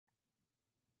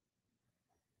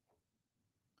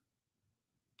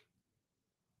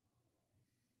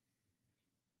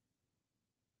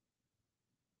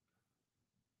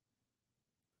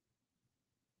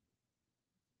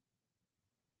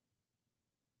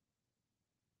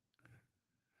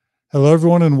Hello,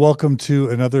 everyone, and welcome to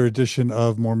another edition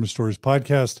of Mormon Stories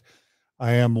podcast.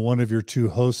 I am one of your two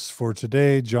hosts for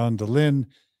today, John DeLynn.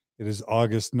 It is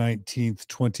August 19th,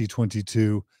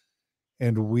 2022,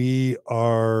 and we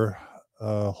are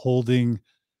holding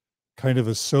kind of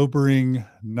a sobering,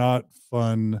 not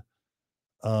fun,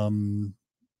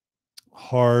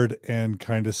 hard, and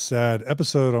kind of sad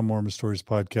episode on Mormon Stories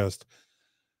podcast.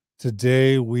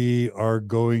 Today, we are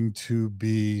going to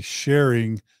be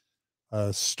sharing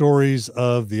stories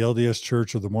of the LDS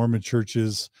Church or the Mormon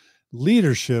Church's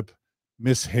leadership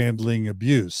mishandling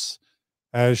abuse,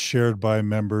 as shared by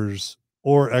members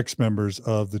or ex-members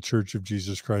of the Church of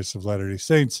Jesus Christ of Latter-day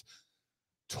Saints,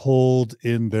 told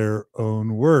in their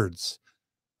own words.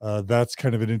 That's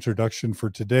kind of an introduction for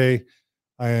today.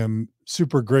 I am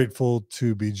super grateful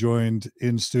to be joined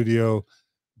in studio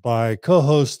by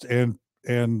co-host and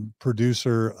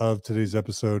producer of today's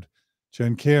episode,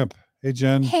 Jenn Camp. Hey,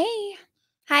 Jenn. Hey.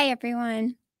 Hi,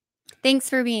 everyone. Thanks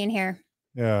for being here.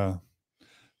 Yeah.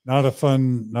 Not a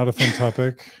fun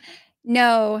topic.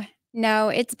 No,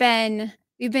 we've been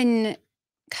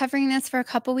covering this for a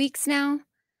couple weeks now,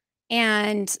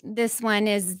 and this one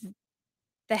is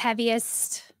the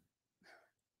heaviest.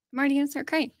 I'm already gonna start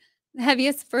crying. The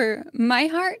heaviest for my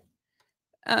heart.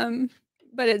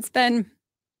 But it's been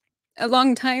a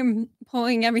long time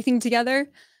pulling everything together,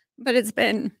 but it's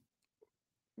been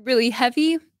really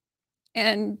heavy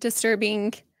and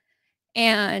disturbing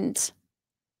but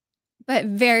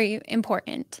very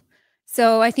important.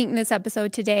 So I think this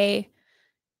episode today,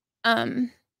 I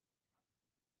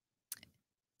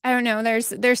don't know,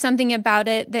 there's something about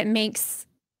it that makes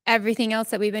everything else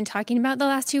that we've been talking about the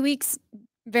last 2 weeks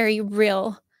very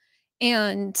real,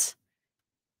 and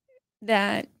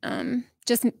that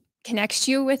just connects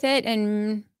you with it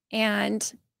and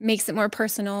makes it more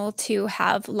personal to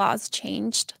have laws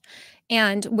changed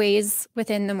and ways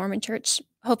within the Mormon Church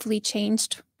hopefully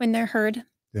changed when they're heard.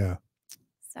 Yeah.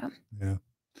 So.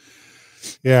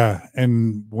 Yeah.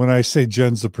 And when I say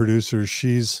Jen's the producer,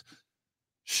 she's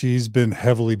been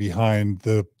heavily behind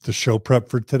the show prep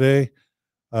for today.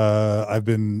 I've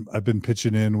been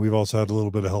pitching in. We've also had a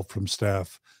little bit of help from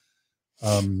staff.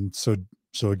 So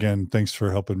again, thanks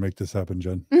for helping make this happen,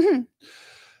 Jenn. Mm-hmm.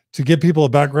 To give people a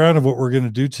background of what we're going to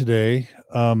do today,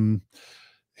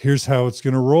 here's how it's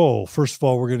going to roll. First of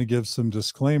all, we're going to give some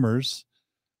disclaimers.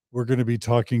 We're going to be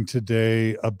talking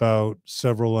today about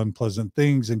several unpleasant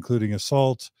things, including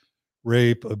assault,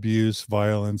 rape, abuse,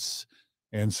 violence,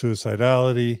 and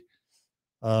suicidality.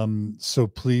 So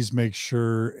please make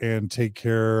sure and take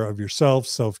care of yourself,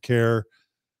 self-care.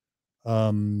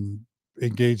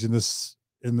 Engage in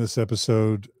this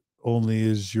episode only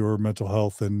as your mental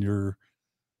health and your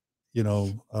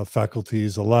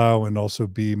faculties allow, and also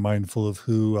be mindful of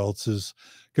who else is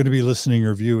going to be listening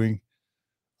or viewing.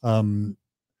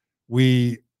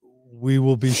 We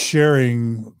will be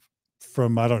sharing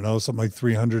from, I don't know, something like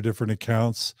 300 different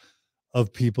accounts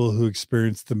of people who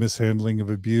experienced the mishandling of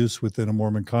abuse within a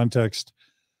Mormon context.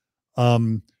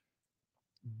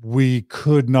 We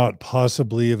could not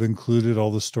possibly have included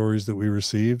all the stories that we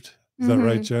received. Is that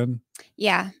right, Jenn?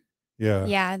 Yeah.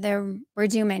 Yeah. There were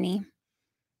too many.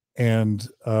 And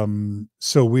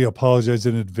so we apologize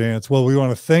in advance. Well, we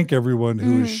want to thank everyone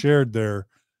who has shared their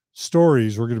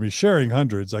stories. We're going to be sharing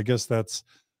hundreds. I guess that's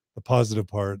the positive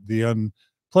part. The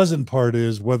unpleasant part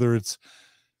is whether it's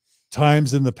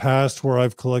times in the past where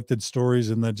I've collected stories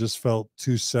and that just felt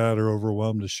too sad or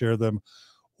overwhelmed to share them,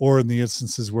 or in the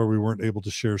instances where we weren't able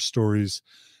to share stories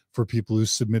for people who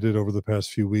submitted over the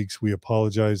past few weeks. We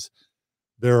apologize.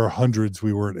 There are hundreds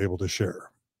we weren't able to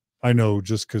share. I know,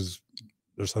 just because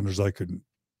there's hundreds I couldn't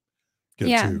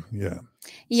get to.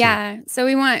 Yeah. So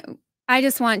I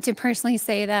just want to personally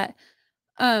say that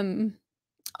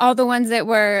all the ones that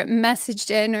were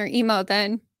messaged in or emailed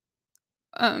in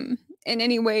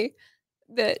any way,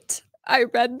 that I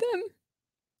read them,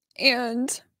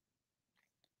 and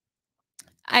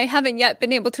I haven't yet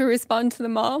been able to respond to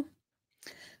them all,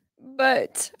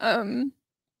 but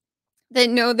that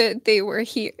know that they were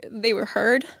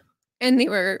heard, and they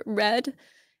were read,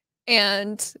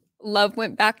 and love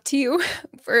went back to you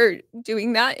for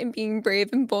doing that and being brave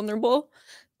and vulnerable.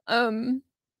 And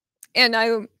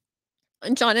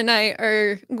John and I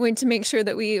are going to make sure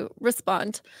that we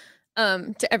respond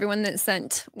to everyone that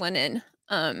sent one in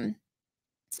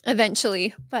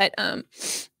eventually, but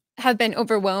have been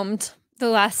overwhelmed the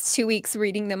last 2 weeks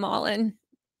reading them all and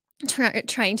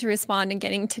trying to respond and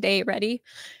getting today ready.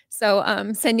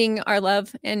 So sending our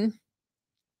love and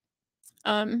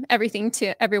everything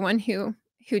to everyone who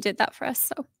did that for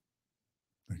us. So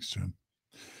thanks, Jenn.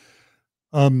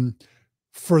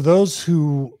 For those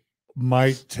who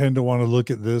might tend to want to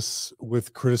look at this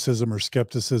with criticism or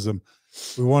skepticism,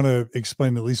 we want to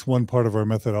explain at least one part of our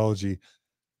methodology.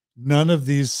 None of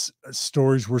these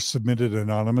stories were submitted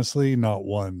anonymously, not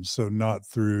one. So not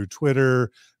through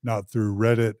Twitter, not through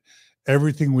Reddit.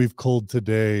 Everything we've culled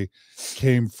today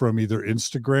came from either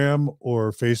Instagram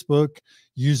or Facebook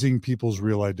using people's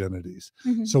real identities.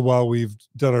 Mhm. So while we've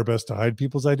done our best to hide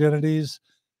people's identities,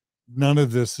 none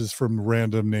of this is from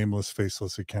random, nameless,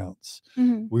 faceless accounts.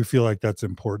 Mhm. We feel like that's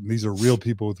important. These are real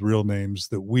people with real names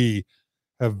that we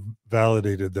have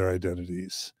validated their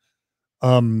identities.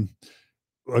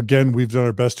 Again, we've done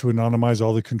our best to anonymize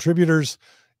all the contributors.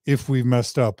 If we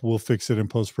messed up, we'll fix it in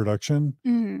post-production.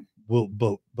 Mhm.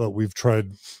 But we've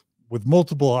tried with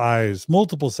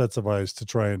multiple sets of eyes to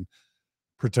try and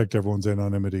protect everyone's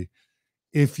anonymity.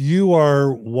 If you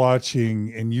are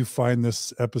watching and you find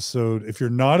this episode, if you're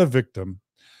not a victim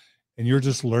and you're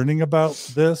just learning about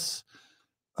this,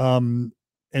 and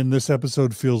this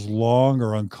episode feels long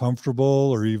or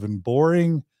uncomfortable or even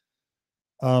boring,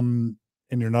 and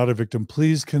you're not a victim,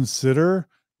 please consider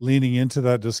leaning into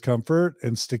that discomfort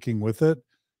and sticking with it,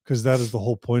 because that is the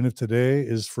whole point of today,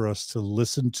 is for us to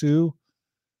listen to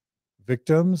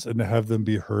victims and to have them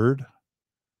be heard.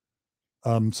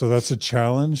 So that's a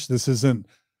challenge. This isn't,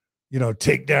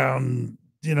 take down,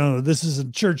 this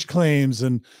isn't church claims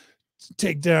and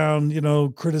take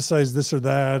down, criticize this or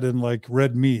that and like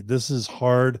red meat. This is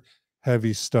hard,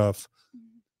 heavy stuff,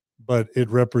 but it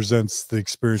represents the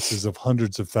experiences of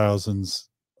hundreds of thousands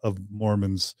of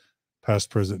Mormons,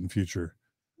 past, present, and future.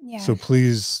 Yeah. So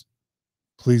please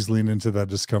lean into that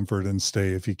discomfort and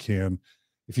stay if you can.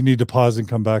 If you need to pause and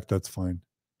come back, that's fine.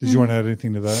 Did you want to add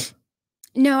anything to that?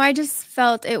 No, I just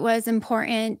felt it was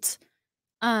important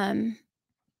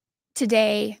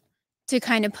today to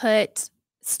kind of put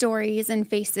stories and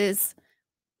faces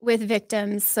with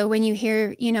victims. So when you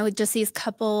hear, just these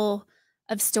couple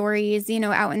of stories,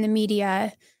 out in the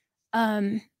media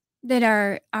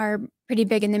that are pretty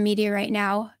big in the media right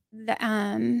now, that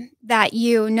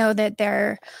that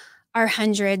there are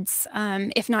hundreds,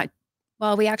 if not,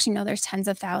 well, we actually know there's tens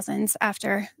of thousands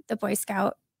after the Boy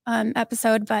Scout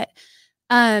episode, but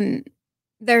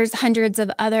there's hundreds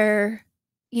of other,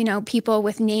 people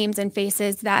with names and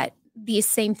faces that these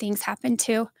same things happen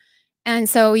to. And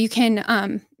so you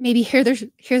can maybe hear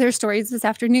their stories this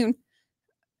afternoon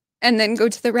and then go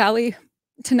to the rally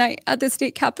tonight at the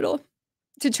state capitol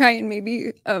to try and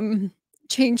maybe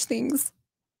change things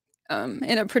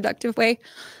in a productive way.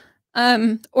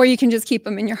 Or you can just keep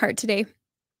them in your heart today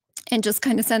and just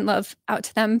kind of send love out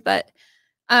to them. But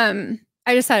I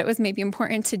just thought it was maybe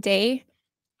important today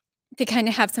to kind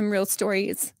of have some real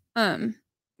stories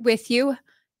with you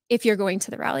if you're going to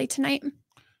the rally tonight.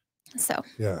 So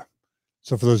yeah.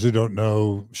 So for those who don't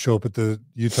know, show up at the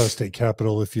Utah State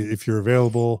Capitol if you're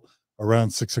available around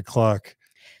 6:00.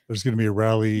 There's going to be a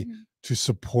rally to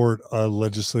support a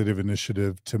legislative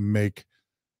initiative to make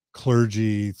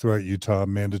clergy throughout Utah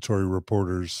mandatory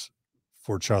reporters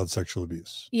for child sexual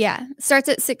abuse. Yeah, starts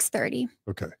at 6:30.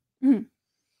 Okay.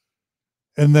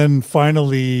 And then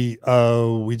finally,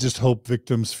 we just hope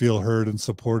victims feel heard and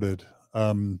supported.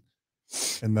 And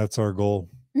that's our goal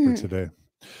for today.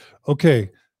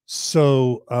 Okay.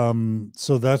 So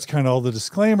that's kind of all the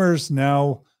disclaimers.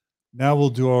 Now we'll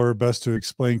do our best to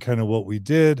explain kind of what we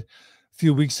did. A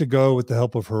few weeks ago, with the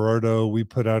help of Gerardo, we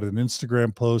put out an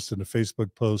Instagram post and a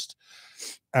Facebook post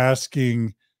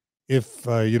asking if,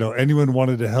 anyone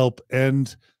wanted to help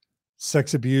end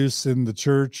sex abuse in the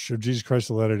Church of Jesus Christ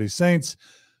of Latter-day Saints,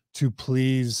 to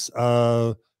please,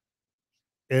 and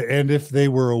if they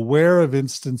were aware of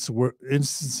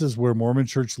instances where Mormon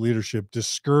church leadership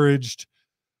discouraged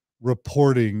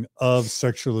reporting of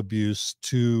sexual abuse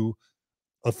to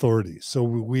authorities. So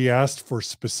we asked for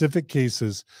specific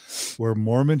cases where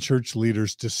Mormon church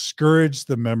leaders discouraged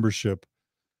the membership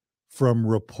from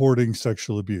reporting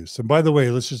sexual abuse. And by the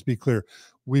way, let's just be clear.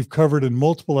 We've covered in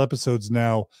multiple episodes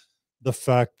now the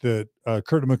fact that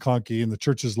Curtin McConkie and the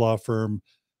church's law firm,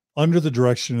 under the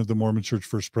direction of the Mormon Church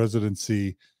First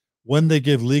Presidency, when they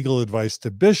give legal advice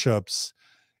to bishops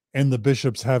and the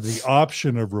bishops have the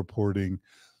option of reporting,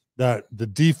 that the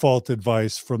default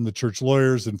advice from the church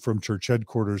lawyers and from church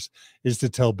headquarters is to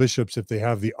tell bishops, if they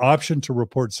have the option to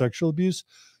report sexual abuse,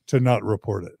 to not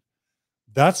report it.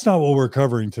 That's not what we're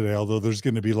covering today, although there's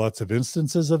going to be lots of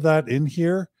instances of that in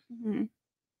here,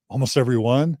 almost every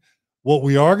one. What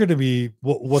we are going to be,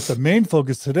 what the main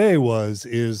focus today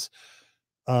is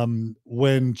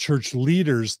when church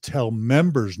leaders tell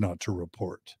members not to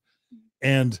report.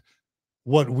 And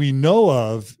what we know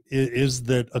of is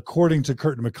that, according to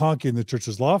Curtin McConkie and the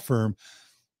church's law firm,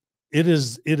 it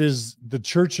is the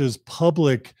church's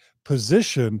public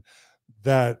position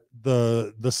that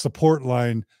the support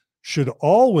line should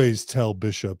always tell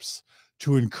bishops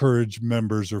to encourage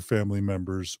members or family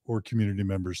members or community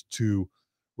members to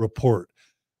report.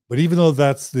 But even though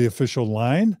that's the official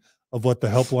line of what the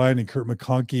helpline and Kurt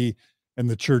McConkie and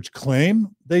the church claim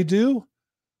they do,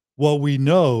 what we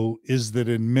know is that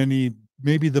in many,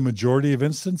 maybe the majority of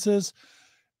instances,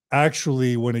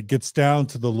 actually, when it gets down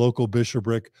to the local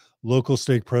bishopric, local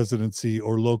stake presidency,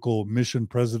 or local mission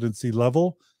presidency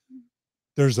level,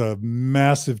 there's a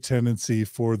massive tendency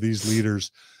for these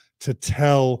leaders to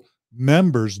tell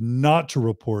members not to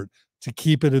report, to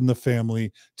keep it in the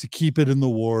family, to keep it in the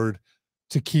ward,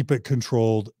 to keep it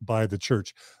controlled by the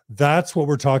church. That's what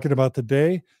we're talking about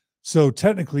today. So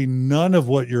technically, none of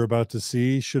what you're about to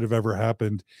see should have ever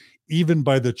happened, even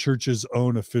by the church's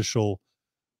own official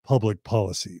public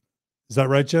policy. Is that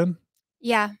right, Jen?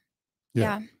 Yeah.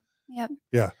 Yeah. Yep.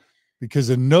 Yeah. Because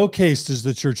in no case does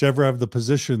the church ever have the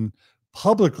position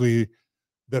publicly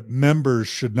that members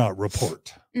should not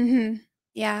report. Mm-hmm.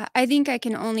 Yeah. I think I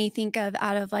can only think of,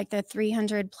 out of like the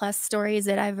 300 plus stories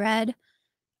that I've read,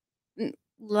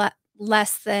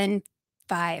 less than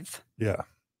 5. Yeah.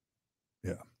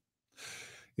 Yeah.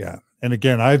 Yeah. And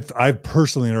again, I've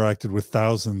personally interacted with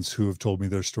thousands who have told me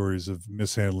their stories of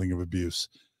mishandling, of abuse.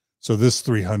 So this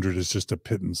 300 is just a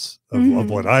pittance of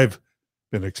what I've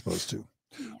been exposed to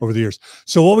over the years.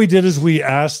 So what we did is we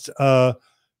asked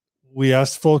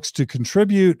folks to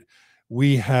contribute.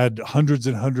 We had hundreds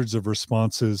and hundreds of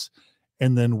responses,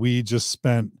 and then we just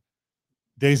spent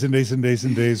days and days and days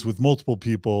and days with multiple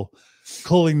people,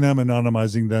 culling them,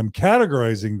 anonymizing them,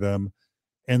 categorizing them,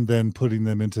 and then putting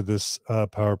them into this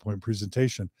PowerPoint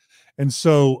presentation. And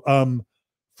so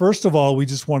first of all, we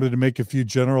just wanted to make a few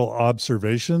general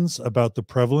observations about the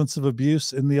prevalence of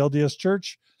abuse in the LDS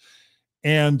Church.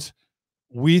 And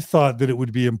we thought that it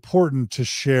would be important to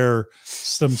share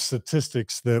some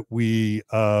statistics that we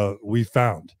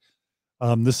found.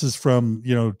 This is from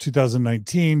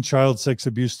 2019 child sex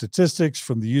abuse statistics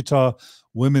from the Utah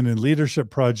Women in Leadership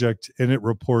Project, and it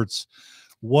reports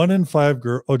 1 in 5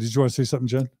 girls. Oh, did you want to say something,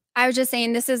 Jen? I was just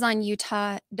saying this is on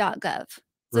utah.gov. So right.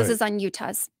 This is on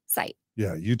Utah's site.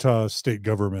 Yeah, Utah state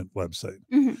government website.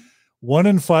 1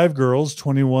 in 5 girls,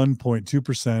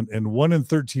 21.2%, and 1 in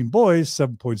 13 boys,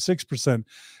 7.6%,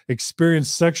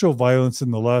 experienced sexual violence in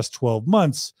the last 12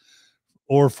 months,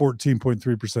 or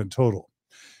 14.3% total.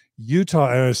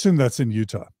 Utah, and I assume that's in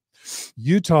Utah.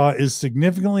 Utah is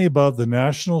significantly above the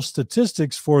national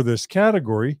statistics for this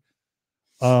category.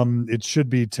 It should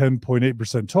be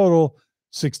 10.8% total,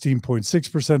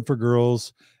 16.6% for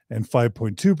girls, and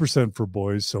 5.2% for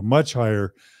boys, so much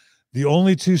higher. The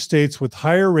only 2 states with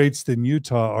higher rates than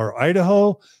Utah are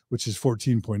Idaho, which is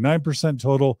 14.9%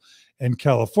 total, and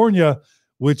California,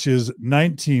 which is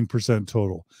 19%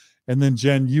 total. And then,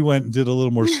 Jen, you went and did a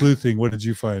little more sleuthing. What did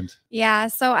you find? Yeah,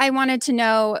 so I wanted to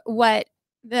know what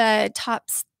the top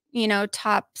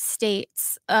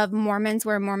states of Mormons,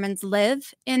 where Mormons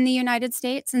live in the United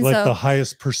States. And like so the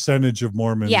highest percentage of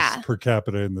Mormons per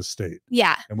capita in the state.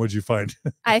 Yeah. And what did you find?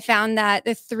 I found that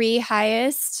the 3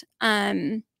 highest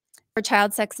for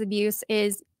child sex abuse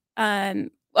is,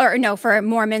 for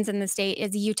Mormons in the state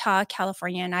is Utah,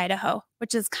 California, and Idaho,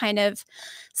 which is kind of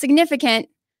significant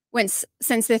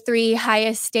since the 3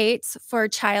 highest states for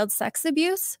child sex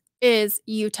abuse is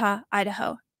Utah,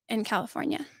 Idaho, and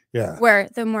California. Yeah. Where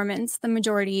the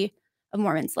majority of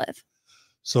Mormons live.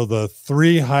 So the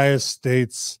 3 highest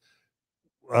states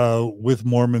with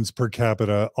Mormons per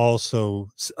capita also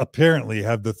apparently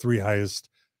have the 3 highest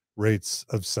rates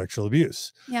of sexual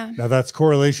abuse. Yeah. Now that's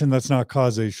correlation, that's not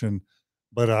causation,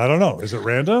 but I don't know. Is it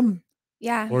random?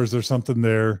 Yeah. Or is there something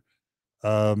there?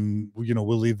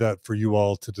 We'll leave that for you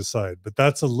all to decide, but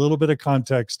that's a little bit of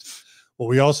context. What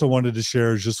we also wanted to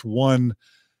share is just one,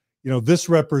 this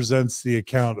represents the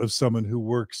account of someone who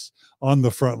works on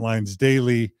the front lines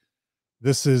daily.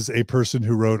 This is a person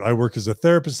who wrote, "I work as a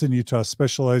therapist in Utah,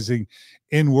 specializing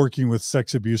in working with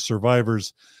sex abuse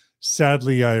survivors.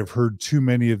 Sadly, I have heard too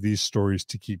many of these stories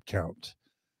to keep count."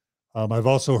 I've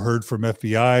also heard from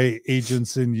FBI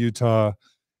agents in Utah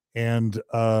and,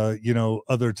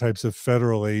 other types of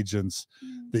federal agents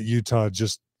that Utah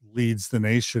just leads the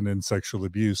nation in sexual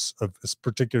abuse,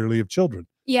 particularly of children.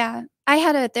 Yeah. I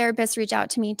had a therapist reach out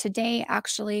to me today,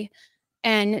 actually,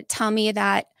 and tell me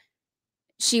that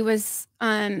she was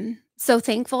so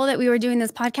thankful that we were doing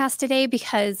this podcast today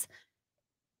because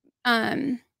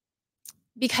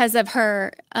of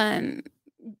her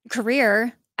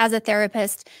career as a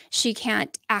therapist, she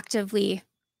can't actively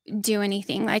do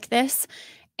anything like this.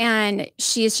 And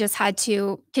she's just had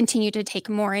to continue to take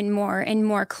more and more and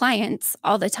more clients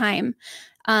all the time,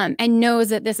 and knows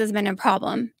that this has been a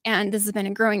problem and this has been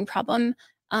a growing problem.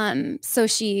 So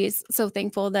she's so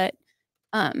thankful that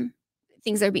um,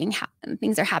 things are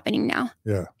happening now.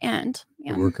 Yeah. And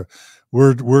yeah.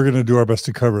 We're going to do our best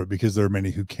to cover it because there are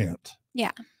many who can't.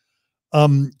 Yeah.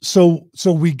 So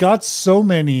we got so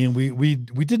many, and we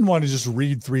didn't want to just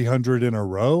read 300 in a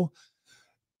row,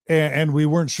 and we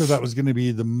weren't sure that was going to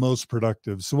be the most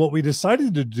productive. So what we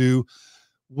decided to do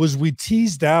was we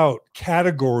teased out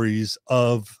categories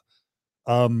of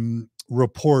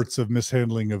reports of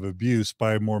mishandling of abuse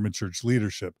by Mormon church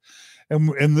leadership.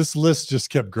 And this list just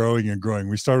kept growing and growing.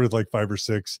 We started with like 5 or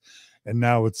 6, and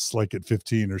now it's like at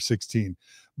 15 or 16.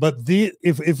 But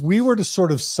if we were to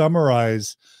sort of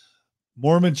summarize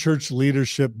Mormon church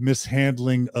leadership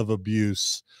mishandling of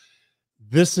abuse,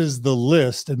 this is the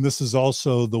list, and this is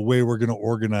also the way we're going to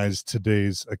organize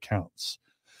today's accounts.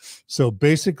 So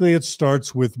basically, it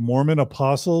starts with Mormon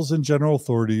apostles and general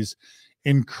authorities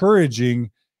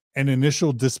encouraging an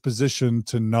initial disposition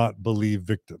to not believe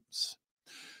victims.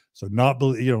 So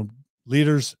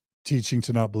leaders teaching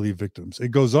to not believe victims. It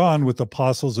goes on with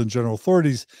apostles and general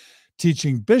authorities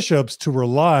teaching bishops to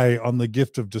rely on the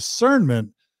gift of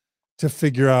discernment to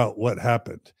figure out what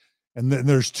happened. And then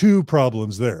there's 2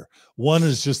 problems there. One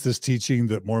is just this teaching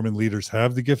that Mormon leaders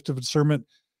have the gift of discernment.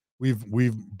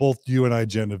 We've both, you and I,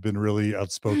 Jen, have been really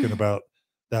outspoken about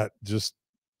that. Just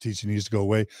teaching needs to go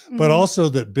away. But also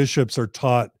that bishops are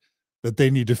taught that they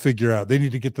need to figure out, they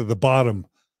need to get to the bottom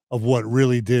of what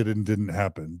really did and didn't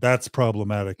happen. That's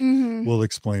problematic. We'll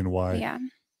explain why. Yeah.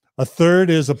 A third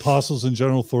is apostles and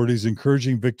general authorities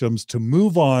encouraging victims to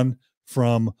move on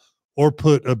from or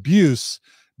put abuse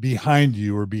behind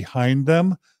you or behind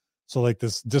them. So like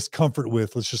this discomfort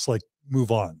with, let's just like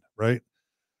move on, right?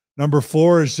 Number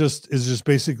 4 is just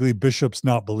basically bishops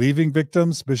not believing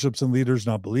victims, bishops and leaders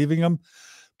not believing them,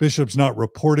 bishops not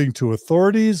reporting to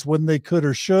authorities when they could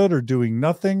or should, or doing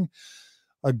nothing.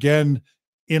 Again,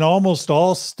 in almost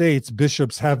all states,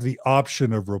 bishops have the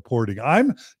option of reporting.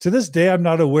 To this day, I'm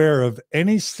not aware of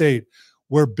any state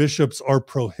where bishops are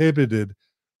prohibited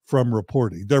from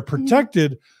reporting. They're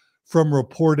protected from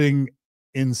reporting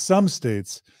in some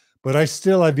states, but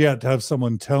I've yet to have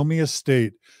someone tell me a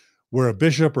state where a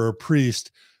bishop or a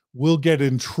priest will get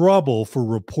in trouble for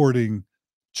reporting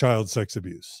child sex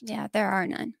abuse. Yeah, there are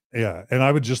none. Yeah, and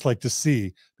I would just like to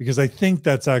see, because I think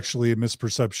that's actually a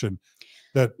misperception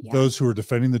that those who are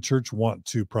defending the church want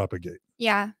to propagate.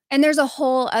 Yeah, and there's a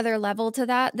whole other level to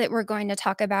that we're going to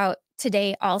talk about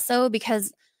today also,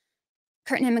 because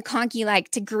Curtin and McConkie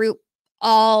like to group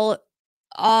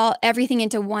everything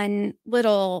into one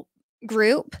little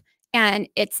group, and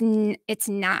it's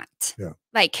not. Yeah.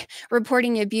 Like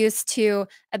reporting abuse to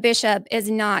a bishop is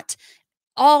not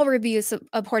all abuse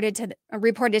reported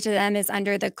to them is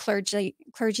under the clergy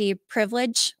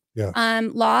privilege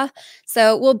law.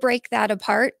 So we'll break that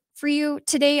apart for you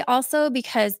today also,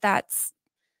 because that's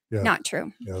not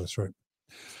true. Yeah, that's right.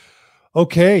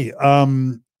 Okay.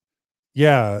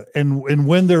 Yeah. And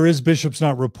when there is bishops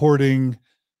not reporting,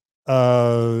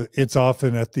 it's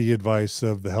often at the advice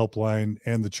of the helpline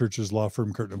and the church's law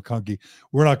firm, Curtin and McConkie.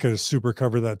 We're not going to super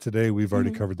cover that today. We've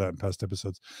already covered that in past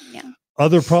episodes. Yeah.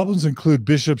 Other problems include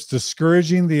bishops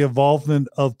discouraging the involvement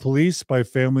of police by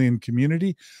family and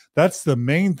community. That's the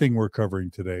main thing we're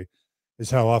covering today, is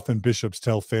how often bishops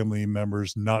tell family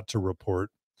members not to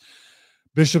report.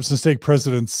 Bishops and stake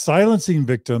presidents silencing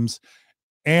victims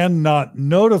and not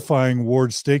notifying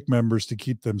ward stake members to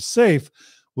keep them safe,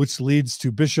 which leads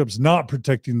to bishops not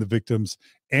protecting the victims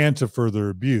and to further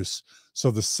abuse. So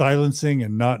the silencing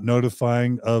and not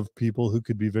notifying of people who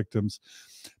could be victims.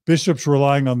 Bishops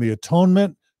relying on the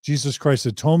atonement, Jesus Christ's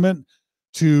atonement,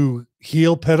 to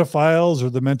heal pedophiles or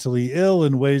the mentally ill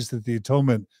in ways that the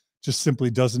atonement just simply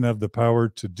doesn't have the power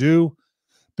to do.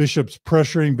 Bishops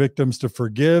pressuring victims to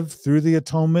forgive through the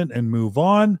atonement and move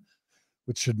on,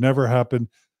 which should never happen.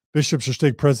 Bishops or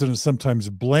stake presidents sometimes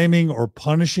blaming or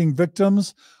punishing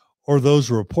victims or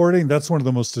those reporting. That's one of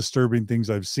the most disturbing things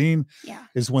I've seen,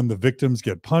 is when the victims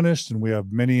get punished, and we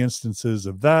have many instances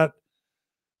of that.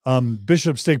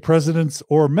 Bishop, stake presidents,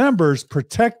 or members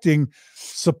protecting,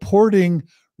 supporting,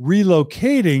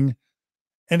 relocating,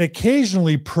 and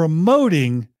occasionally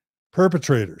promoting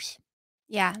perpetrators.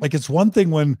 Yeah. Like, it's one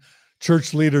thing when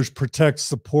church leaders protect,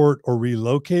 support, or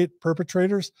relocate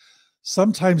perpetrators.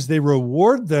 Sometimes they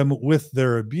reward them with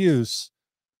their abuse.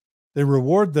 They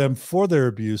reward them for their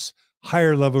abuse,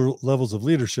 higher levels of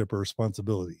leadership or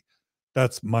responsibility.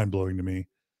 That's mind-blowing to me.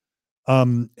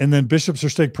 And then bishops or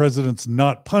stake presidents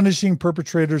not punishing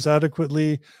perpetrators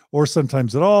adequately or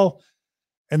sometimes at all.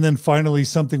 And then finally,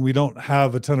 something we don't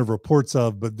have a ton of reports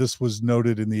of, but this was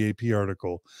noted in the AP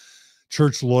article: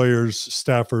 church lawyers,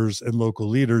 staffers, and local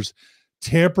leaders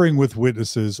tampering with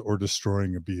witnesses or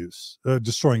destroying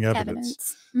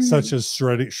evidence. Such as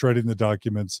shredding the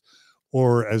documents,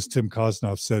 or as Tim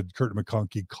Kosnoff said, Kurt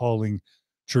McConkie calling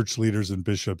church leaders and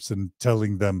bishops and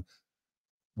telling them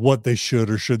what they should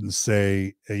or shouldn't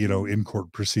say, in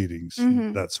court proceedings,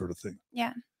 that sort of thing.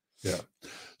 Yeah.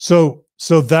 So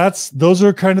those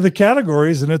are kind of the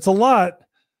categories, and it's a lot.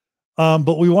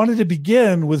 But we wanted to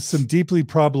begin with some deeply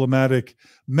problematic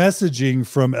messaging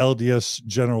from LDS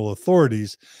general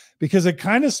authorities, because it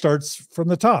kind of starts from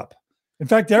the top. In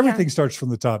fact, everything starts from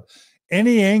the top.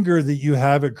 Any anger that you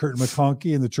have at Kurt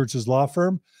McConkie and the church's law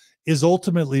firm is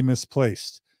ultimately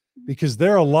misplaced, because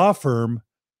they're a law firm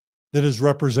that is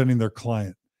representing their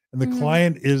client. And the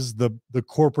client is the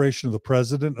corporation of the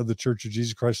president of the Church of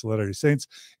Jesus Christ of Latter-day Saints.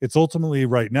 It's ultimately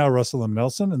right now Russell M.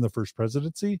 Nelson in the first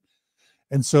presidency.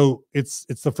 And so it's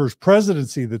the first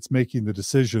presidency that's making the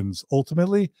decisions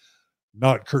ultimately,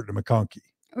 not Kurt McConkie.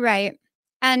 Right.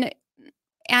 And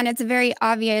it's very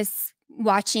obvious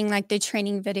watching like the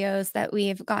training videos that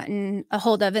we've gotten a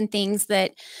hold of and things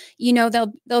that,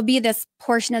 there'll be this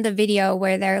portion of the video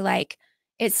where they're like,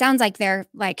 it sounds like they're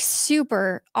like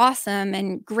super awesome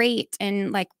and great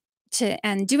and like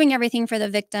and doing everything for the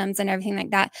victims and everything like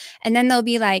that. And then there'll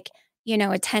be like, a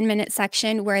 10-minute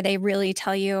section where they really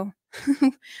tell you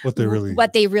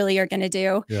what they really are going to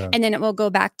do. Yeah. And then it will go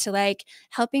back to like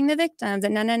helping the victims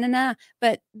and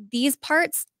but these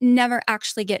parts never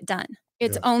actually get done.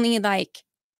 It's only like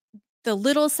the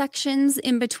little sections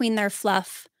in between their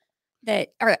fluff that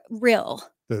are real,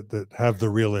 that have the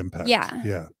real impact.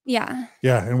 Yeah.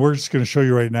 And we're just going to show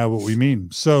you right now what we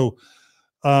mean. So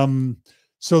one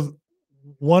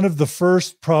of the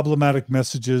first problematic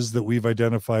messages that we've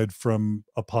identified from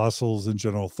apostles and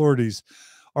general authorities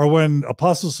are when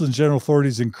apostles and general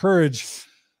authorities encourage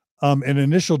an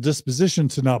initial disposition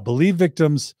to not believe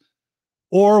victims,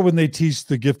 or when they teach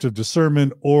the gift of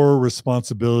discernment or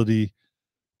responsibility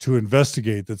to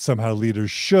investigate, that somehow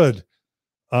leaders should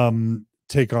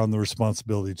take on the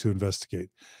responsibility to investigate.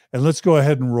 And let's go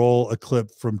ahead and roll a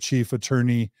clip from Chief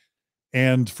Attorney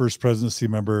and First Presidency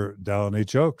member Dallin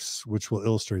H. Oaks, which will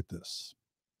illustrate this.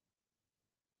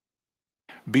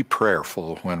 Be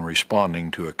prayerful when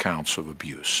responding to accounts of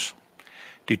abuse.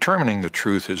 Determining the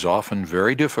truth is often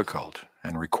very difficult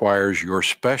and requires your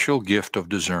special gift of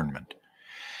discernment.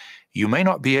 You may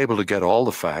not be able to get all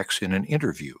the facts in an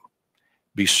interview.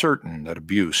 Be certain that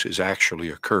abuse is actually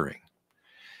occurring.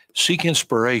 Seek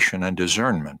inspiration and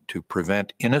discernment to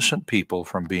prevent innocent people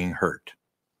from being hurt.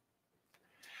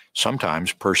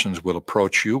 Sometimes persons will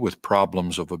approach you with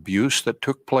problems of abuse that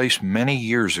took place many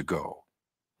years ago.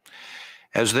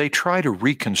 As they try to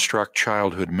reconstruct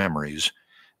childhood memories,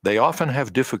 they often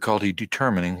have difficulty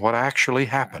determining what actually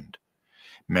happened.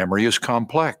 Memory is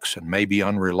complex and may be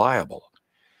unreliable.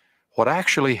 What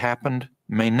actually happened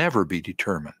may never be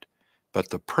determined, but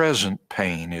the present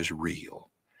pain is real.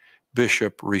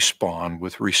 Bishop, respond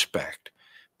with respect,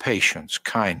 patience,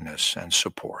 kindness, and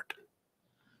support.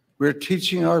 We're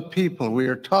teaching our people. We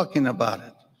are talking about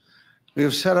it. We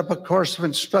have set up a course of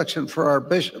instruction for our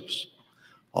bishops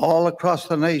all across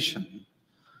the nation.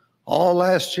 All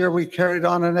last year, we carried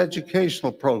on an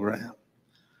educational program.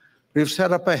 We've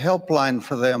set up a helpline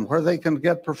for them where they can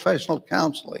get professional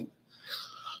counseling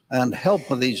and help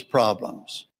with these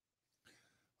problems.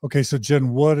 Okay, so Jen,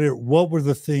 what were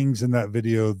the things in that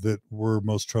video that were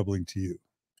most troubling to you?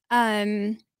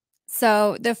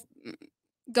 So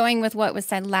going with what was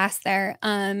said last there,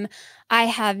 I've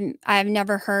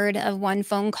never heard of one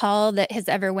phone call that has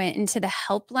ever went into the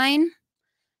helpline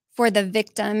for the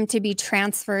victim to be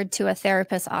transferred to a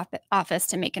therapist's office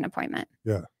to make an appointment.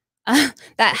 Yeah.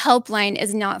 That helpline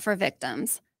is not for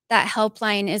victims. That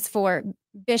helpline is for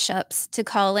bishops to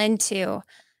call into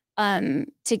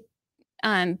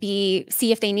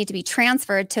see if they need to be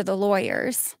transferred to the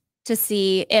lawyers to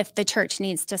see if the church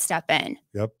needs to step in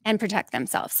and protect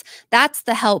themselves. That's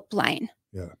the helpline.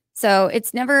 Yeah. So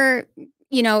it's never,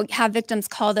 have victims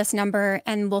call this number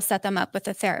and we'll set them up with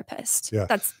a therapist. Yeah.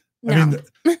 That's no.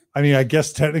 I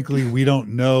guess technically we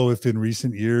don't know if in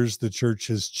recent years the church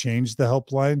has changed the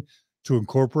helpline to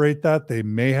incorporate that. They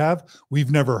may have. We've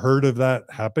never heard of that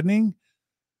happening.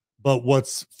 But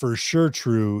what's for sure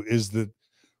true is that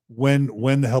when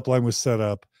the helpline was set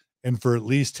up, and for at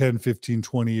least 10, 15,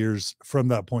 20 years from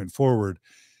that point forward,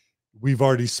 we've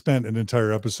already spent an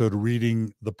entire episode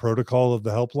reading the protocol of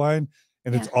the helpline,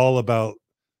 and it's all about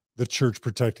the church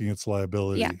protecting its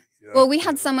liability. Yeah. Well, we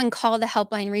had someone call the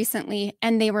helpline recently,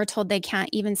 and they were told they can't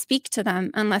even speak to them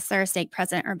unless they're a stake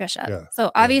president or bishop. Yeah, so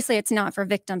obviously it's not for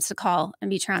victims to call and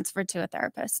be transferred to a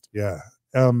therapist. Yeah.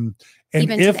 And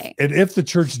Even today. if the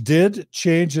church did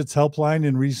change its helpline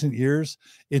in recent years,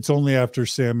 it's only after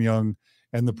Sam Young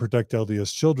and the Protect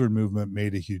LDS Children movement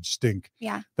made a huge stink.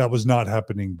 Yeah. That was not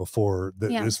happening before,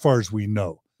 as far as we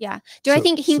know. Yeah. Do I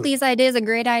think Hinckley's idea is a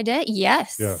great idea?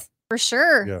 Yes. Yeah. For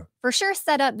sure. Yeah. For sure,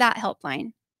 set up that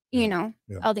helpline,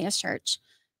 LDS Church.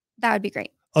 That would be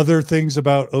great. Other things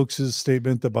about Oakes's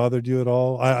statement that bothered you at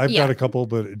all? I've got a couple,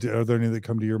 but are there any that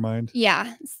come to your mind?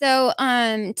 Yeah. So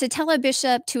to tell a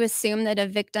bishop to assume that a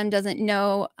victim doesn't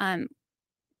know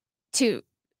to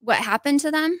what happened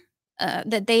to them,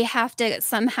 that they have to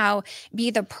somehow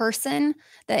be the person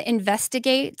that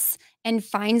investigates and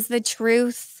finds the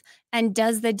truth and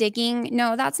does the digging.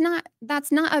 No, that's not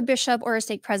a bishop or a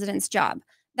stake president's job.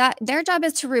 That their job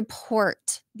is to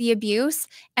report the abuse,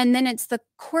 and then it's the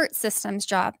court system's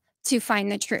job to find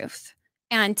the truth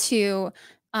and to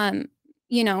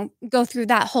go through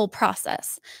that whole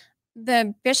process.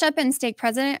 The bishop and stake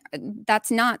president, that's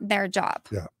not their job.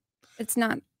 Yeah. It's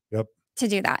not to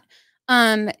do that.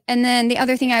 And then the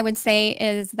other thing I would say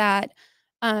is that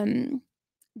the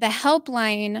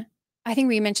helpline, I think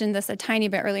we mentioned this a tiny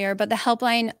bit earlier, but the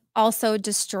helpline also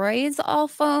destroys all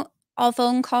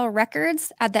phone call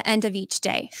records at the end of each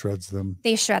day. Shreds them.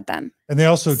 They shred them. And they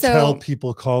also tell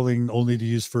people calling only to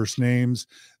use first names.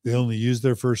 They only use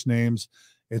their first names.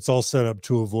 It's all set up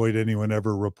to avoid anyone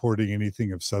ever reporting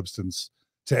anything of substance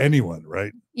to anyone,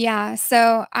 right? Yeah.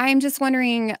 So I'm just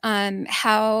wondering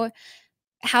how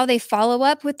they follow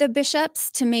up with the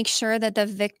bishops to make sure that the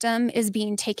victim is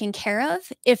being taken care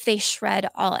of if they shred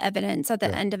all evidence at the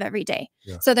end of every day.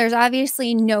 Yeah. So there's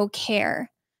obviously no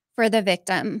care for the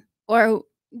victim or,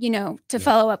 to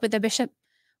follow up with the bishop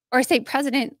or stake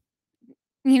president,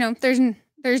 there's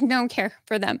no care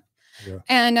for them. Yeah.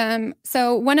 And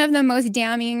so one of the most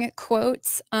damning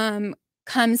quotes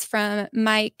comes from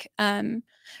Mike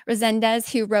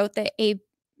Resendez, who wrote the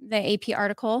AP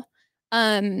article.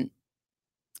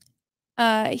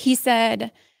 He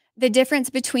said, the difference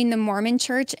between the Mormon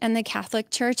church and the Catholic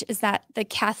church is that the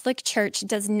Catholic church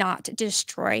does not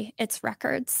destroy its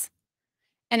records.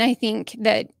 And I think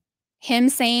that him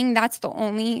saying that's the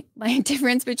only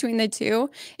difference between the two,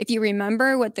 if you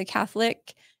remember what the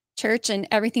Catholic church and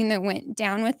everything that went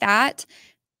down with that,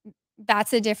 that's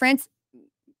the difference.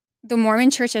 The Mormon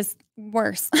church is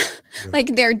worse. Yeah.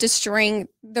 They're destroying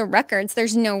the records.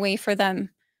 There's no way for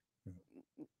them.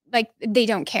 They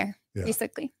don't care. Yeah.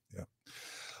 Basically. Yeah.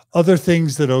 Other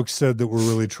things that Oakes said that were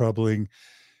really troubling,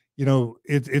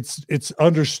 it's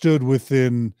understood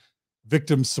within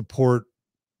victim support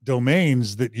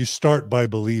domains that you start by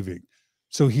believing.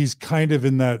 So he's kind of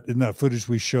in that footage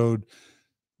we showed,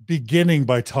 beginning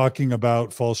by talking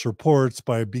about false reports,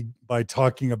 by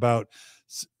talking about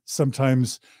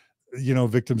sometimes,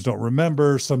 victims don't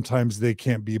remember, sometimes they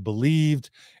can't be believed.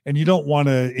 And you don't want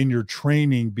to, in your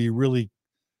training, be really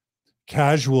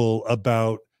casual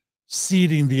about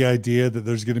seeding the idea that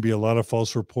there's going to be a lot of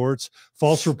false reports.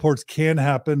 False reports can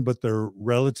happen, but they're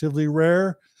relatively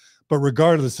rare. But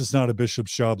regardless, it's not a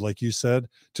bishop's job, like you said,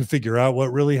 to figure out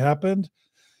what really happened.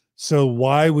 So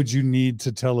why would you need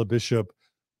to tell a bishop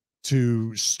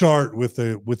to start with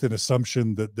an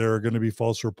assumption that there are going to be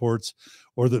false reports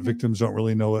or that victims don't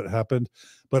really know what happened?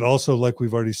 But also, like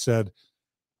we've already said,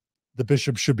 the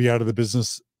bishop should be out of the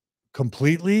business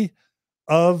completely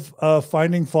of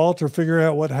finding fault or figuring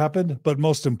out what happened. But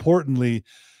most importantly,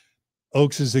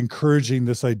 Oakes is encouraging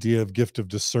this idea of gift of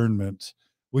discernment,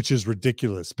 which is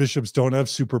ridiculous. Bishops don't have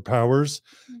superpowers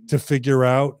to figure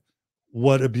out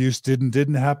what abuse did and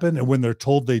didn't happen. And when they're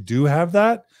told they do have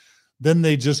that, then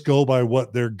they just go by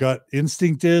what their gut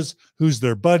instinct is. Who's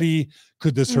their buddy?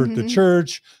 Could this hurt the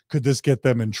church? Could this get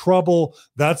them in trouble?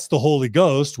 That's the Holy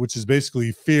Ghost, which is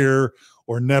basically fear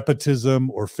or nepotism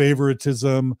or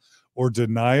favoritism or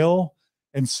denial.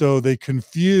 And so they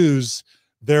confuse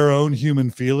their own human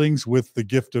feelings with the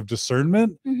gift of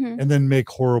discernment and then make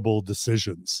horrible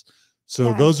decisions.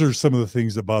 So those are some of the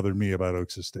things that bother me about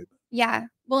Oakes' statement. Yeah.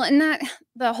 Well, and that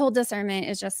the whole discernment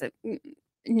is just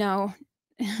no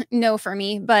for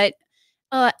me. But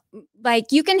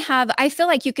you can have, I feel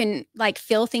like you can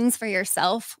feel things for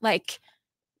yourself,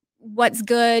 what's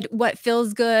good, what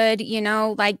feels good,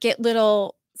 get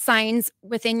little signs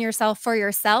within yourself for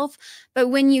yourself. But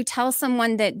when you tell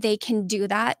someone that they can do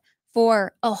that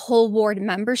for a whole ward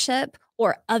membership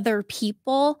or other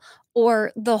people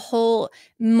or the whole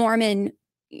Mormon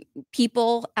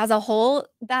people as a whole,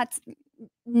 that's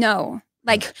no.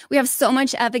 Like, we have so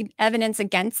much evidence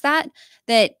against that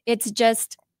it's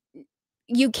just,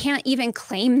 you can't even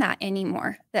claim that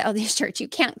anymore. The LDS Church, you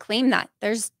can't claim that.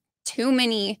 There's too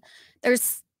many,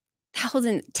 there's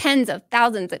thousands, tens of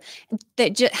thousands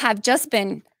that have just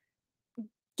been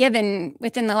given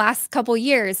within the last couple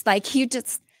years. Like, you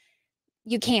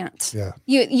can't. Yeah.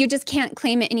 You just can't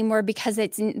claim it anymore because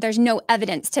there's no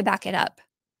evidence to back it up.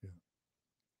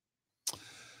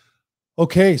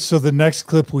 Okay, so the next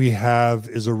clip we have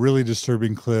is a really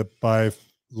disturbing clip by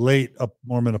late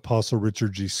Mormon apostle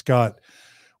Richard G. Scott,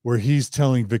 where he's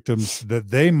telling victims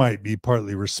that they might be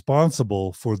partly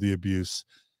responsible for the abuse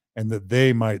and that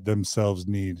they might themselves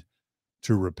need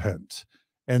to repent.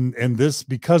 And this,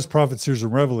 because prophets, seers,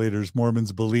 and revelators,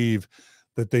 Mormons believe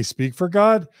that they speak for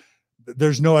God,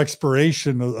 there's no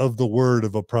expiration of the word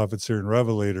of a prophet, seer, and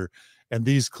revelator. And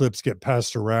these clips get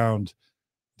passed around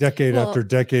decade after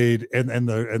decade, and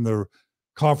the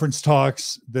conference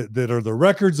talks that are the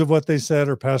records of what they said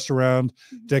are passed around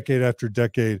decade after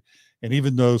decade. And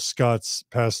even though Scott's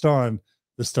passed on,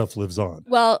 the stuff lives on.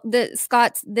 Well, this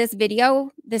video,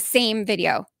 the same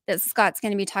video that Scott's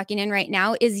going to be talking in right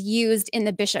now, is used in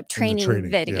the bishop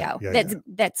training video.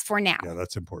 That's for now. Yeah,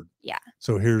 that's important. Yeah.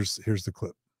 So here's the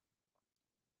clip.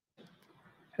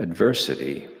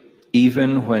 Adversity,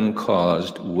 even when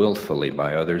caused willfully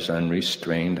by others'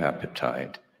 unrestrained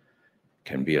appetite,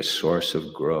 can be a source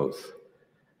of growth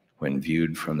when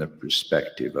viewed from the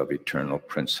perspective of eternal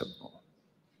principle.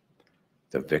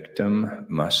 The victim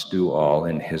must do all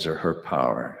in his or her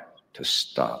power to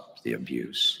stop the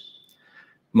abuse.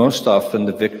 Most often,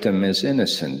 the victim is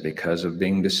innocent because of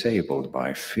being disabled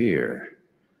by fear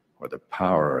or the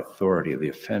power or authority of the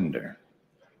offender.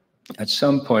 At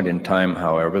some point in time,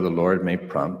 however, the Lord may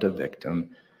prompt a victim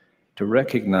to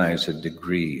recognize a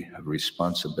degree of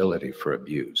responsibility for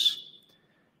abuse.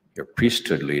 Your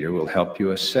priesthood leader will help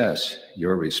you assess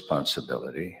your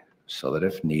responsibility so that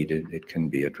if needed, it can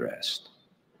be addressed.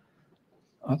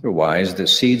 Otherwise, the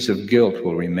seeds of guilt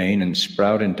will remain and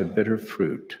sprout into bitter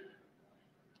fruit.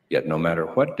 Yet no matter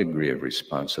what degree of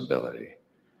responsibility,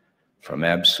 from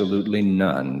absolutely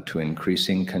none to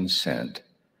increasing consent,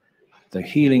 the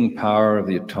healing power of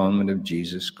the atonement of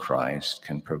Jesus Christ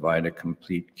can provide a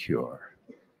complete cure.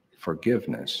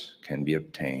 Forgiveness can be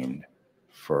obtained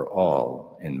for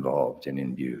all involved in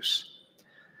abuse.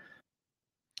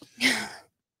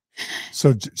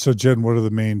 So Jen, what are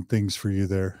the main things for you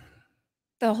there?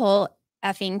 The whole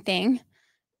effing thing.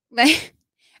 Like,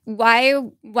 why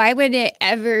would it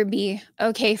ever be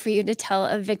okay for you to tell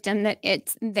a victim that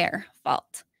it's their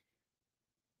fault?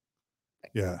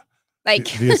 Yeah.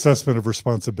 Like, the assessment of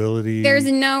responsibility. There's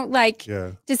no,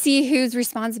 to see whose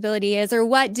responsibility is, or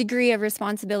what degree of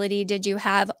responsibility did you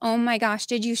have? Oh my gosh,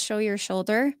 did you show your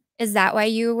shoulder? Is that why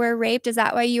you were raped? Is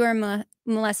that why you were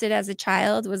molested as a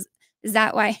child? Is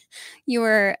that why you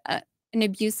were an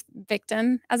abuse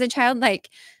victim as a child?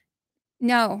 Like,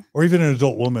 no. Or even an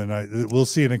adult woman. We'll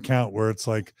see an account where it's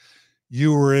like,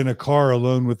 you were in a car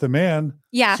alone with a man.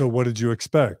 Yeah. So what did you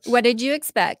expect? What did you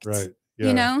expect? Right. Yeah.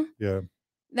 You know? Yeah.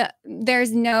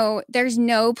 There's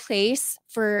no place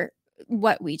for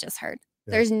what we just heard.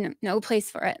 Yeah. There's no place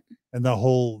for it. And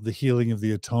the healing of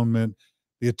the atonement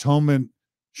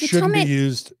shouldn't be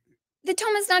used. The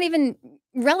atonement's not even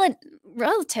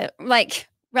relative,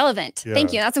 relevant. Yeah.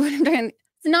 Thank you. That's what I'm doing.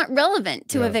 It's not relevant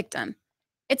to a victim.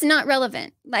 It's not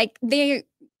relevant. Like, there's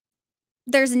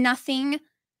nothing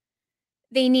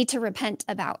they need to repent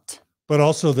about. But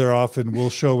also we'll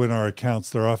show in our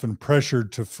accounts, they're often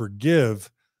pressured to forgive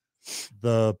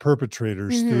the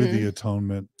perpetrators through the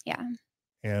atonement. Yeah.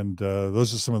 And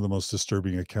those are some of the most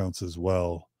disturbing accounts as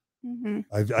well.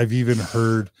 I've even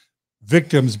heard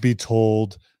victims be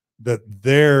told that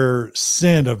their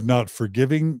sin of not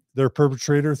forgiving their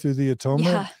perpetrator through the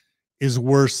atonement is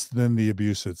worse than the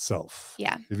abuse itself.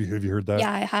 Yeah. Have you heard that?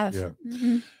 Yeah, I have.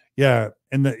 Yeah. Yeah.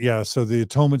 And so the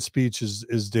atonement speech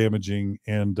is damaging.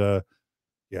 And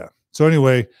so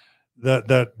anyway,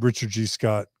 that Richard G.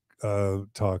 Scott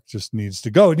talk just needs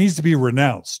to go. It needs to be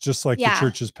renounced, just like the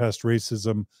church has passed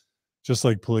racism, just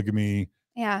like polygamy.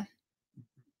 Yeah.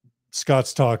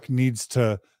 Scott's talk needs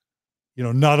to,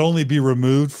 not only be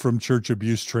removed from church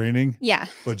abuse training,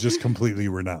 but just completely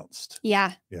renounced.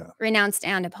 Yeah. Renounced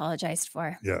and apologized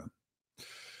for. Yeah.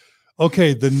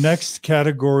 Okay. The next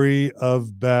category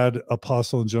of bad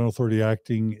apostle and general authority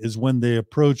acting is when they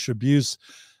approach abuse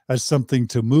as something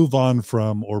to move on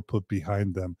from or put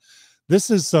behind them.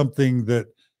 This is something that,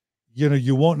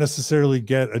 you won't necessarily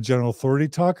get a general authority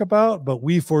talk about, but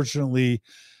we fortunately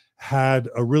had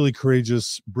a really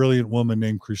courageous, brilliant woman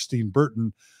named Christine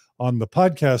Burton on the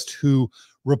podcast who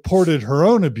reported her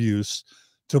own abuse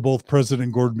to both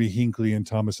President Gordon B. Hinckley and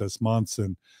Thomas S.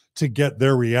 Monson to get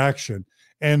their reaction.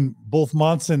 And both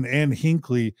Monson and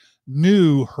Hinckley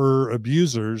knew her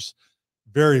abusers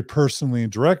very personally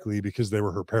and directly because they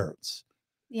were her parents.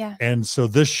 Yeah. And so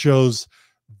this shows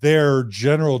their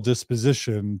general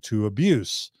disposition to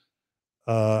abuse,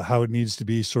 how it needs to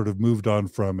be sort of moved on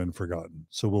from and forgotten.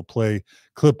 So we'll play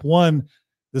clip 1.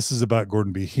 This is about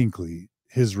Gordon B. Hinckley,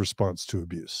 his response to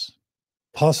abuse.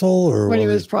 Apostle, or when he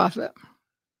was prophet.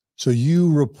 So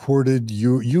you reported,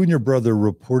 you and your brother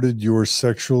reported your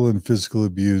sexual and physical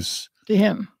abuse To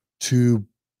him. to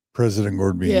President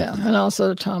Gordon B. Yeah, Hinckley. and also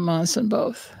to Tom Monson,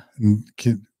 both. And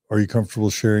are you comfortable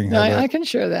sharing how that? I can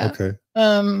share that. Okay.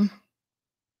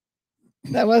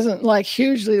 That wasn't like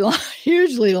hugely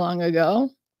long ago.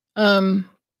 You want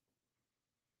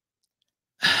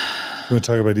to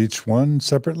talk about each one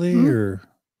separately, or?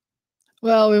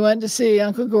 Well, we went to see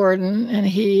Uncle Gordon, and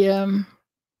he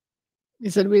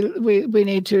said, we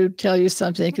need to tell you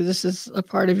something because this is a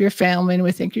part of your family and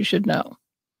we think you should know.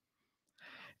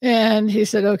 And he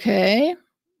said, okay.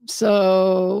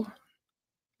 So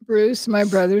Bruce, my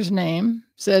brother's name,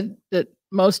 said that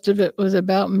most of it was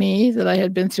about me, that I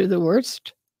had been through the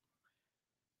worst,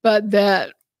 but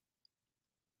that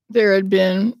there had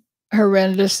been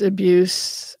horrendous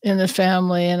abuse in the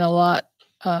family, and a lot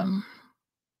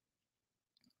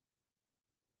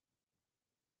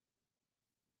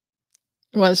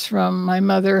was from my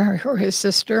mother or his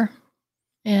sister.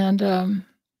 And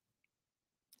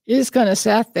he just kind of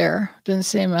sat there, didn't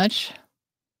say much.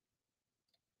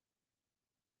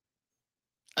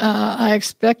 I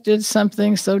expected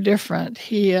something so different.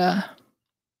 He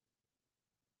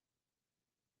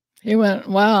went,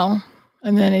 wow.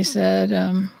 And then he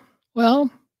said, well,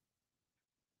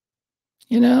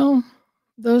 you know,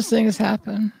 those things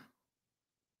happen.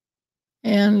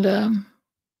 And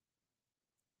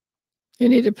you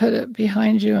need to put it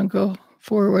behind you and go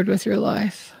forward with your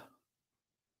life.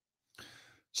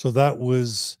 So that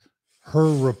was her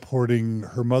reporting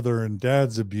her mother and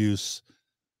dad's abuse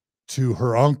to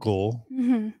her uncle,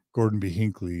 Gordon B.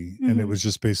 Hinckley. And it was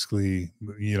just basically,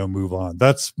 you know, move on.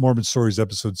 That's Mormon Stories,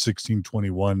 episode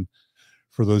 1621,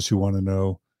 for those who want to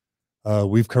know.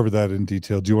 We've covered that in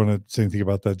detail. Do you want to say anything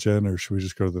about that, Jen, or should we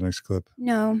just go to the next clip?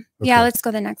 No. Okay. Yeah, let's go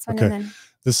to the next one. Okay. And then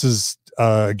This is,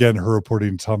 again, her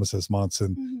reporting Thomas S.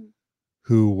 Monson,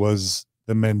 who was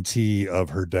the mentee of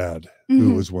her dad,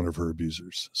 who was one of her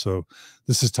abusers. So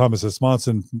this is Thomas S.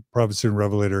 Monson, prophet and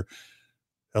revelator,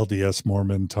 LDS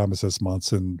Mormon, Thomas S.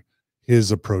 Monson,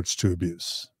 his approach to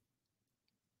abuse.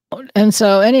 And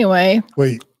so anyway.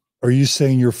 Wait, are you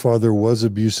saying your father was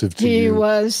abusive to you?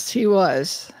 He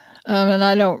was. And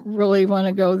I don't really want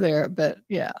to go there, but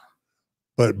yeah.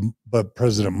 But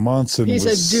President Monson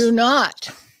said, do not,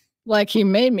 like he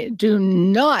made me, do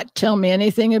not tell me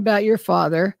anything about your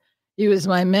father. He was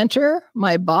my mentor,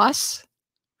 my boss,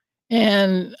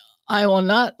 and I will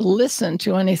not listen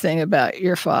to anything about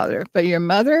your father. But your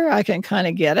mother, I can kind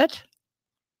of get it.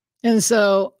 And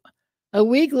so a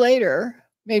week later,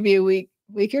 maybe a week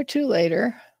or two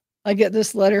later, I get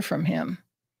this letter from him.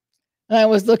 And I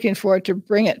was looking forward to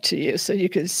bring it to you so you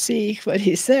could see what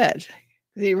he said.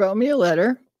 He wrote me a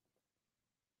letter,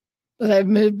 but I've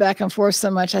moved back and forth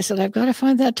so much. I said, I've got to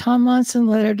find that Tom Monson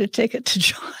letter to take it to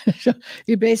John.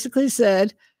 He basically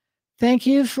said, thank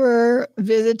you for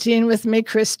visiting with me,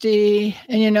 Christy.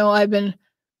 And, you know, I've been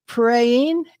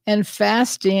praying and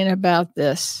fasting about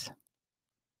this,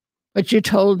 what you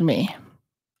told me.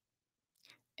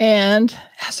 And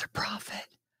as a prophet,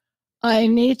 I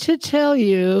need to tell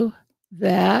you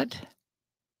that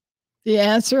the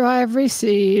answer I've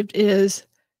received is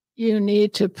you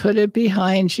need to put it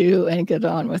behind you and get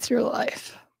on with your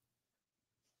life.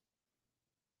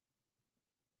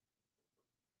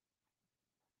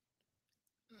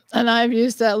 And I've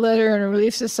used that letter in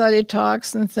Relief Society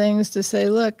talks and things to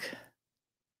say, look,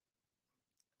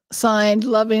 signed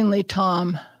lovingly,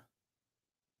 Tom.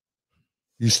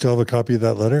 You still have a copy of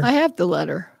that letter? I have the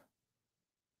letter.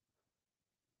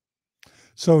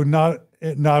 So not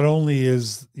only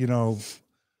is, you know,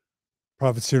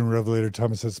 prophet, seer, and revelator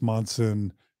Thomas S.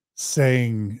 Monson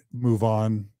saying move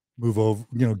on, move over,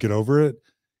 you know, get over it,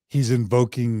 he's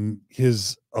invoking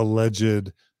his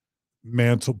alleged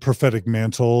mantle, prophetic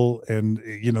mantle, and,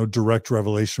 you know, direct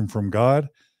revelation from God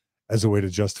as a way to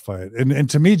justify it. And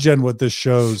to me, Jen, what this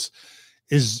shows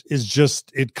is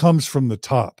just, it comes from the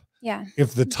top. Yeah.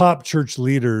 If the top church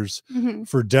leaders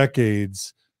for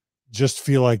decades just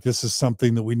feel like this is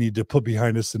something that we need to put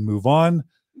behind us and move on,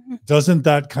 doesn't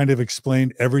that kind of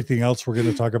explain everything else we're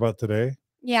going to talk about today?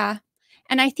 Yeah.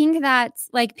 And I think that's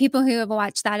like people who have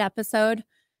watched that episode,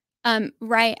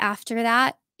 right after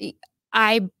that,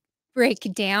 I break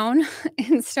down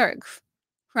and start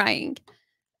crying.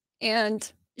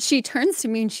 And she turns to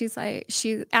me and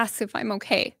she asks if I'm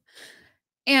okay.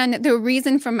 And the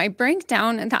reason for my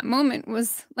breakdown at that moment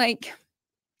was like,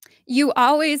 you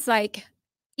always like,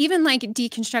 even like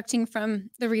deconstructing from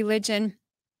the religion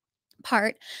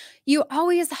part, you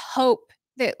always hope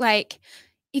that like,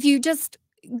 if you just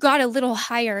got a little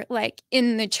higher, like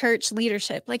in the church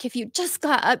leadership, like if you just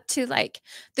got up to like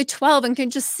the 12 and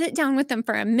could just sit down with them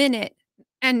for a minute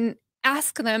and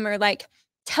ask them or like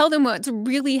tell them what's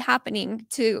really happening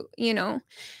to,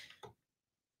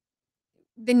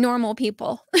 the normal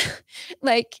people,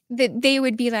 like that they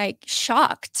would be like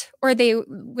shocked, or they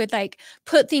would like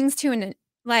put things to an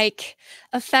like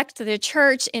affect the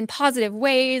church in positive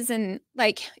ways. And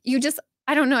like,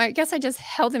 I don't know, I guess I just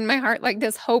held in my heart like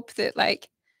this hope that like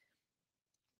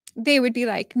they would be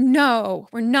like, no,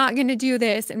 we're not going to do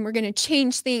this, and we're going to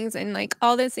change things and like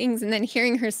all those things. And then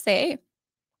hearing her say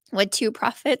what 2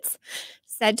 prophets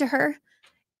said to her,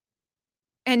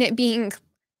 and it being,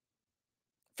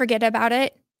 forget about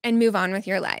it and move on with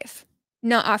your life,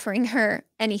 not offering her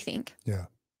anything. Yeah.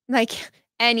 Like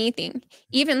anything,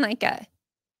 even like a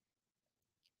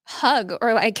hug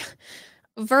or like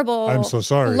verbal I'm so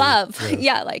sorry. love. Yeah.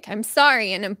 Yeah, like I'm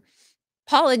sorry, an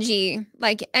apology,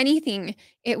 like anything.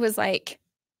 It was like,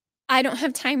 I don't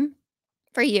have time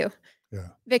for you,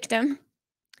 victim.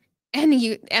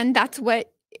 And that's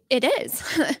what it is.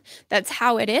 That's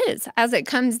how it is, as it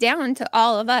comes down to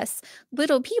all of us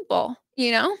little people,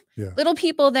 little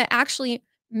people that actually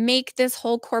make this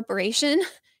whole corporation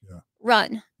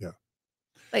run. Yeah.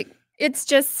 Like, it's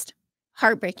just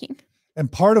heartbreaking.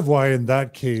 And part of why in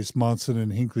that case, Monson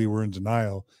and Hinckley were in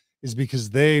denial is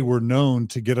because they were known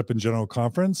to get up in general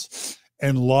conference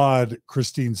and laud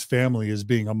Christine's family as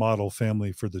being a model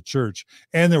family for the church.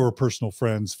 And there were personal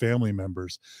friends, family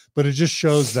members, but it just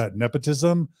shows that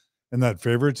nepotism and that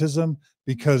favoritism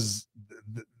because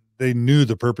they knew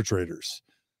the perpetrators,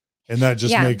 and that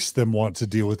just makes them want to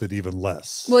deal with it even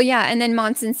less. Well, yeah. And then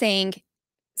Monson say,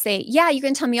 yeah, you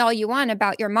can tell me all you want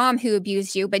about your mom who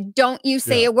abused you, but don't you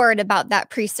say a word about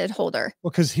that priesthood holder. Well,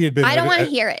 because he had been, I don't want to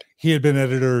hear it. He had been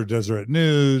editor of Deseret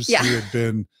News. Yeah. He had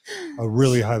been a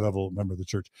really high level member of the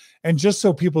church. And just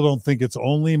so people don't think it's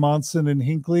only Monson and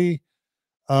Hinckley,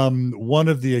 one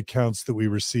of the accounts that we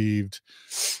received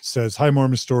says, "Hi,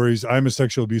 Mormon Stories. I'm a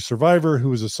sexual abuse survivor who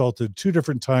was assaulted 2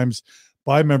 different times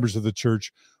by members of the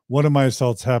church. One of my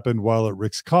assaults happened while at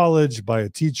Rick's College by a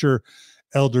teacher.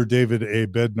 Elder David A.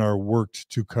 Bednar worked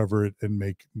to cover it and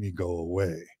make me go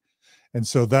away." And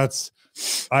so that's,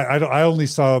 I only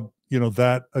saw,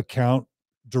 that account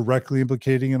directly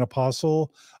implicating an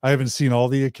apostle. I haven't seen all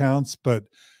the accounts, but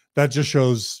that just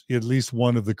shows at least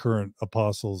one of the current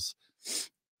apostles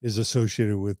is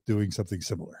associated with doing something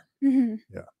similar. Mm-hmm.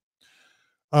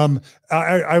 Yeah.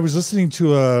 I was listening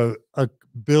to a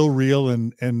Bill Reel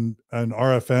and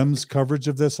RFM's coverage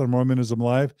of this on Mormonism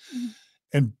Live. Mm-hmm.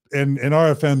 And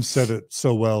RFM said it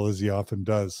so well, as he often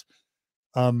does.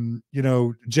 Jenn,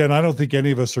 I don't think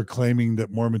any of us are claiming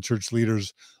that Mormon church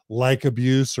leaders like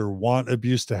abuse or want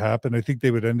abuse to happen. I think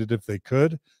they would end it if they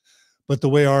could. But the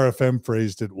way RFM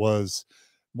phrased it was,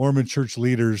 Mormon church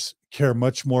leaders care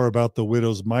much more about the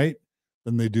widow's mite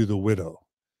than they do the widow.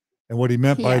 And what he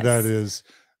meant by that is,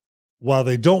 while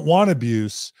they don't want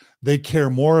abuse, they care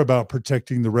more about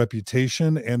protecting the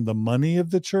reputation and the money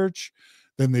of the church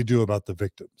than they do about the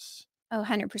victims. Oh,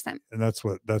 100%. And that's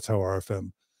how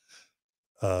RFM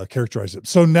characterized it.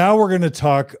 So now we're going to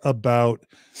talk about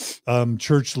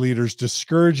church leaders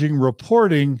discouraging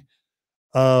reporting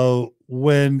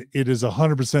when it is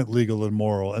 100% legal and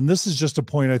moral. And this is just a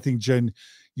point I think, Jenn,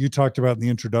 you talked about in the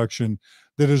introduction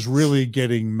that is really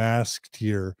getting masked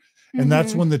here. And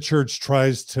that's when the church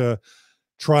tries to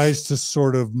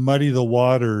sort of muddy the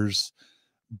waters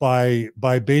by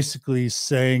basically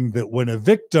saying that when a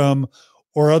victim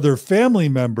or other family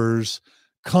members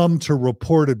come to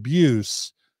report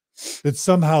abuse, that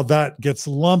somehow that gets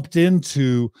lumped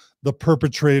into the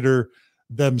perpetrator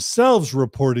themselves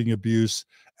reporting abuse,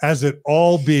 as it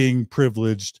all being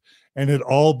privileged and it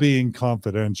all being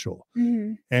confidential.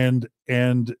 Mm-hmm.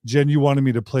 And Jenn, you wanted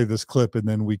me to play this clip, and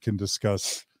then we can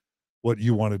discuss what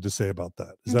you wanted to say about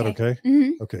that. Is that okay?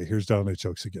 Mm-hmm. Okay, here's Donald H.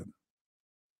 Oakes again.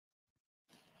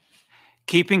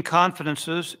 Keeping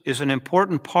confidences is an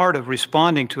important part of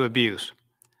responding to abuse.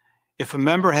 If a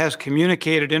member has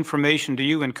communicated information to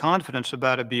you in confidence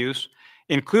about abuse,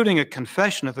 including a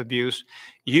confession of abuse,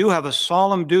 you have a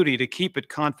solemn duty to keep it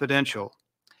confidential.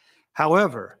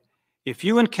 However, if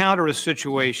you encounter a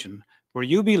situation where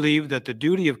you believe that the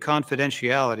duty of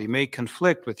confidentiality may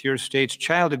conflict with your state's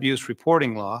child abuse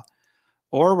reporting law,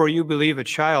 or where you believe a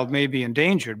child may be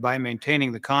endangered by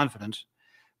maintaining the confidence,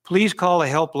 please call a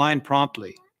helpline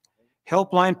promptly.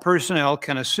 Helpline personnel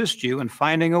can assist you in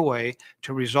finding a way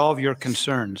to resolve your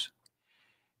concerns.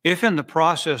 If in the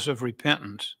process of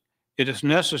repentance, it is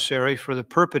necessary for the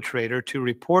perpetrator to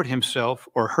report himself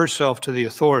or herself to the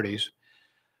authorities,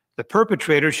 the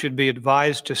perpetrator should be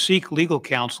advised to seek legal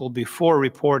counsel before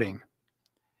reporting.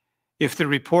 If the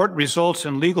report results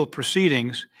in legal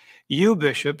proceedings, you,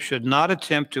 Bishop, should not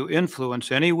attempt to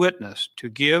influence any witness to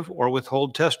give or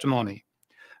withhold testimony,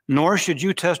 nor should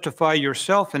you testify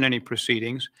yourself in any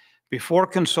proceedings before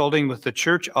consulting with the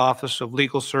Church Office of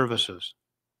Legal Services.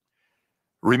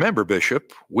 Remember,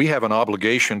 Bishop, we have an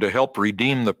obligation to help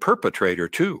redeem the perpetrator,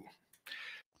 too.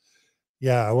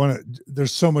 Yeah,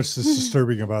 there's so much that's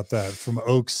disturbing about that, from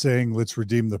Oaks saying, let's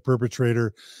redeem the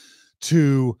perpetrator,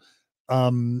 to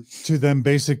them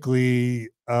basically,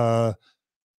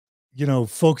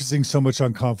 focusing so much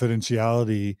on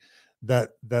confidentiality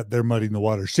that they're muddying the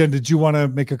waters. Jenn, did you want to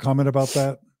make a comment about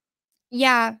that?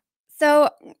 Yeah. So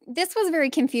this was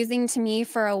very confusing to me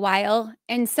for a while.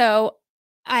 And so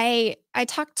I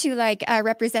talked to like a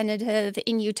representative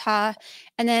in Utah,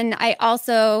 and then I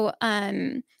also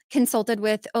consulted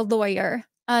with a lawyer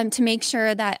to make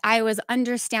sure that I was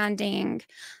understanding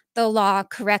the law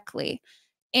correctly.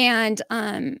 And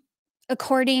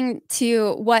according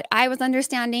to what I was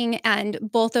understanding, and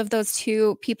both of those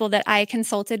two people that I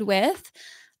consulted with,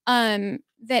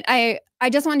 that I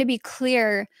just want to be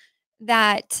clear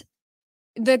that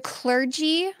the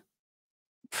clergy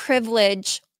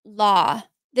privilege law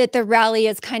that the rally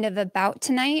is kind of about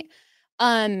tonight,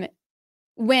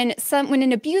 when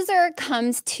an abuser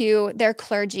comes to their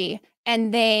clergy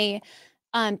and they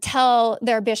tell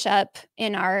their bishop,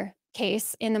 in our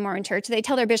case in the Mormon Church, they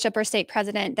tell their bishop or stake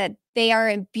president that they are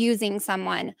abusing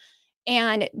someone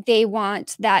and they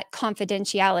want that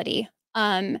confidentiality.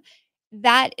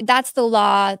 That's the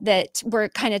law that we're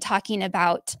kind of talking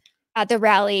about at the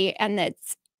rally, and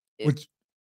that's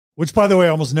which, by the way,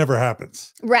 almost never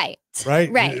happens. Right.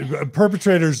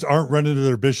 Perpetrators aren't running to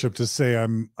their bishop to say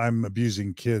I'm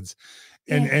abusing kids.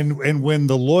 And when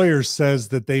the lawyer says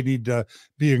that they need to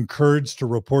be encouraged to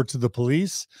report to the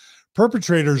police,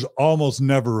 perpetrators almost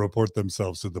never report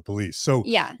themselves to the police. So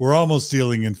we're almost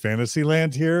dealing in fantasy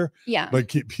land here. Yeah. But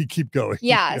keep going.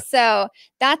 Yeah. So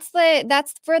that's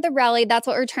for the rally. That's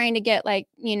what we're trying to get,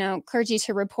 clergy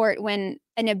to report when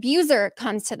an abuser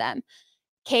comes to them.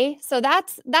 Okay. So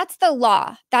that's the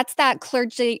law. That's that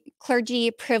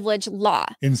clergy privilege law.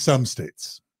 In some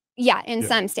states. Yeah. In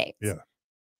some states. Yeah.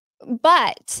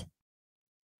 But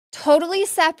totally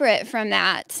separate from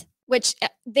that, which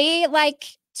they like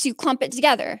to clump it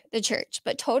together, the church,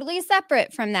 but totally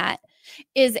separate from that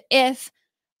is if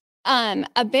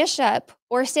a bishop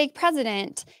or stake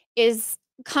president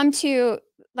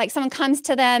someone comes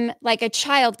to them, like a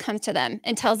child comes to them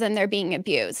and tells them they're being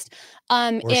abused.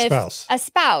 If a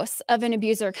spouse of an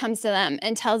abuser comes to them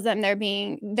and tells them they're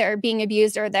being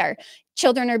abused, or their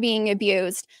children are being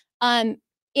abused.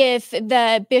 If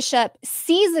the bishop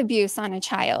sees abuse on a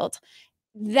child,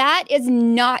 that is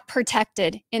not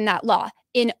protected in that law.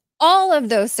 In all of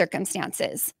those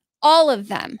circumstances, all of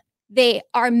them, they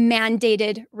are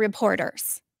mandated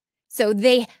reporters. So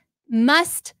they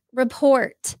must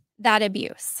report that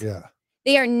abuse. Yeah.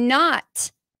 They are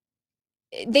not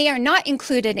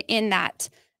included in that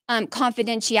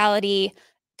confidentiality,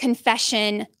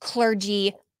 confession,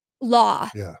 clergy law.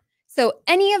 Yeah. So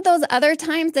any of those other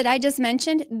times that I just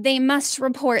mentioned, they must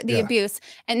report the abuse,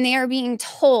 and they are being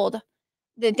told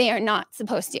that they are not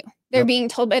supposed to. They're being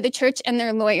told by the church and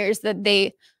their lawyers that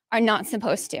they are not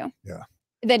supposed to. Yeah.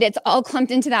 That it's all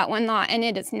clumped into that one law, and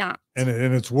it is not. And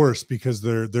it's worse because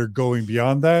they're going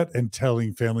beyond that and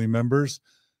telling family members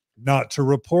not to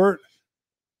report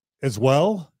as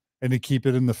well, and to keep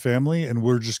it in the family. And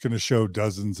we're just going to show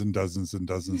dozens and dozens and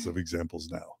dozens of examples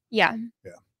now. Yeah.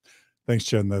 Yeah. Thanks,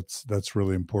 Jenn. That's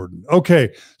really important.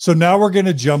 Okay. So now we're going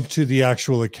to jump to the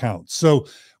actual account. So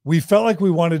we felt like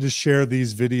we wanted to share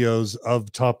these videos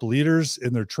of top leaders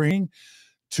in their training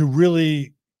to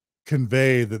really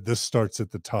convey that this starts at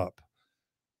the top.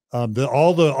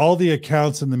 All the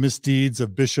accounts and the misdeeds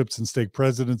of bishops and stake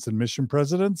presidents and mission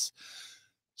presidents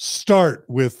start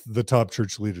with the top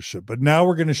church leadership. But now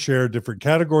we're going to share different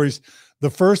categories. The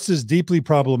first is deeply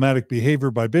problematic behavior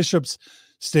by bishops,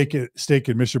 stake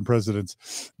and mission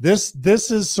presidents. This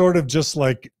is sort of just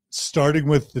like starting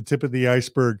with the tip of the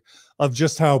iceberg of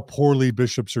just how poorly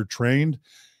bishops are trained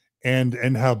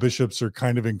and how bishops are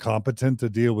kind of incompetent to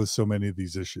deal with so many of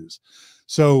these issues.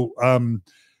 So,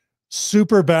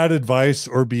 super bad advice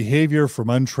or behavior from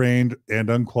untrained and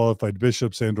unqualified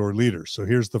bishops and or leaders. So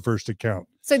here's the first account.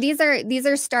 So these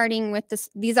are starting with this.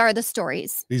 These are the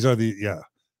stories. These are the,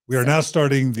 we are now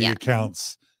starting the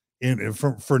accounts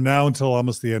for now until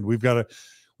almost the end. We've got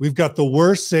the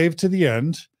worst saved to the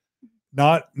end,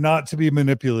 not to be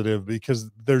manipulative,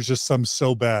 because there's just some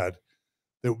so bad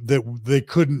that they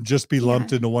couldn't just be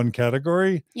lumped into one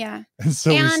category. Yeah. And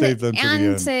so we save them to the end.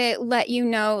 And to let you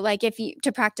know, like,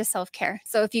 to practice self-care.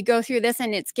 So if you go through this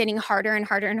and it's getting harder and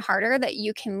harder and harder, that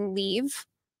you can leave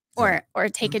or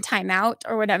take a time out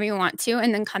or whatever you want to,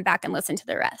 and then come back and listen to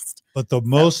the rest. But the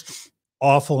most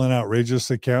awful and outrageous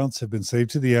accounts have been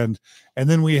saved to the end. And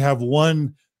then we have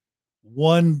one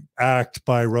act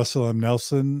by Russell M.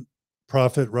 Nelson,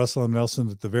 Prophet Russell M. Nelson,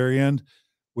 at the very end,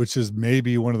 which is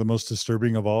maybe one of the most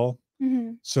disturbing of all.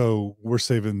 Mm-hmm. So we're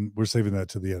saving that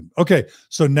to the end. Okay.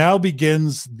 So now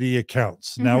begins the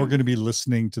accounts. Now we're going to be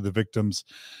listening to the victims.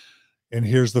 And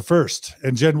here's the first.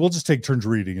 And Jen, we'll just take turns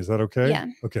reading. Is that okay? Yeah.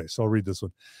 Okay. So I'll read this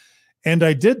one. And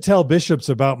I did tell bishops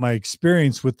about my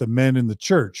experience with the men in the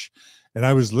church. And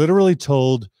I was literally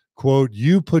told, quote,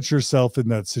 "You put yourself in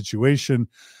that situation,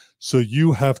 so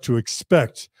you have to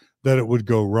expect that it would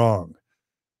go wrong."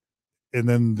 And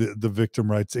then the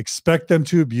victim writes, "Expect them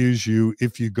to abuse you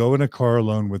if you go in a car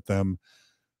alone with them,"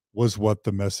 was what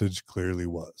the message clearly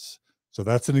was. So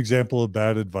that's an example of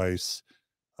bad advice.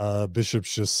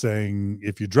 Bishops just saying,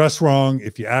 if you dress wrong,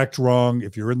 if you act wrong,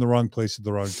 if you're in the wrong place at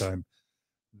the wrong time,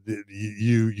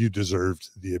 you deserved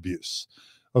the abuse.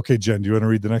 Okay, Jen, do you want to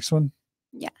read the next one?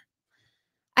 Yeah.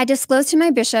 I disclosed to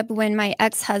my bishop when my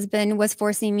ex-husband was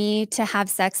forcing me to have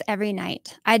sex every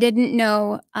night. I didn't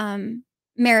know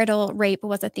marital rape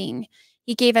was a thing.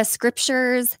 He gave us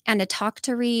scriptures and a talk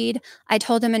to read. I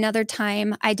told him another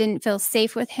time I didn't feel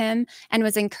safe with him and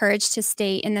was encouraged to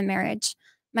stay in the marriage.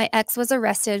 My ex was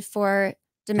arrested for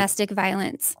domestic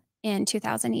violence in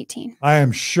 2018. I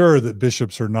am sure that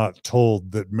bishops are not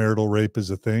told that marital rape is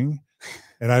a thing.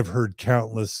 And I've heard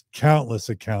countless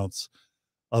accounts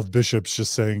of bishops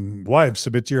just saying, "Wives,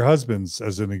 submit to your husbands,"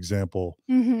 as an example.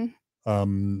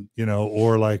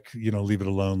 Or like, leave it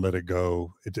alone, let it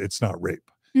go. It's not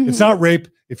rape. It's not rape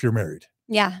if you're married.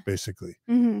 Yeah. Basically.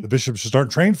 The bishops just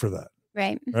aren't trained for that.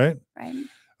 Right. Right. Right.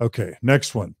 Okay.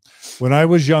 Next one. When I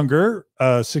was younger,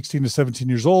 16 to 17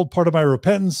 years old, part of my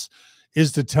repentance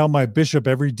is to tell my bishop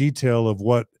every detail of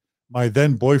what my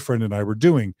then boyfriend and I were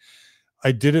doing.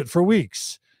 I did it for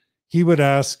weeks. He would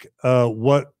ask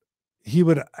he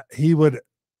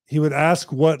would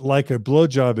ask what like a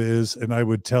blowjob is, and I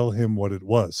would tell him what it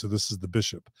was. So this is the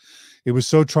bishop. It was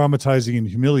so traumatizing and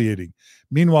humiliating.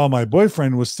 Meanwhile, my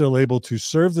boyfriend was still able to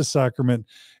serve the sacrament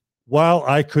while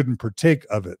I couldn't partake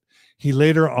of it. He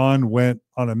later on went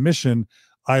on a mission.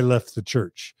 I left the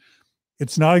church.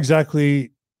 It's not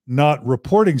exactly not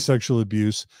reporting sexual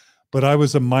abuse, but I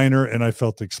was a minor and I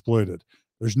felt exploited.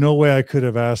 There's no way I could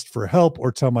have asked for help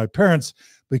or tell my parents,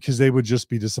 because they would just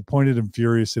be disappointed and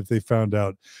furious if they found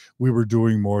out we were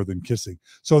doing more than kissing.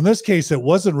 So in this case, it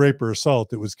wasn't rape or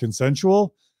assault. It was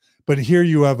consensual. But here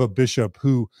you have a bishop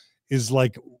who is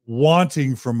like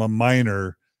wanting from a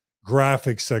minor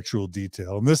graphic sexual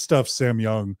detail. And this stuff Sam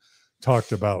Young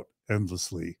talked about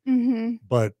endlessly.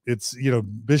 But it's,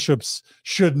 bishops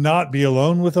should not be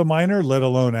alone with a minor, let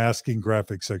alone asking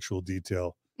graphic sexual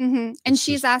detail. And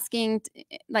she's asking,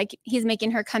 like, he's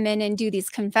making her come in and do these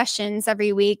confessions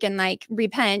every week and like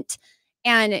repent.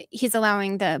 And he's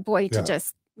allowing the boy to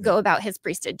just go about his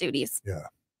priesthood duties. Yeah,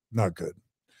 not good.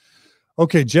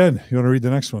 Okay, Jen, you want to read the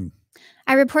next one?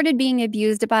 I reported being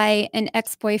abused by an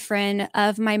ex-boyfriend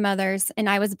of my mother's, and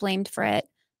I was blamed for it.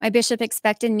 My bishop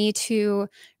expected me to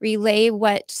relay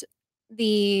what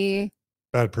the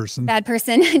bad person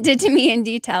did to me in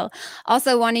detail,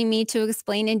 also wanting me to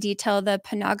explain in detail the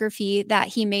pornography that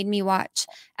he made me watch,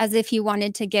 as if he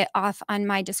wanted to get off on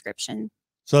my description.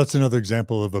 So that's another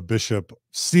example of a bishop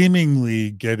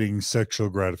seemingly getting sexual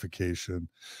gratification.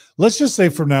 Let's just say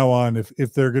from now on,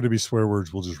 if there are going to be swear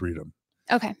words, we'll just read them.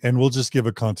 Okay. And we'll just give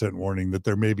a content warning that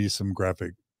there may be some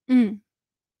graphic,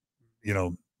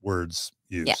 words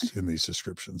used in these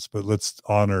descriptions. But let's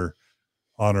honor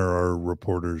our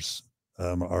reporters,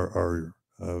 our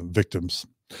victims.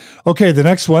 Okay, the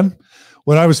next one.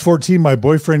 When I was 14, my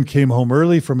boyfriend came home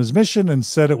early from his mission and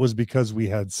said it was because we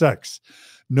had sex.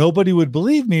 Nobody would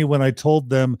believe me when I told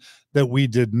them that we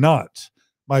did not.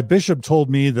 My bishop told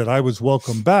me that I was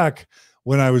welcome back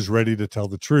when I was ready to tell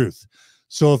the truth.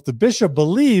 So if the bishop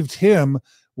believed him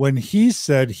when he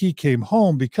said he came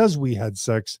home because we had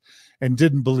sex and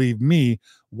didn't believe me,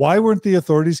 why weren't the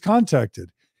authorities contacted?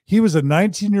 He was a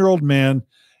 19-year-old man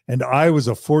and I was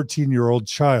a 14-year-old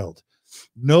child.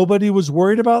 Nobody was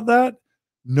worried about that.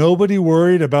 Nobody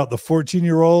worried about the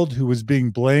 14-year-old who was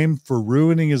being blamed for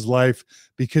ruining his life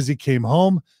because he came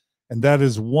home. And that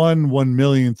is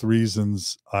 1/1,000,000th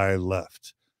reasons I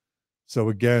left. So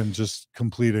again, just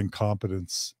complete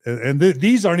incompetence. And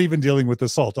these aren't even dealing with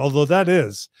assault, although that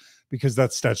is, because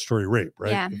that's statutory rape,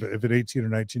 right? Yeah. If an 18 or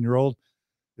 19-year-old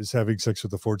is having sex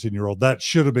with a 14-year-old, that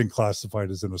should have been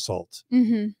classified as an assault.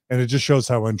 Mm-hmm. And it just shows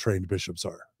how untrained bishops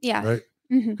are. Yeah. Right?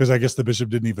 Mm-hmm. Because I guess the bishop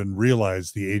didn't even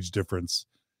realize the age difference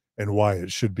and why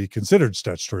it should be considered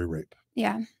statutory rape.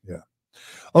 Yeah. Yeah.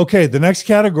 Okay, the next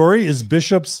category is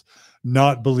bishops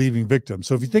not believing victims.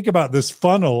 So if you think about this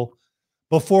funnel,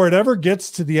 before it ever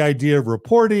gets to the idea of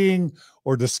reporting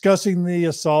or discussing the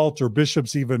assault, or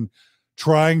bishops even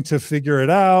trying to figure it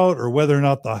out, or whether or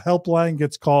not the helpline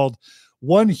gets called,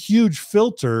 one huge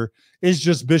filter is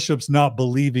just bishops not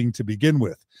believing to begin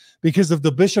with. Because if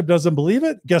the bishop doesn't believe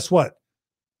it, guess what?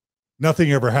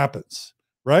 Nothing ever happens,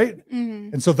 right?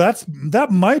 Mm-hmm. And so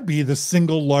that might be the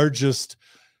single largest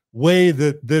way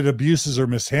that abuses are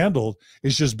mishandled,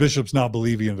 is just bishops not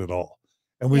believing it at all.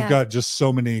 And we've got just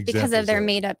so many examples. Because of their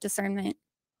made up discernment.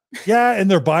 Yeah, and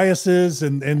their biases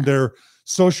and their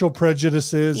social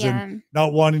prejudices and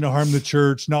not wanting to harm the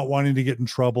church, not wanting to get in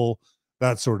trouble,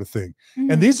 that sort of thing.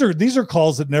 Mm-hmm. And these are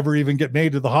calls that never even get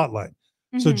made to the hotline.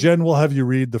 Mm-hmm. So Jen, we'll have you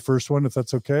read the first one, if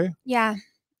that's okay. Yeah.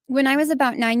 When I was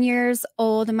about 9 years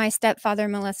old, my stepfather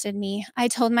molested me. I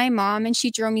told my mom, and she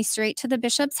drove me straight to the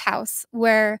bishop's house,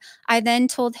 where I then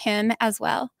told him as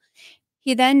well.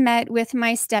 He then met with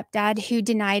my stepdad, who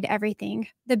denied everything.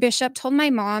 The bishop told my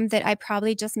mom that I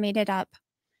probably just made it up.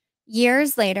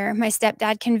 Years later, my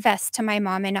stepdad confessed to my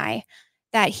mom and I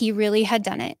that he really had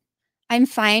done it. I'm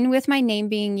fine with my name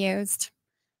being used.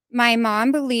 My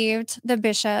mom believed the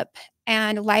bishop,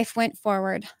 and life went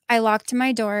forward. I locked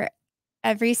my door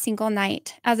every single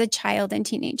night as a child and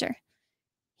teenager.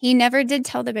 He never did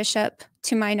tell the bishop,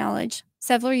 to my knowledge.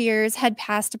 Several years had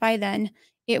passed by then.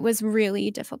 It was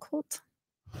really difficult.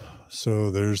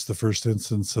 So there's the first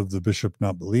instance of the bishop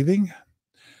not believing.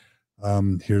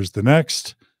 Here's the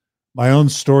next. My own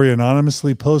story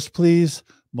anonymously, post please.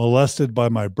 Molested by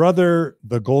my brother,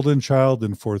 the golden child,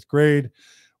 in 4th grade.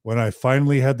 When I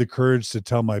finally had the courage to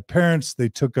tell my parents, they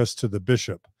took us to the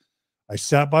bishop. I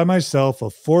sat by myself, a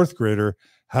 4th grader,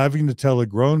 having to tell a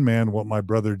grown man what my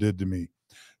brother did to me.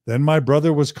 Then my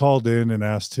brother was called in and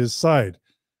asked his side.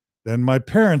 Then my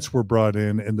parents were brought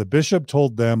in, and the bishop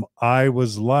told them I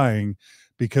was lying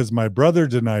because my brother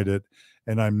denied it,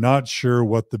 and I'm not sure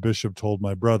what the bishop told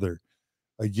my brother.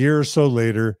 A year or so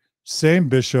later, same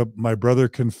bishop, my brother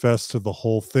confessed to the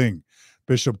whole thing.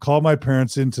 Bishop called my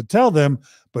parents in to tell them,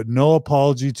 but no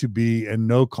apology to be and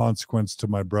no consequence to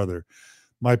my brother.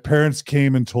 My parents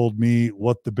came and told me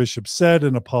what the bishop said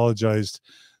and apologized.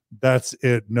 That's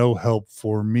it. No help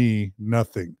for me.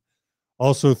 Nothing.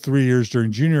 Also, 3 years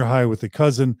during junior high with a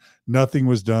cousin, nothing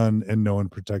was done and no one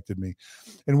protected me.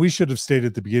 And we should have stated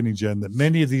at the beginning, Jen, that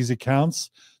many of these accounts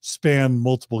span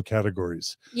multiple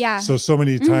categories. Yeah. So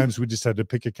many times we just had to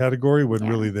pick a category when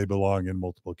really they belong in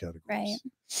multiple categories.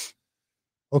 Right.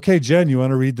 Okay, Jen, you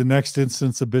want to read the next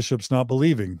instance of bishops not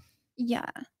believing? Yeah.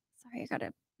 Sorry, I got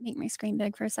to make my screen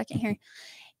big for a second here.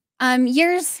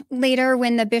 Years later,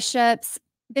 when the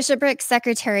bishopric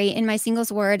secretary in my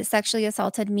singles ward sexually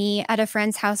assaulted me at a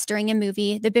friend's house during a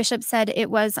movie, the bishop said it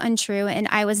was untrue and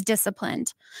I was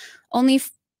disciplined.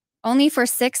 Only for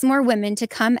 6 more women to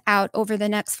come out over the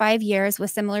next 5 years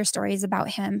with similar stories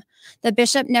about him. The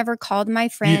bishop never called my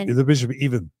friend. The bishop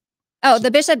even. Oh,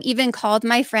 the bishop even called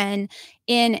my friend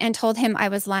in and told him I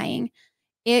was lying.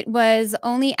 It was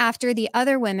only after the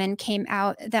other women came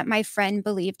out that my friend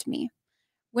believed me.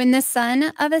 When the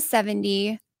son of a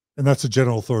 70... And that's a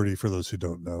general authority for those who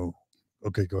don't know.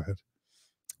 Okay, go ahead.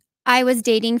 I was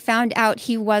dating found out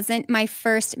he wasn't my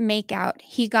first makeout.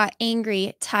 He got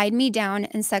angry, tied me down,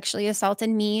 and sexually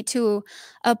assaulted me to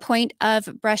a point of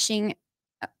bruising,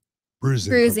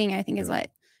 I think is what.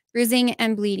 Bruising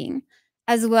and bleeding.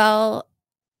 As well,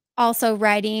 also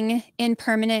writing in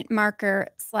permanent marker,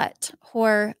 slut,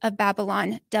 whore of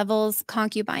Babylon, devil's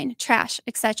concubine, trash,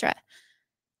 etc.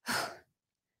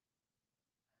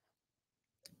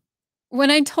 When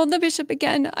I told the bishop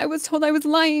again, I was told I was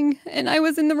lying and I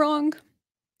was in the wrong.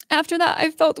 After that,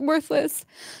 I felt worthless,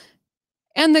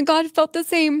 and that God felt the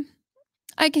same.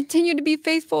 I continued to be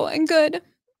faithful and good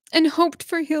and hoped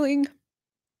for healing.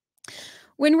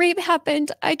 When rape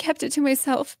happened, I kept it to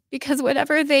myself because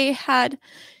whatever they had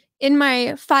in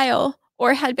my file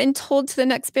or had been told to the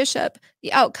next bishop,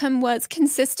 the outcome was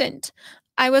consistent.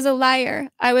 I was a liar.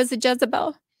 I was a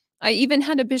Jezebel. I even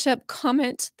had a bishop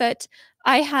comment that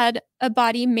I had a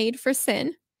body made for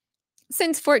sin.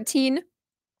 Since 14,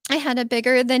 I had a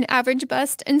bigger than average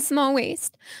bust and small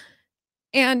waist,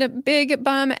 and a big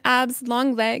bum, abs,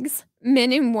 long legs.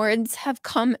 Men in wards have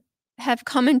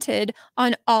commented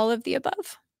on all of the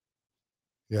above.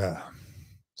 Yeah.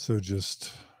 So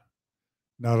just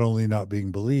not only not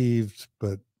being believed,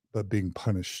 but being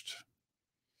punished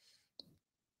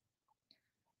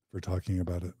for talking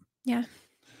about it. Yeah.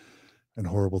 And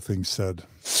horrible things said.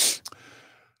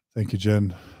 Thank you,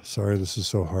 Jen. Sorry, this is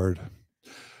so hard.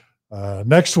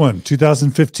 Next one,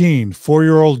 2015.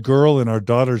 4-year-old girl in our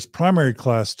daughter's primary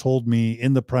class told me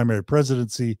in the primary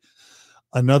presidency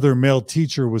another male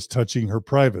teacher was touching her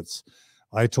privates.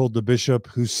 I told the bishop,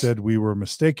 who said we were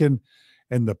mistaken,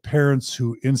 and the parents,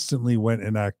 who instantly went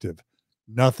inactive.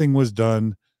 Nothing was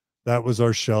done. That was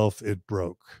our shelf. It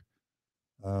broke.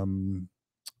 All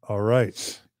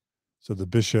right. So the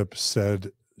bishop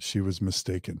said she was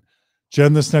mistaken.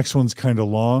 Jen, this next one's kind of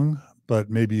long, but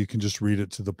maybe you can just read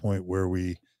it to the point where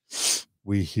we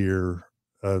hear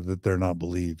that they're not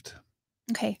believed.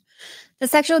 Okay. The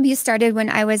sexual abuse started when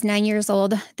I was 9 years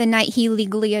old, the night he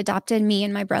legally adopted me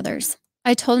and my brothers.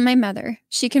 I told my mother.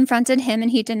 She confronted him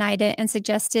and he denied it and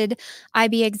suggested I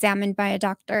be examined by a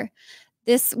doctor.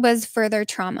 This was further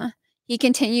trauma. He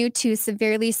continued to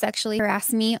severely sexually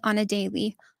harass me on a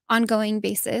daily, ongoing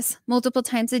basis, multiple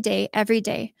times a day, every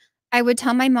day. I would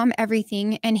tell my mom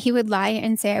everything, and he would lie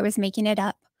and say I was making it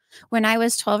up. When I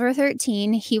was 12 or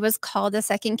 13, he was called a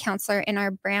second counselor in our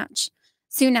branch.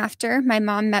 Soon after, my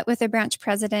mom met with the branch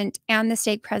president and the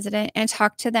stake president and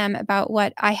talked to them about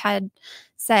what I had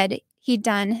said he'd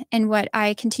done and what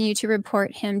I continue to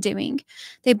report him doing.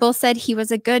 They both said he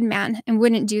was a good man and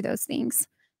wouldn't do those things.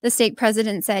 The stake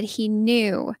president said he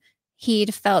knew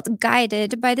he'd felt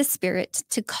guided by the Spirit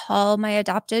to call my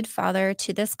adopted father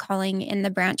to this calling in the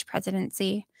branch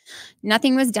presidency.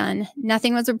 Nothing was done.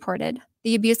 Nothing was reported.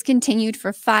 The abuse continued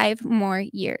for 5 more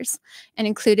years and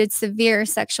included severe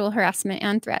sexual harassment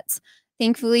and threats.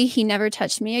 Thankfully, he never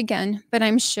touched me again, but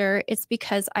I'm sure it's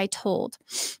because I told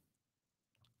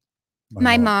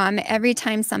my mom every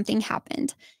time something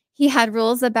happened. He had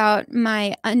rules about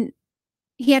my underclothing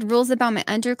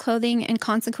and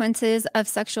consequences of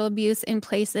sexual abuse in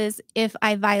places if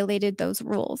I violated those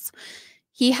rules.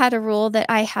 He had a rule that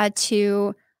I had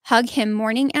to hug him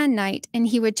morning and night, and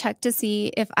he would check to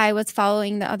see if I was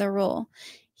following the other rule.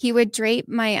 He would drape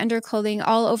my underclothing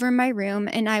all over my room,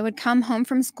 and I would come home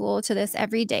from school to this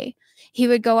every day. He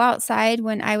would go outside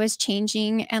when I was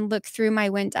changing and look through my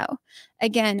window.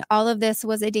 Again, all of this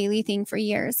was a daily thing for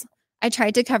years. I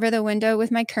tried to cover the window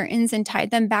with my curtains and tied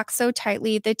them back so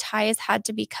tightly the ties had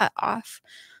to be cut off.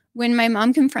 When my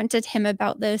mom confronted him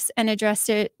about this and addressed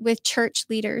it with church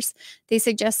leaders, they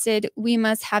suggested we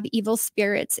must have evil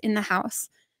spirits in the house.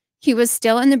 He was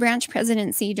still in the branch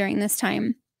presidency during this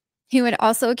time. He would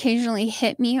also occasionally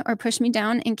hit me or push me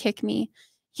down and kick me.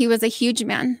 He was a huge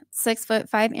man,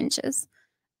 6'5".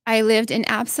 I lived in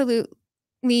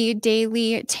absolutely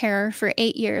daily terror for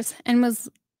 8 years and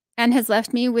has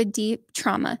left me with deep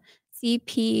trauma,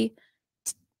 PTSD,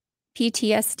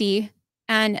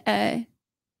 and a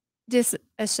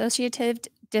dissociative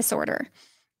disorder,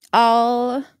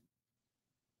 all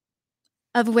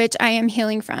of which I am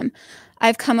healing from.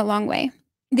 I've come a long way.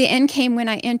 The end came when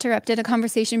I interrupted a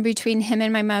conversation between him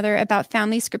and my mother about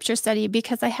family scripture study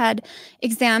because I had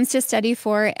exams to study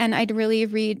for, and I'd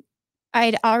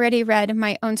already read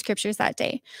my own scriptures that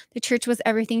day. The church was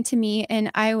everything to me,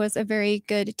 and I was a very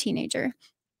good teenager.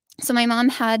 So my mom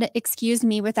had excused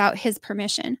me without his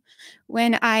permission.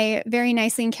 When I very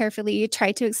nicely and carefully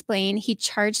tried to explain, he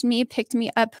charged me, picked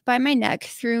me up by my neck,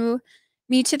 threw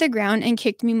me to the ground, and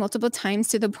kicked me multiple times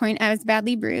to the point I was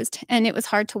badly bruised, and it was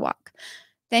hard to walk.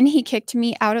 Then he kicked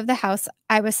me out of the house.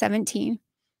 I was 17.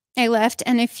 I left,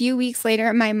 and a few weeks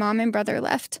later, my mom and brother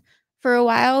left. For a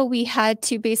while, we had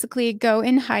to basically go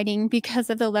in hiding because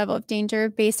of the level of danger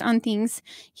based on things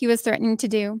he was threatening to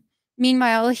do.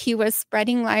 Meanwhile, he was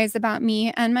spreading lies about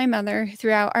me and my mother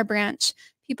throughout our branch.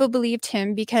 People believed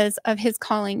him because of his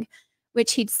calling,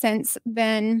 which he'd since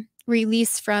been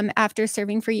released from after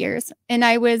serving for years. And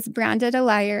I was branded a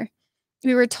liar.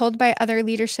 We were told by other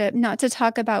leadership not to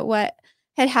talk about what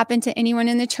had happened to anyone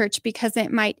in the church because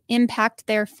it might impact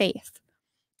their faith.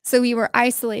 So we were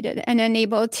isolated and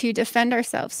unable to defend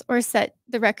ourselves or set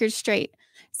the record straight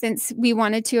since we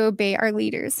wanted to obey our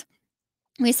leaders.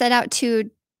 We set out to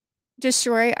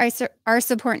destroy our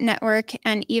support network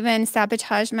and even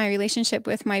sabotage my relationship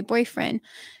with my boyfriend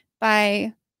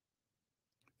by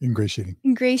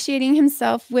ingratiating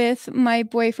himself with my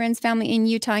boyfriend's family in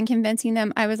Utah and convincing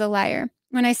them I was a liar.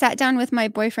 When I sat down with my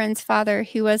boyfriend's father,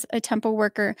 who was a temple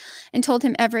worker, and told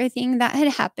him everything that had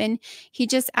happened, he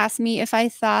just asked me if I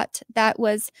thought that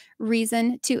was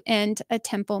reason to end a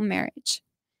temple marriage.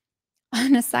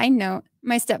 On a side note,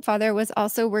 my stepfather was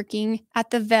also working at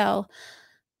the Veil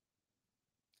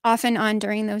off and on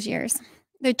during those years.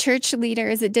 The church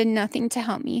leaders did nothing to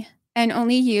help me and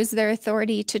only used their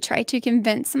authority to try to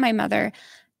convince my mother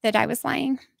that I was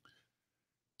lying.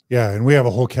 Yeah, and we have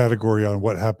a whole category on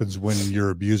what happens when your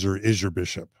abuser is your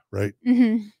bishop, right?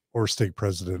 Mm-hmm. Or stake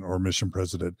president or mission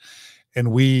president.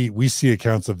 And we see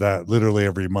accounts of that literally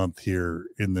every month here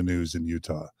in the news in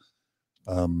Utah.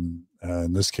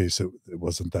 In this case, it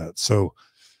wasn't that. So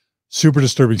super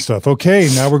disturbing stuff. Okay,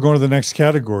 now we're going to the next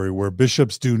category where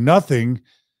bishops do nothing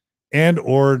and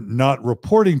or not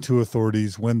reporting to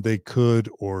authorities when they could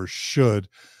or should,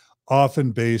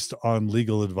 often based on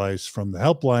legal advice from the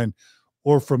helpline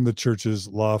or from the church's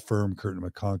law firm, Curtin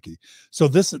McConkie. So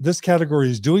this category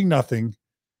is doing nothing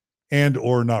and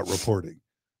or not reporting.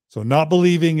 So not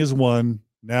believing is one.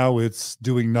 Now it's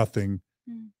doing nothing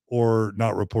or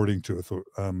not reporting to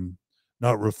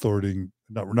not reporting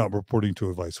to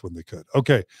advice when they could.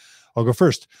 Okay, I'll go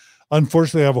first.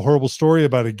 Unfortunately, I have a horrible story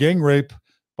about a gang rape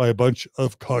by a bunch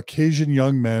of Caucasian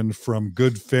young men from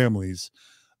good families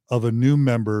of a new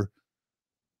member.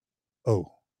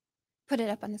 Oh, put it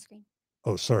up on the screen.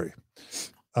 Oh, sorry.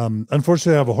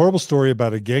 Unfortunately, I have a horrible story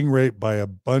about a gang rape by a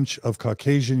bunch of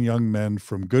Caucasian young men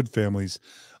from good families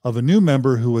of a new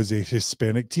member who was a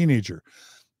Hispanic teenager.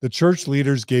 The church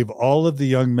leaders gave all of the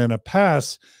young men a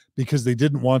pass because they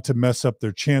didn't want to mess up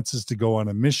their chances to go on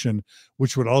a mission,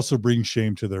 which would also bring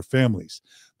shame to their families.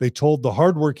 They told the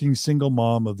hardworking single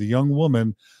mom of the young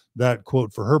woman that,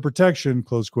 quote, for her protection,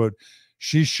 close quote,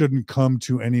 she shouldn't come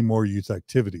to any more youth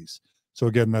activities. So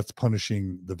again, that's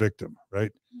punishing the victim,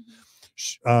 right?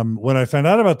 Mm-hmm. When I found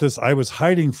out about this, I was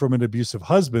hiding from an abusive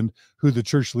husband who the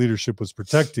church leadership was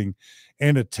protecting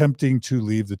and attempting to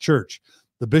leave the church.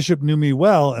 The bishop knew me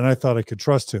well, and I thought I could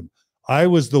trust him. I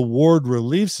was the Ward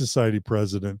Relief Society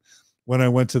president when I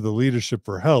went to the leadership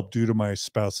for help due to my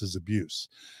spouse's abuse.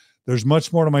 There's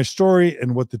much more to my story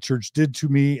and what the church did to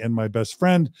me and my best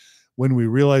friend when we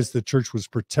realized the church was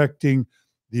protecting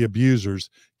the abusers.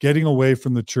 Getting away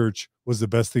from the church was the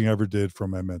best thing I ever did for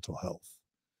my mental health.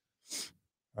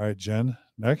 All right, Jen,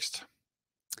 next.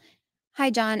 Hi,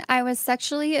 John. I was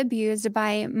sexually abused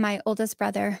by my oldest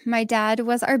brother. My dad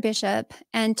was our bishop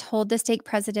and told the stake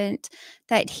president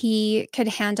that he could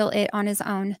handle it on his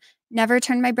own, never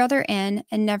turned my brother in,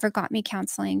 and never got me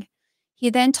counseling. He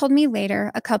then told me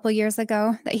later, a couple years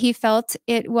ago, that he felt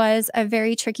it was a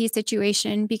very tricky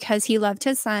situation because he loved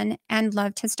his son and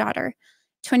loved his daughter.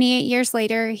 28 years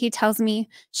later, he tells me,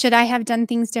 should I have done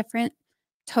things different?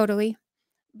 Totally.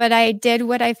 But I did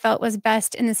what I felt was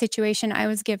best in the situation I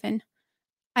was given.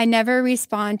 I never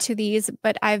respond to these,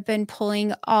 but I've been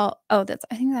pulling all. Oh,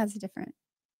 I think that's different.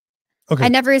 Okay.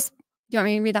 Do you want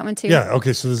me to read that one too? Yeah.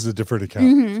 Okay. So this is a different account.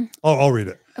 Mm-hmm. I'll read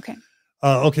it. Okay.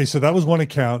 Okay. So that was one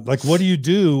account. Like, what do you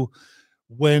do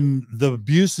when the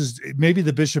abuse is, maybe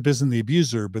the bishop isn't the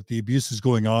abuser, but the abuse is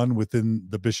going on within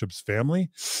the bishop's family,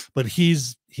 but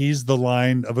he's the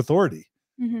line of authority.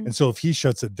 Mm-hmm. And so if he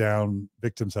shuts it down,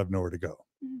 victims have nowhere to go.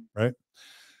 Mm-hmm. Right.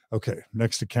 Okay.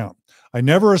 Next account. I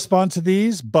never respond to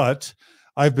these, but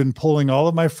I've been pulling all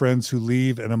of my friends who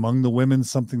leave, and among the women,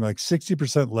 something like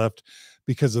 60% left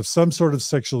because of some sort of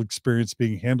sexual experience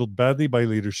being handled badly by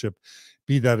leadership,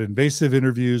 be that invasive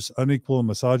interviews, unequal and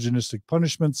misogynistic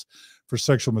punishments for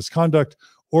sexual misconduct,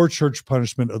 or church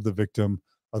punishment of the victim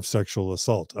of sexual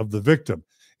assault. Of the victim,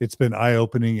 it's been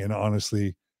eye-opening and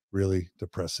honestly really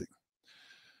depressing.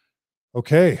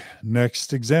 Okay,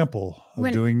 next example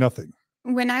of doing nothing.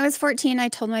 When I was 14, I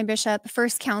told my bishop,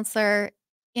 first counselor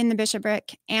in the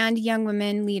bishopric, and young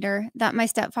women leader that my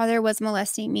stepfather was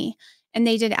molesting me, and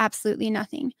they did absolutely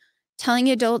nothing. Telling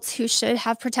adults who should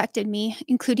have protected me,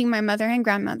 including my mother and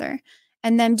grandmother,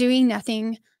 and them doing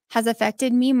nothing has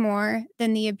affected me more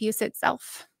than the abuse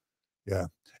itself. Yeah.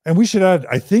 And we should add,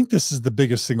 I think this is the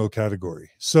biggest single category.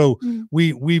 So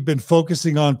we've been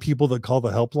focusing on people that call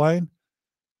the helpline,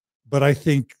 but I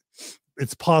think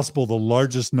it's possible the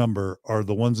largest number are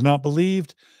the ones not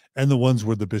believed and the ones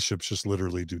where the bishops just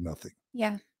literally do nothing.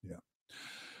 Yeah. Yeah.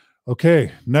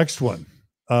 Okay. Next one.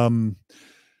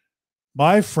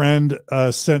 My friend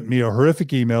sent me a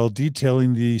horrific email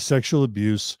detailing the sexual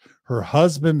abuse her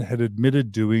husband had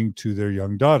admitted doing to their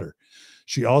young daughter.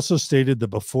 She also stated that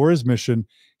before his mission,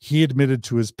 he admitted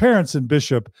to his parents and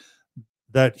bishop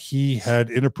that he had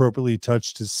inappropriately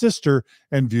touched his sister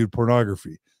and viewed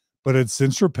pornography, but had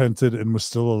since repented and was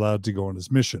still allowed to go on his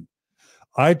mission.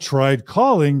 I tried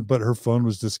calling, but her phone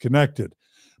was disconnected.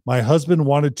 My husband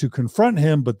wanted to confront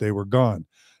him, but they were gone.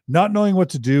 Not knowing what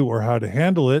to do or how to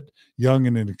handle it, young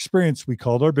and inexperienced, we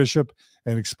called our bishop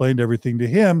and explained everything to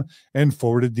him and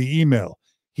forwarded the email.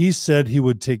 He said he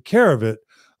would take care of it.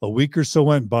 A week or so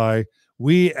went by.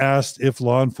 We asked if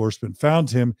law enforcement found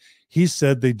him. He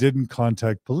said they didn't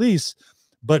contact police,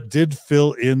 but did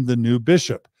fill in the new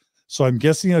bishop. So I'm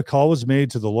guessing a call was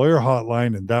made to the lawyer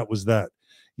hotline, and that was that.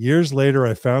 Years later,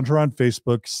 I found her on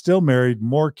Facebook, still married,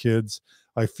 more kids.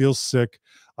 I feel sick.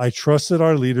 I trusted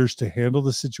our leaders to handle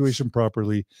the situation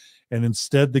properly, and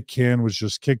instead the can was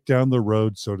just kicked down the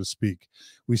road, so to speak.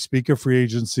 We speak of free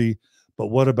agency, but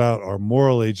what about our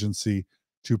moral agency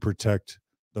to protect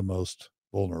the most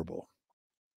vulnerable?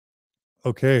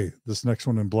 Okay, this next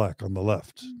one in black on the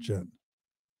left, Jen.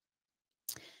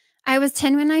 I was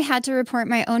 10 when I had to report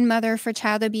my own mother for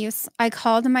child abuse. I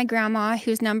called my grandma,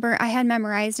 whose number I had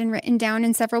memorized and written down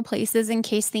in several places in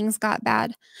case things got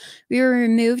bad. We were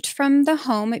removed from the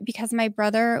home because my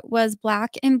brother was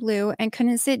black and blue and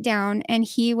couldn't sit down, and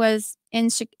he was in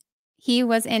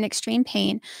extreme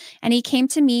pain. And he came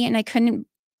to me, and I couldn't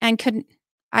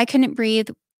breathe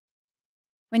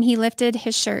when he lifted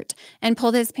his shirt and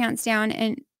pulled his pants down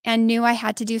and knew I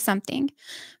had to do something.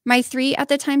 My 3 at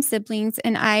the time siblings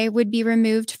and I would be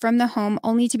removed from the home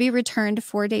only to be returned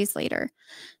 4 days later.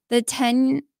 At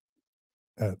 10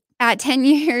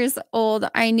 years old,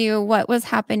 I knew what was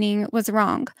happening was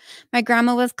wrong. My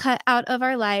grandma was cut out of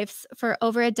our lives for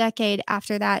over a decade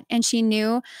after that, and she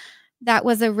knew that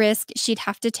was a risk she'd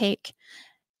have to take.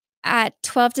 At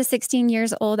 12 to 16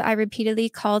 years old, I repeatedly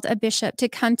called a bishop to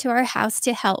come to our house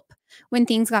to help when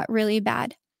things got really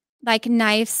bad, like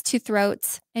knives to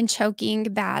throats and choking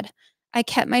bad. I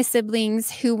kept my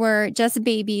siblings, who were just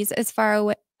babies, as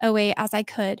far away as I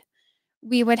could.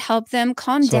 We would help them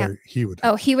calm down. He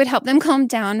would help them calm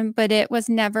down, but it was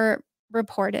never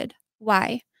reported.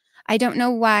 Why? I don't know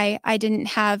why I didn't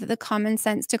have the common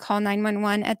sense to call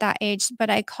 911 at that age, but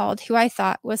I called who I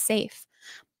thought was safe.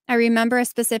 I remember a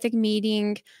specific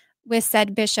meeting with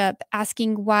said bishop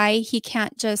asking why we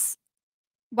can't just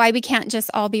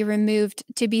all be removed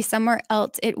to be somewhere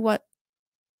else. It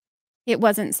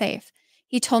wasn't safe.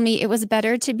 He told me it was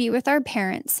better to be with our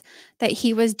parents, that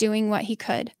he was doing what he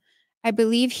could. I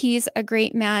believe he's a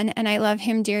great man and I love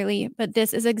him dearly, but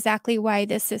this is exactly why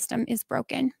this system is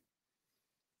broken.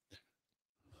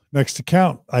 Next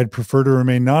account. I'd prefer to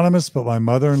remain anonymous, but my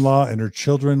mother-in-law and her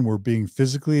children were being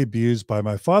physically abused by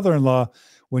my father-in-law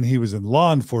when he was in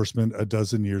law enforcement a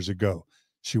dozen years ago.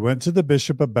 She went to the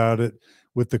bishop about it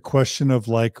with the question of,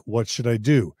 like, what should I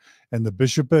do? And the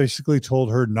bishop basically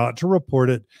told her not to report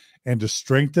it and to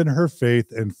strengthen her faith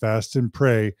and fast and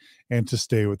pray and to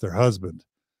stay with her husband.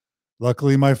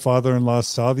 Luckily, my father-in-law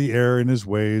saw the error in his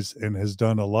ways and has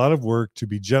done a lot of work to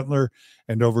be gentler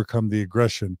and overcome the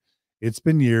aggression. It's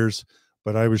been years,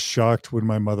 but I was shocked when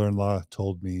my mother-in-law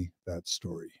told me that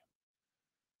story.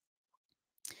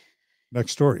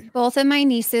 Next story. Both of my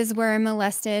nieces were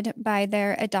molested by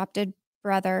their adopted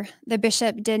brother. The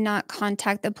bishop did not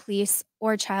contact the police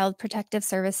or child protective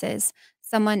services.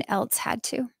 Someone else had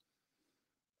to.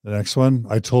 The next one.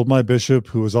 I told my bishop,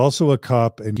 who was also a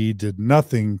cop, and he did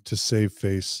nothing to save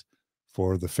face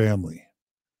for the family.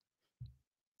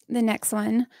 The next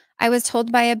one. I was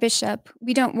told by a bishop,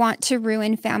 we don't want to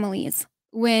ruin families,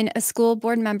 when a school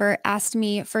board member asked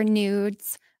me for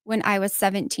nudes when I was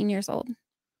 17 years old.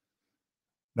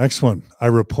 Next one. I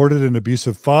reported an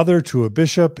abusive father to a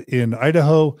bishop in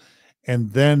Idaho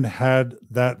and then had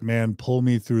that man pull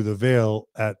me through the veil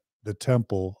at the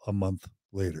temple a month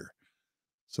later.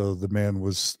 So the man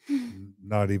was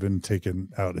not even taken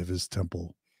out of his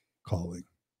temple calling.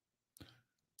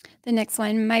 The next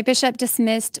one. My bishop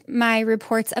dismissed my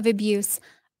reports of abuse.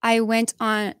 It went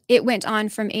on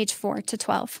from age 4 to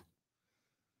 12.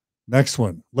 Next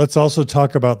one. Let's also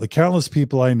talk about the countless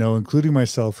people I know, including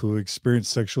myself, who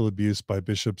experienced sexual abuse by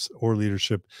bishops or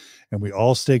leadership, and we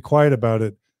all stay quiet about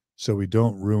it so we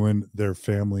don't ruin their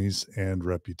families and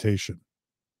reputation.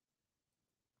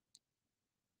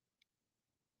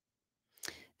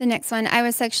 The next one. I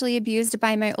was sexually abused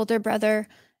by my older brother.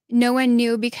 No one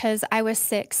knew because I was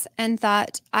 6 and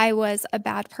thought I was a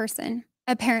bad person.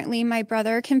 Apparently, my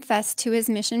brother confessed to his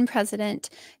mission president,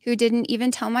 who didn't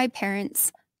even tell my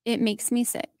parents. It makes me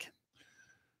sick.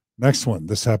 Next one.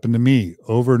 This happened to me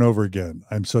over and over again.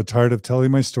 I'm so tired of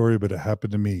telling my story, but it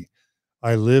happened to me.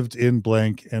 I lived in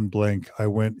blank and blank. I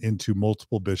went into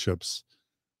multiple bishops.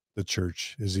 The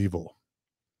church is evil.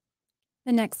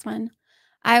 The next one.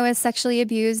 I was sexually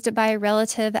abused by a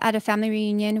relative at a family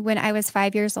reunion when I was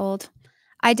 5 years old.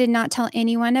 I did not tell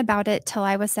anyone about it till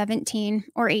I was 17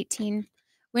 or 18.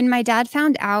 When my dad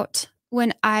found out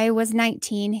when I was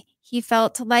 19, he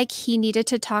felt like he needed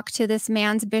to talk to this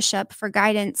man's bishop for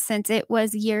guidance since it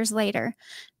was years later.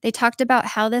 They talked about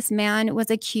how this man was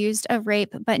accused of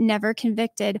rape but never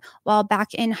convicted while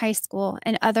back in high school,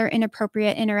 and other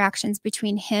inappropriate interactions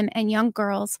between him and young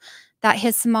girls that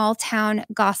his small town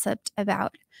gossiped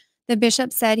about. The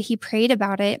bishop said he prayed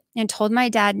about it and told my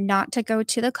dad not to go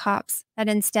to the cops, that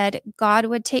instead God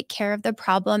would take care of the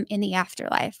problem in the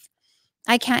afterlife.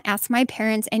 I can't ask my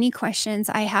parents any questions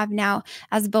I have now,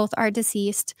 as both are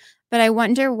deceased, but I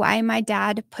wonder why my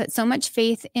dad put so much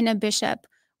faith in a bishop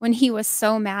when he was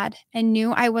so mad and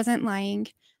knew I wasn't lying.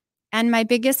 And my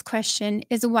biggest question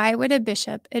is, why would a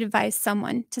bishop advise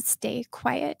someone to stay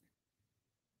quiet?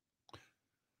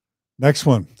 Next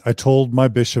one. I told my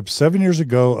bishop 7 years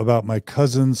ago about my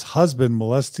cousin's husband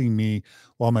molesting me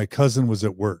while my cousin was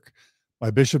at work. My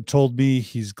bishop told me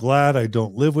he's glad I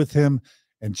don't live with him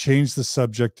and changed the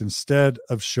subject instead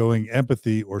of showing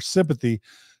empathy or sympathy.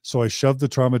 So I shoved the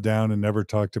trauma down and never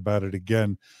talked about it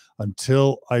again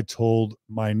until I told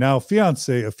my now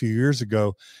fiance a few years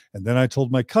ago. And then I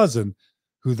told my cousin,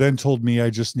 who then told me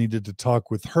I just needed to talk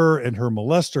with her and her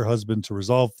molester husband to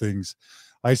resolve things.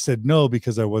 I said no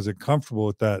because I wasn't comfortable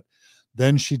with that.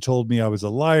 Then she told me I was a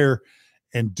liar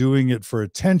and doing it for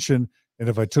attention. And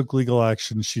if I took legal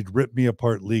action, she'd rip me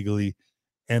apart legally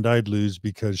and I'd lose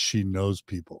because she knows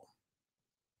people.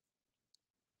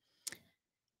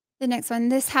 The next one.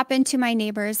 This happened to my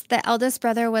neighbors. The eldest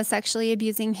brother was sexually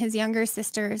abusing his younger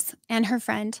sisters and her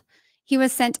friend. He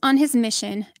was sent on his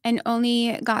mission and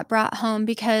only got brought home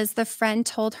because the friend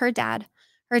told her dad.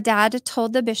 Her dad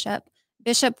told the bishop.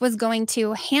 Bishop was going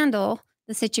to handle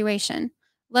the situation.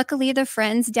 Luckily, the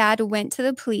friend's dad went to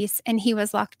the police and he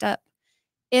was locked up.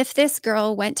 If this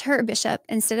girl went to her bishop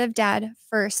instead of dad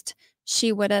first,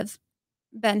 she would have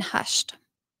been hushed.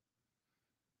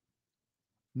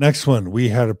 Next one. We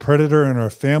had a predator in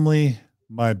our family.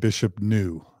 My bishop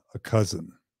knew, a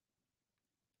cousin.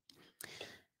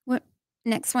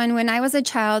 Next one. When I was a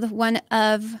child, one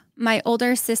of my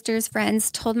older sister's friends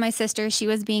told my sister she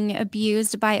was being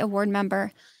abused by a ward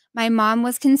member. My mom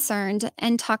was concerned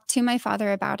and talked to my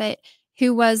father about it,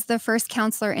 who was the first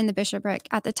counselor in the bishopric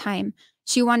at the time.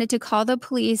 She wanted to call the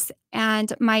police,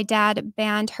 and my dad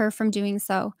banned her from doing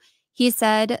so. He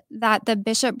said that the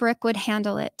bishopric would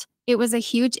handle it. It was a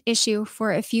huge issue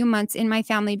for a few months in my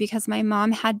family because my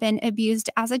mom had been abused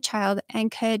as a child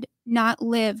and could not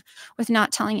live with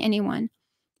not telling anyone.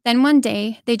 Then one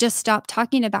day, they just stopped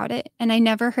talking about it, and I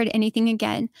never heard anything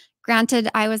again. Granted,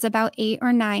 I was about 8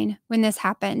 or 9 when this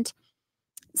happened.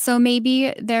 So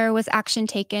maybe there was action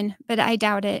taken, but I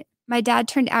doubt it. My dad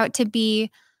turned out to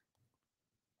be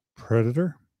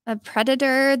a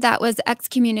predator that was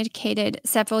excommunicated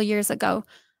several years ago.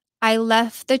 I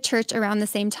left the church around the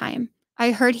same time.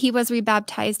 I heard he was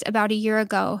rebaptized about a year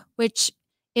ago, which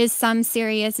is some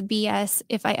serious BS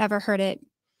if I ever heard it.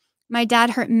 My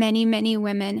dad hurt many, many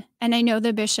women, and I know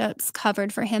the bishops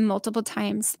covered for him multiple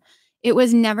times. It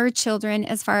was never children,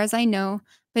 as far as I know,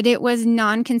 but it was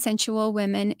non-consensual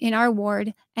women in our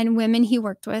ward and women he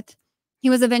worked with. He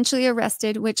was eventually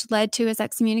arrested, which led to his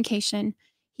excommunication.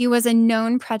 He was a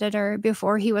known predator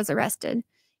before he was arrested.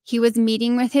 He was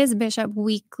meeting with his bishop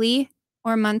weekly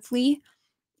or monthly,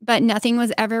 but nothing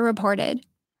was ever reported.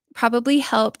 Probably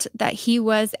helped that he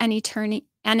was an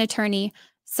attorney,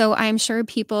 so I'm sure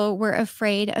people were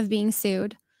afraid of being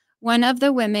sued. One of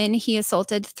the women he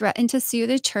assaulted threatened to sue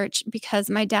the church because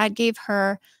my dad gave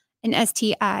her an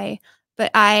STI, but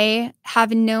I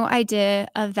have no idea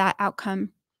of that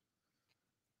outcome.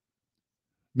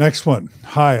 Next one.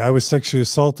 Hi, I was sexually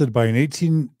assaulted by an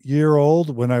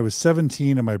 18-year-old when I was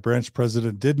 17, and my branch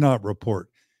president did not report.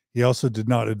 He also did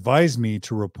not advise me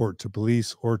to report to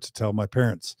police or to tell my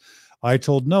parents. I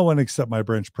told no one except my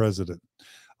branch president.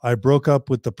 I broke up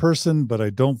with the person, but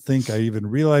I don't think I even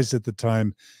realized at the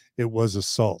time it was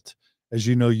assault. As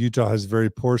you know, Utah has very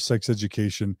poor sex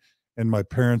education, and my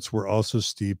parents were also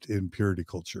steeped in purity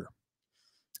culture.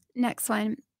 Next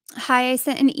one. Hi, I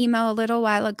sent an email a little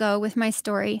while ago with my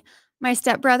story. My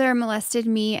stepbrother molested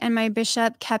me, and my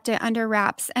bishop kept it under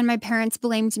wraps, and my parents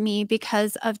blamed me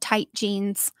because of tight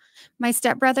jeans. My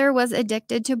stepbrother was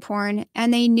addicted to porn,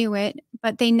 and they knew it,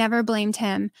 but they never blamed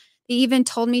him. They even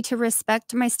told me to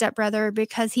respect my stepbrother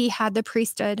because he had the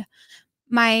priesthood.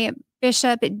 My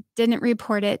bishop didn't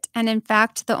report it, and in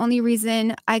fact, the only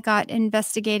reason I got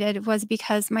investigated was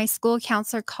because my school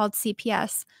counselor called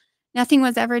CPS. Nothing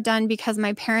was ever done because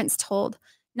my parents told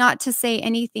not to say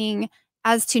anything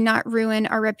as to not ruin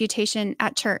our reputation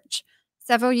at church.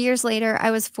 Several years later,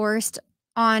 I was forced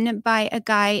on by a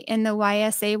guy in the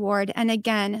YSA ward, and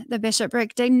again, the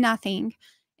bishopric did nothing.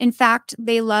 In fact,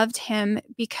 they loved him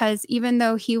because even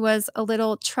though he was a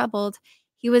little troubled,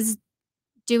 he was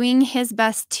doing his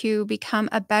best to become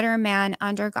a better man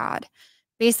under God.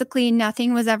 Basically,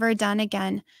 nothing was ever done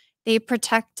again. They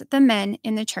protect the men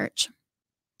in the church.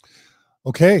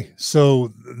 Okay,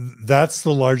 so that's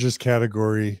the largest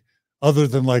category, other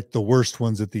than like the worst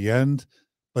ones at the end,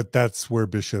 but that's where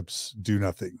bishops do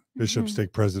nothing. Bishops,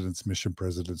 stake presidents, mission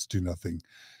presidents do nothing.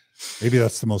 Maybe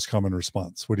that's the most common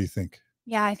response. What do you think?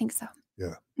 Yeah, I think so.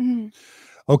 Yeah. Mm-hmm.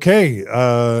 Okay,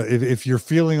 if you're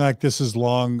feeling like this is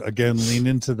long, again, lean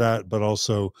into that, but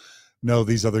also know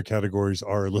these other categories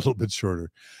are a little bit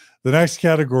shorter. The next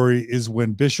category is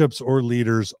when bishops or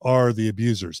leaders are the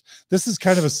abusers. This is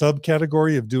kind of a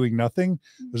subcategory of doing nothing.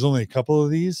 There's only a couple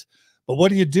of these. But what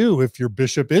do you do if your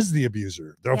bishop is the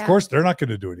abuser? Of course, they're not going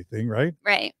to do anything, right?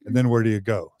 Right. And then where do you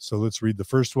go? So let's read the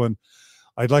first one.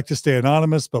 I'd like to stay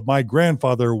anonymous, but my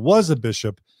grandfather was a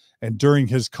bishop, and during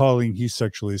his calling, he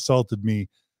sexually assaulted me.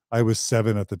 I was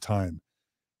 7 at the time.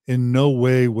 In no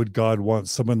way would God want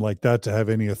someone like that to have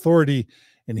any authority,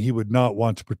 and he would not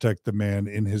want to protect the man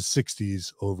in his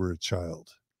 60s over a child.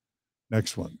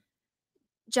 Next one.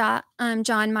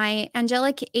 John, my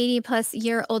angelic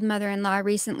 80-plus-year-old mother-in-law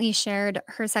recently shared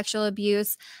her sexual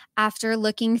abuse after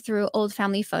looking through old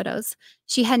family photos.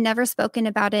 She had never spoken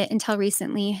about it until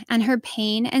recently, and her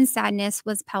pain and sadness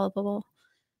was palpable.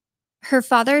 Her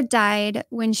father died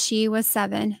when she was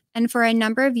 7, and for a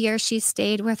number of years she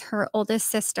stayed with her oldest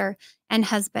sister and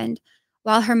husband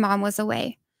while her mom was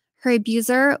away. Her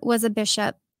abuser was a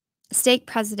bishop, stake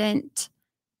president,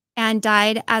 and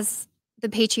died as the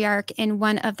patriarch in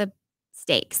one of the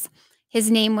stakes. His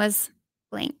name was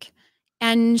blank,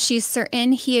 and she's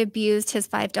certain he abused his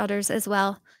 5 daughters as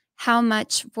well. How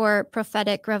much for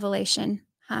prophetic revelation,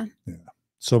 huh? Yeah,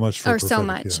 so much for prophetic, so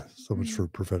much. Yeah, so much for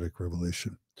prophetic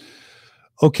revelation.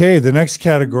 Okay, the next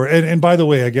category, and by the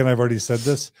way, again, I've already said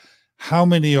this. How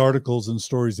many articles and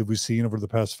stories have we seen over the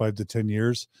past 5 to 10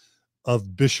 years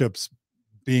of bishops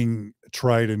being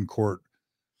tried in court,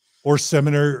 or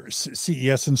seminary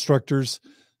CES instructors,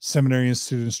 seminary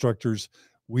institute instructors?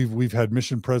 We've had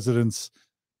mission presidents,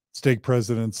 stake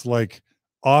presidents, like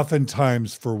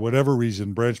oftentimes for whatever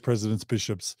reason, branch presidents,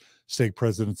 bishops, stake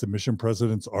presidents, and mission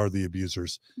presidents are the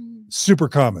abusers. Super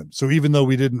common. So even though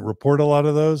we didn't report a lot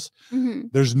of those,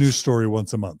 there's a news story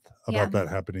once a month about that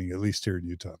happening, at least here in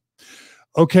Utah.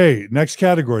 Okay, next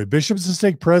category, bishops and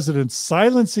stake presidents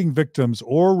silencing victims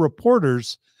or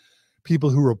reporters, people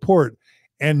who report,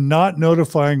 and not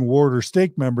notifying ward or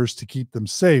stake members to keep them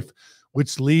safe,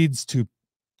 which leads to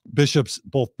bishops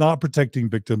both not protecting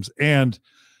victims and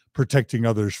protecting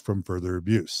others from further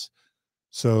abuse.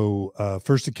 So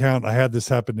first account, I had this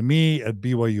happen to me at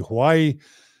BYU, Hawaii.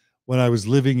 When I was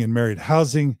living in married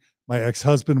housing, my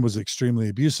ex-husband was extremely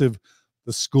abusive.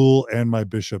 The school and my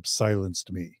bishop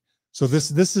silenced me. So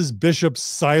this is bishops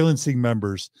silencing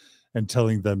members and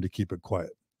telling them to keep it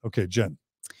quiet. Okay, Jen.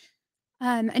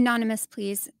 Anonymous,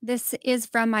 please. This is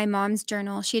from my mom's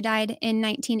journal. She died in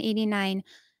 1989,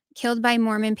 killed by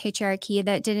Mormon patriarchy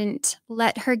that didn't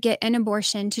let her get an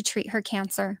abortion to treat her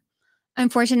cancer.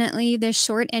 Unfortunately, this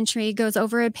short entry goes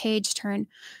over a page turn.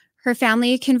 Her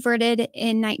family converted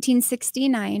in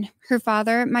 1969. Her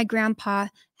father, my grandpa,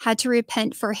 had to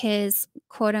repent for his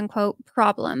quote-unquote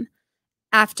problem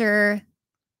after,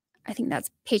 I think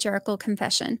that's patriarchal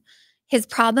confession. His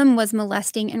problem was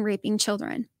molesting and raping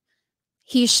children.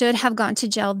 He should have gone to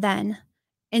jail then.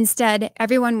 Instead,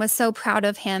 everyone was so proud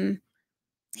of him.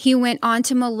 He went on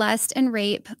to molest and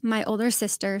rape my older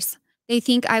sisters. They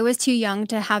think I was too young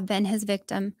to have been his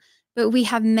victim, but we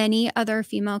have many other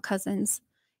female cousins.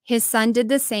 His son did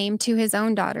the same to his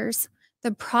own daughters.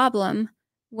 The problem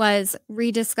was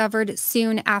rediscovered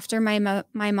soon after my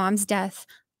mom's death.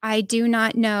 I do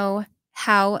not know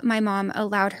how my mom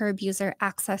allowed her abuser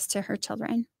access to her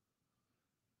children.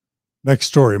 Next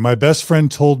story. My best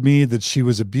friend told me that she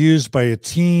was abused by a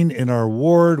teen in our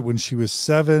ward when she was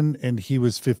 7 and he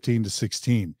was 15 to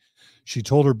 16. She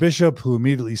told her bishop, who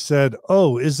immediately said,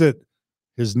 "Oh, is it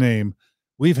his name?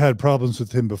 We've had problems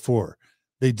with him before."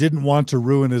 They didn't want to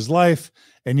ruin his life,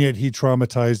 and yet he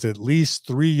traumatized at least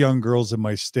 3 young girls in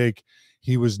my stake.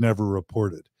 He was never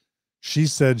reported. She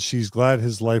said she's glad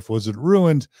his life wasn't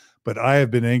ruined, but I have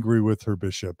been angry with her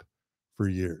bishop for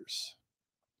years.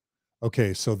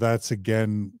 Okay, so that's,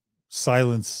 again,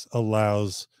 silence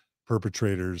allows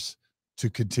perpetrators to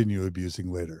continue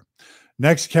abusing later.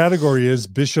 Next category is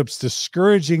bishops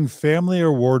discouraging family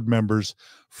or ward members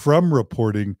from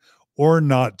reporting or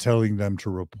not telling them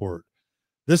to report.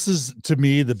 This is, to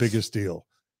me, the biggest deal.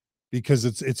 because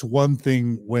it's one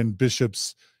thing when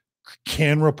bishops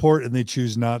can report and they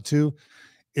choose not to.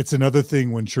 It's another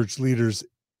thing when church leaders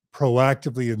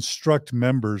proactively instruct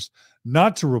members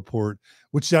not to report,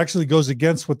 which actually goes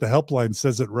against what the helpline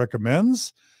says it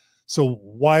recommends. So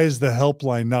why is the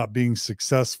helpline not being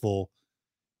successful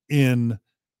in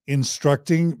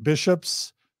instructing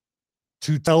bishops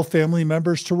to tell family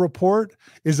members to report?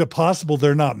 Is it possible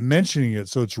they're not mentioning it,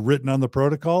 so it's written on the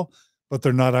protocol, but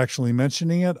they're not actually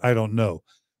mentioning it? I don't know.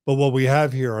 But what we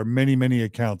have here are many, many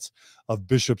accounts of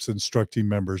bishops instructing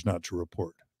members not to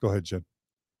report. Go ahead, Jen.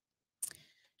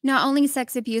 Not only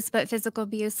sex abuse, but physical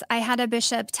abuse. I had a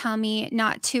bishop tell me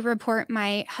not to report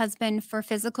my husband for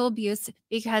physical abuse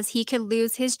because he could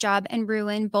lose his job and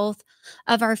ruin both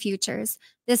of our futures.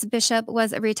 This bishop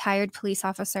was a retired police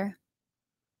officer.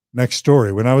 Next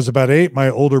story. When I was about 8, my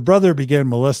older brother began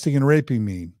molesting and raping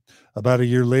me. About a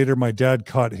year later, my dad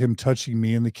caught him touching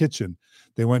me in the kitchen.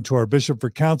 They went to our bishop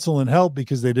for counsel and help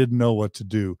because they didn't know what to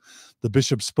do. The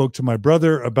bishop spoke to my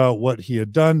brother about what he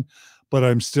had done, but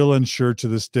I'm still unsure to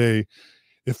this day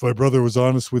if my brother was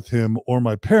honest with him or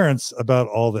my parents about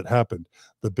all that happened.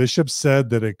 The bishop said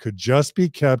that it could just be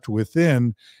kept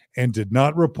within and did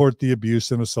not report the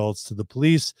abuse and assaults to the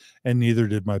police, and neither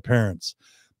did my parents.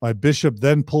 My bishop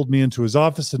then pulled me into his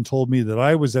office and told me that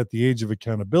I was at the age of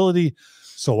accountability,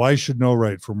 so I should know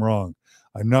right from wrong.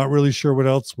 I'm not really sure what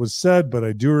else was said, but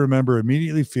I do remember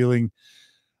immediately feeling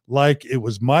like it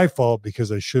was my fault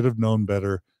because I should have known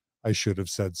better. I should have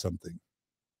said something.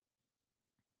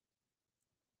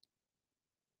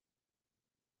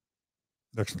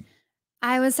 Next one.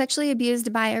 I was sexually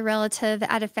abused by a relative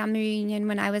at a family reunion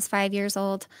when I was 5 years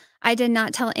old. I did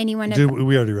not tell anyone.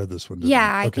 We already read this one.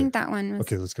 Yeah, I think that one was.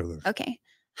 Okay, let's go there. Okay.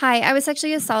 Hi, I was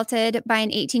sexually assaulted by an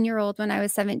 18-year-old when I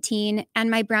was 17, and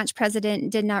my branch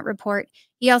president did not report.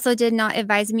 He also did not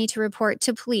advise me to report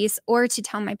to police or to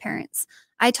tell my parents.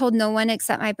 I told no one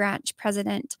except my branch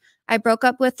president. I broke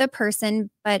up with the person,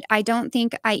 but I don't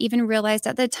think I even realized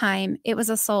at the time it was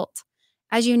assault.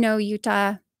 As you know,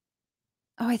 Utah.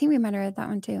 Oh, I think we might have read that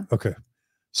one too. Okay.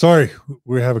 Sorry,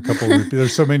 we have a couple of repeats.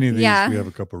 There's so many of these, Yeah. We have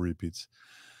a couple of repeats.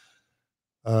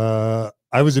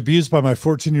 I was abused by my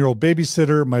 14-year-old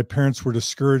babysitter. My parents were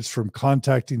discouraged from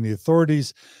contacting the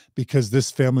authorities because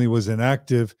this family was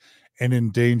inactive and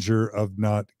in danger of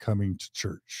not coming to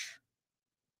church.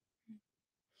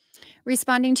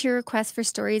 Responding to your request for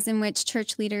stories in which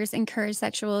church leaders encourage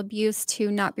sexual abuse to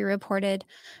not be reported.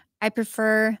 I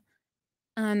prefer,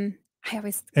 Anonymity.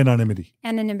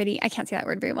 I can't say that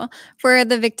word very well. For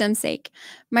the victim's sake.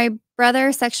 My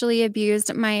brother sexually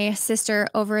abused my sister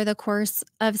over the course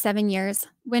of 7 years.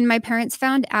 When my parents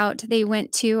found out, they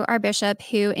went to our bishop,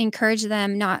 who encouraged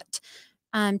them not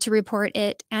to report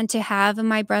it and to have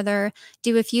my brother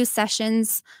do a few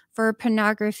sessions for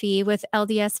pornography with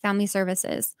LDS Family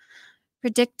Services.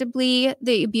 Predictably,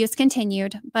 the abuse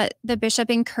continued, but the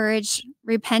bishop encouraged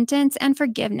repentance and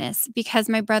forgiveness because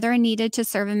my brother needed to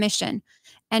serve a mission,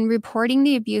 and reporting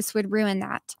the abuse would ruin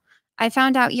that. I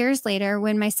found out years later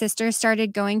when my sister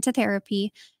started going to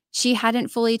therapy, she hadn't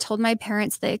fully told my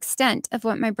parents the extent of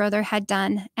what my brother had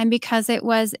done, and because it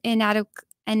was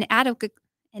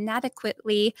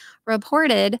inadequately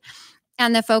reported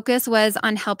and the focus was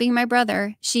on helping my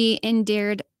brother, she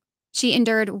endured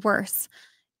worse.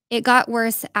 It got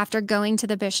worse after going to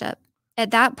the bishop.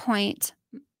 At that point,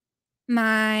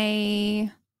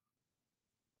 At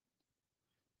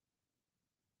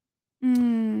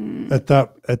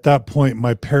that point,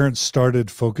 my parents started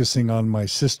focusing on my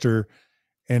sister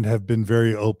and have been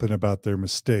very open about their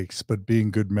mistakes, but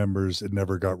being good members, it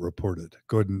never got reported.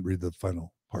 Go ahead and read the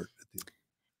final part.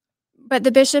 But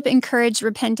the bishop encouraged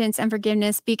repentance and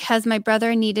forgiveness because my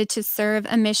brother needed to serve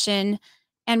a mission,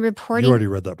 and reporting. You already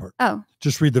read that part. Oh.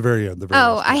 Just read the very end.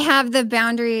 I have the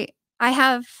boundary. I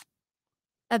have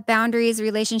a boundaries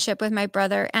relationship with my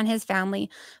brother and his family,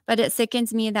 but it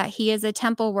sickens me that he is a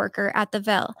temple worker at the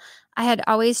Veil. I had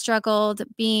always struggled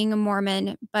being a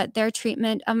Mormon, but their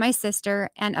treatment of my sister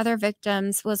and other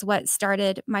victims was what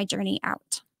started my journey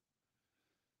out.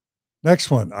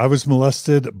 Next one. I was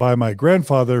molested by my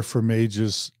grandfather from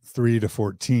ages 3 to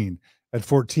 14. At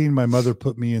 14, my mother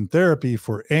put me in therapy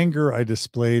for anger I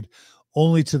displayed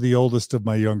only to the oldest of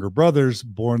my younger brothers,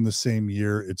 born the same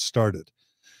year it started.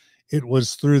 It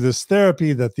was through this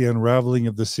therapy that the unraveling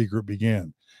of the secret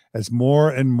began. As more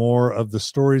and more of the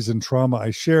stories and trauma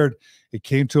I shared, it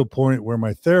came to a point where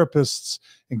my therapists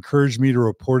encouraged me to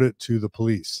report it to the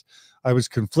police. I was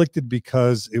conflicted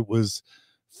because it was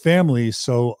family,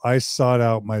 so I sought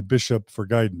out my bishop for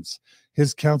guidance.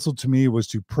 His counsel to me was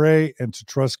to pray and to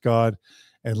trust God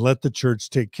and let the church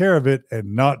take care of it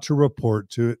and not to report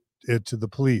it to the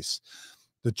police.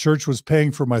 The church was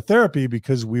paying for my therapy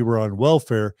because we were on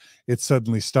welfare. It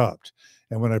suddenly stopped.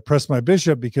 And when I pressed my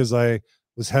bishop because I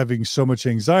was having so much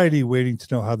anxiety waiting to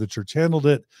know how the church handled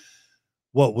it,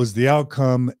 what was the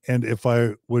outcome, and if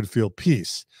I would feel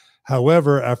peace.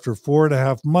 However, after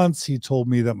 4.5 months, he told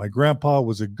me that my grandpa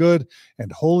was a good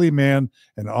and holy man,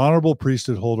 an honorable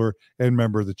priesthood holder, and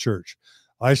member of the church.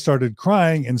 I started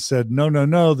crying and said, no, no,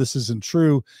 no, this isn't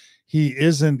true. He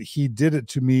isn't. He did it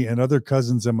to me and other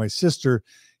cousins and my sister.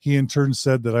 He in turn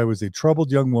said that I was a troubled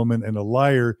young woman and a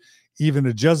liar, even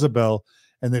a Jezebel,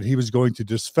 and that he was going to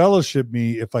disfellowship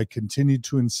me if I continued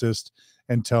to insist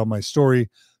and tell my story.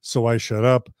 So I shut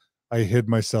up. I hid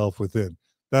myself within.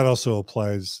 That also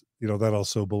applies, that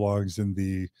also belongs in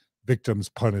the victims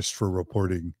punished for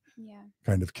reporting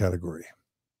kind of category.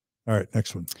 All right,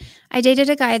 next one. I dated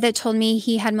a guy that told me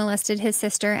he had molested his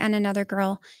sister and another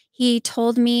girl. He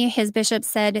told me his bishop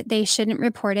said they shouldn't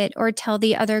report it or tell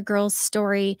the other girl's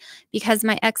story because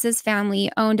my ex's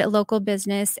family owned a local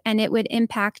business and it would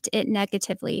impact it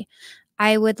negatively.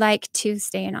 I would like to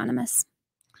stay anonymous.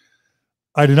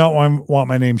 I did not want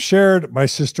my name shared. My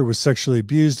sister was sexually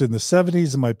abused in the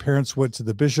 70s, and my parents went to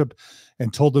the bishop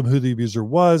and told them who the abuser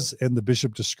was, and the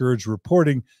bishop discouraged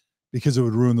reporting because it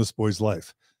would ruin this boy's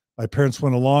life. My parents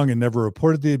went along and never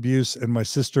reported the abuse, and my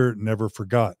sister never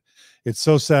forgot. It's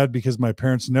so sad because my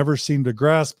parents never seemed to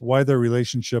grasp why their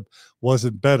relationship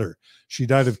wasn't better. She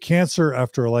died of cancer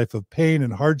after a life of pain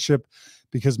and hardship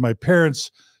because my parents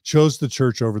chose the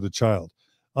church over the child.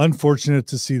 Unfortunate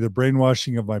to see the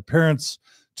brainwashing of my parents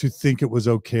to think it was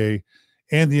okay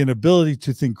and the inability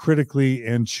to think critically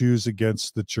and choose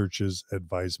against the church's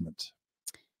advisement.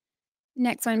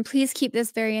 Next one, please keep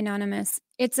this very anonymous.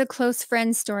 It's a close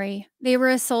friend story. They were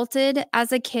assaulted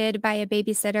as a kid by a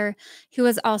babysitter who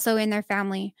was also in their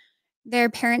family. Their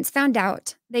parents found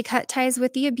out. They cut ties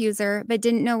with the abuser, but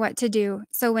didn't know what to do,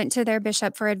 so went to their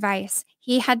bishop for advice.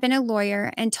 He had been a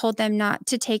lawyer and told them not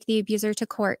to take the abuser to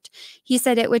court. He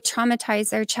said it would traumatize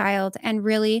their child and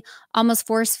really, almost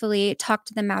forcefully,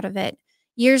 talked them out of it.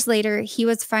 Years later, he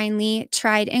was finally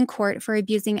tried in court for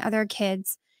abusing other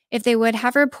kids. If they would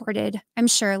have reported, I'm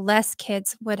sure less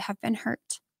kids would have been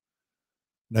hurt.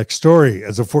 Next story.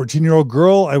 As a 14-year-old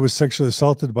girl, I was sexually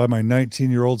assaulted by my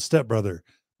 19-year-old stepbrother.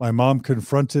 My mom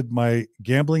confronted my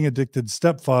gambling-addicted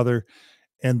stepfather,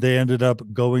 and they ended up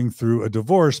going through a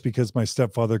divorce because my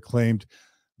stepfather claimed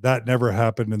that never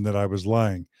happened and that I was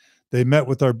lying. They met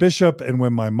with our bishop, and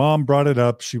when my mom brought it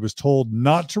up, she was told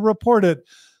not to report it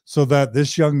so that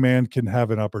this young man can have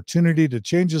an opportunity to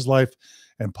change his life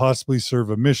and possibly serve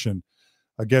a mission.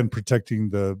 Again, protecting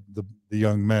the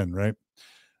young men, right?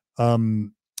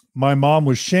 My mom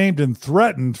was shamed and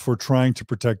threatened for trying to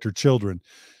protect her children.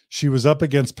 She was up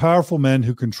against powerful men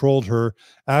who controlled her.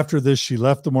 After this, she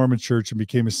left the Mormon church and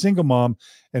became a single mom,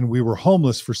 and we were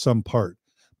homeless for some part.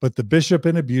 But the bishop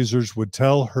and abusers would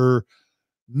tell her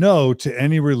no to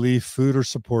any relief, food, or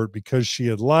support because she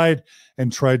had lied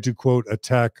and tried to, quote,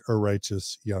 attack a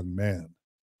righteous young man.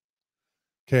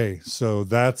 Okay, so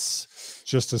that's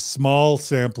just a small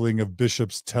sampling of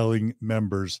bishops telling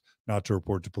members not to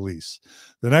report to police.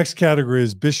 The next category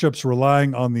is bishops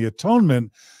relying on the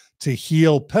atonement to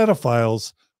heal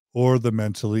pedophiles or the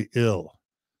mentally ill.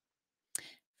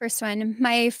 First one,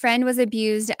 my friend was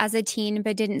abused as a teen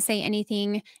but didn't say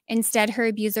anything. Instead, her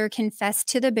abuser confessed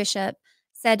to the bishop,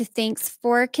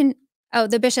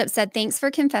 the bishop said thanks for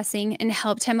confessing and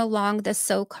helped him along the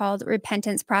so-called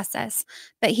repentance process.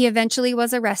 But he eventually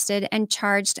was arrested and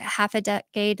charged half a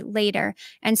decade later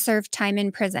and served time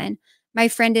in prison. My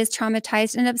friend is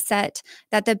traumatized and upset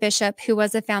that the bishop, who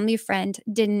was a family friend,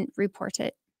 didn't report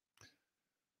it.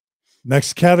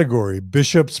 Next category,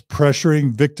 bishops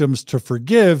pressuring victims to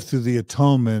forgive through the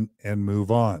atonement and move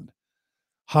on.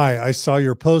 Hi, I saw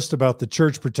your post about the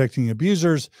church protecting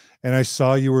abusers, and I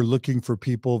saw you were looking for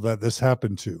people that this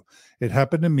happened to. It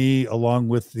happened to me along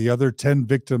with the other 10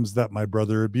 victims that my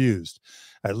brother abused.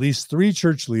 At least 3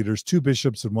 church leaders, 2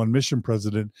 bishops, and 1 mission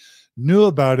president knew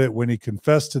about it when he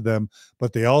confessed to them,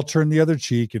 but they all turned the other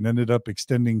cheek and ended up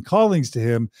extending callings to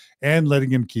him and letting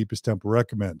him keep his temple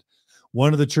recommend.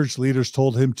 One of the church leaders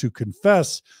told him to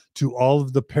confess to all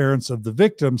of the parents of the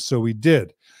victims, so he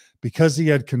did. Because he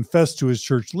had confessed to his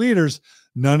church leaders,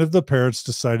 none of the parents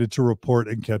decided to report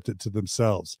and kept it to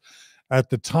themselves. At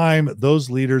the time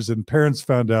those leaders and parents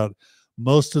found out,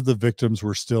 most of the victims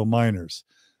were still minors.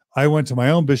 I went to my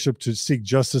own bishop to seek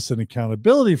justice and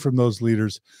accountability from those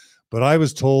leaders, but I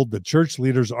was told that church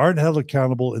leaders aren't held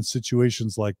accountable in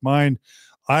situations like mine.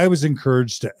 I was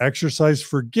encouraged to exercise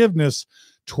forgiveness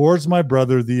towards my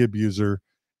brother, the abuser,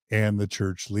 and the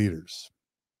church leaders.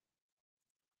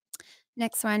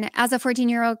 Next one. As a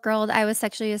 14-year-old girl, I was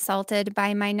sexually assaulted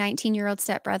by my 19-year-old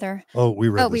stepbrother. Oh, we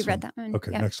read we this read one. that one.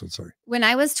 Okay, Yeah. next one. Sorry. When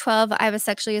I was 12, I was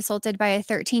sexually assaulted by a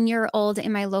 13-year-old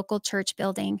in my local church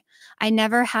building. I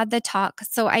never had the talk,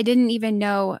 so I didn't even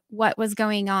know what was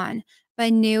going on,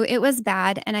 but knew it was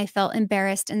bad, and I felt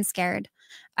embarrassed and scared.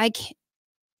 I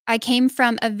came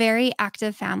from a very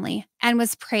active family and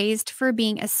was praised for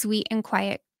being a sweet and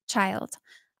quiet child.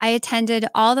 I attended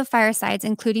all the firesides,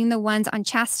 including the ones on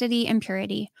chastity and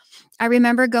purity. I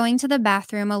remember going to the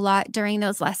bathroom a lot during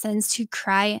those lessons to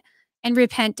cry and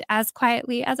repent as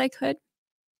quietly as I could.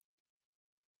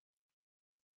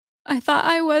 I thought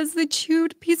I was the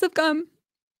chewed piece of gum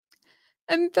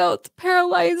and felt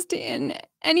paralyzed in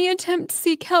any attempt to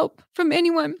seek help from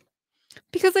anyone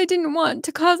because I didn't want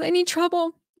to cause any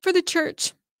trouble for the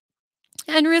church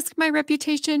and risk my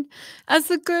reputation as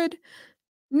the good,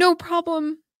 no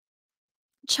problem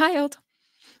child.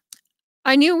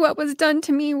 I knew what was done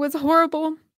to me was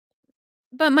horrible,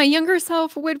 but my younger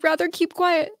self would rather keep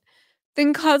quiet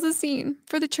than cause a scene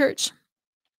for the church.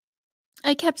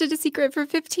 I kept it a secret for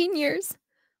 15 years.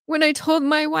 When I told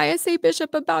my YSA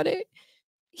bishop about it,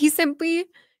 he simply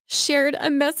shared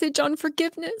a message on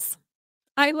forgiveness.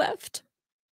 I left.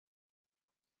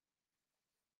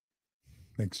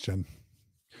 Thanks, Jen.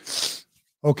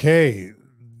 Okay.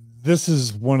 This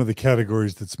is one of the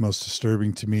categories that's most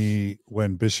disturbing to me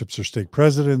when bishops or stake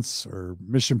presidents or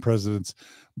mission presidents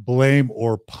blame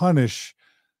or punish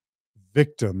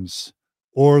victims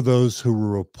or those who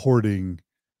were reporting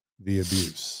the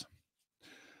abuse.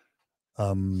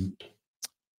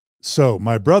 So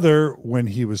my brother, when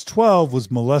he was 12,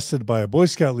 was molested by a Boy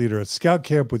Scout leader at scout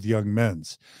camp with young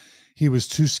men's. He was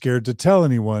too scared to tell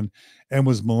anyone and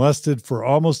was molested for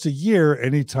almost a year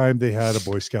anytime they had a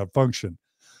Boy Scout function.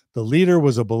 The leader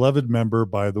was a beloved member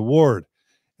by the ward.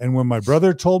 And when my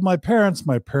brother told my parents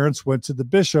went to the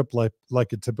bishop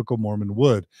like a typical Mormon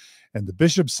would. And the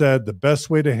bishop said the best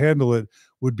way to handle it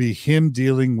would be him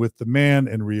dealing with the man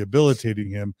and rehabilitating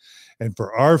him, and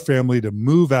for our family to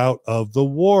move out of the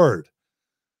ward.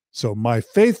 So my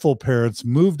faithful parents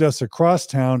moved us across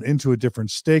town into a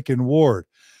different stake and ward.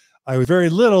 I was very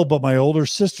little, but my older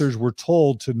sisters were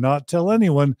told to not tell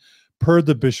anyone per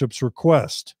the bishop's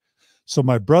request. So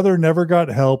my brother never got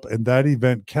help, and that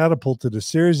event catapulted a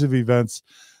series of events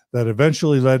that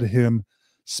eventually led him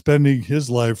spending his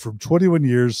life from 21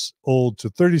 years old to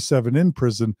 37 in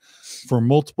prison for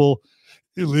multiple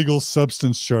illegal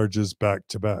substance charges back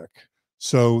to back.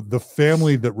 So the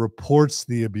family that reports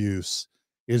the abuse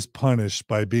is punished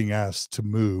by being asked to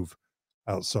move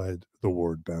outside the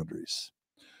ward boundaries.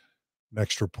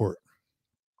 Next report.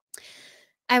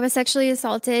 I was sexually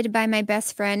assaulted by my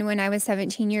best friend when I was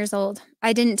 17 years old.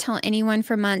 I didn't tell anyone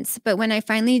for months, but when I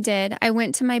finally did, I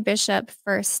went to my bishop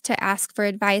first to ask for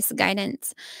advice,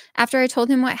 guidance. After I told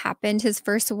him what happened, his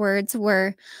first words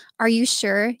were, "Are you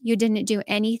sure you didn't do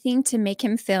anything to make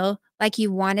him feel like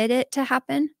you wanted it to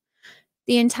happen?"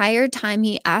 The entire time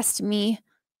he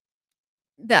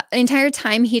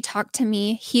talked to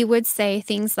me, he would say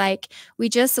things like, "We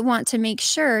just want to make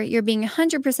sure you're being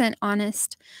 100%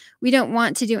 honest. We don't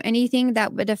want to do anything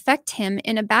that would affect him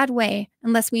in a bad way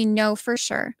unless we know for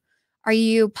sure. Are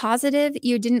you positive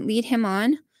you didn't lead him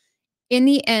on?" In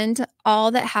the end,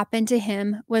 all that happened to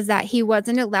him was that he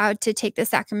wasn't allowed to take the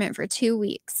sacrament for 2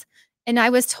 weeks. And I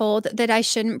was told that I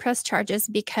shouldn't press charges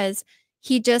because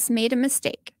he just made a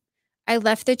mistake. I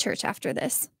left the church after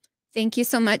this. Thank you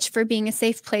so much for being a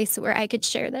safe place where I could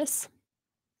share this.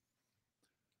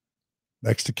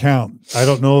 Next account. I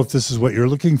don't know if this is what you're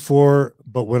looking for,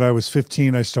 but when I was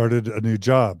 15, I started a new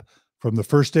job. From the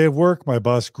first day of work, my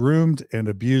boss groomed and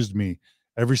abused me.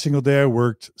 Every single day I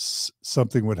worked,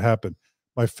 something would happen.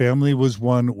 My family was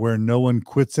one where no one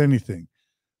quits anything.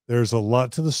 There's a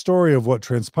lot to the story of what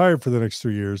transpired for the next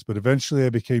 3 years, but eventually I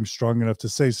became strong enough to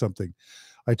say something.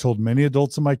 I told many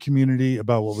adults in my community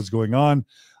about what was going on.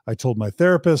 I told my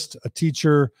therapist, a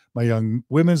teacher, my young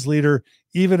women's leader,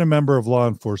 even a member of law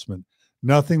enforcement.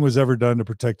 Nothing was ever done to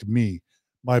protect me.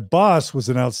 My boss was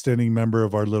an outstanding member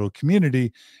of our little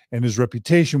community, and his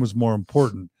reputation was more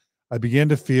important. I began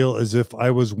to feel as if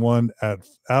I was the one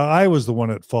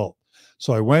at fault.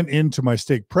 So I went into my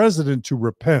stake president to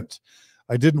repent.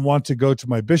 I didn't want to go to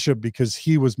my bishop because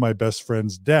he was my best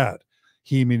friend's dad.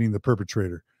 He meaning the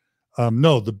perpetrator.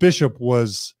 No, the bishop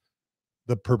was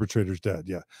the perpetrator's dad.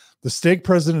 Yeah. The stake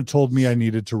president told me I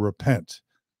needed to repent.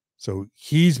 So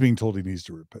he's being told he needs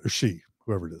to repent, or she,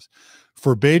 whoever it is,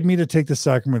 forbade me to take the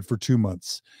sacrament for 2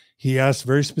 months. He asked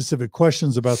very specific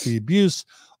questions about the abuse,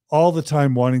 all the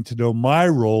time wanting to know my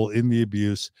role in the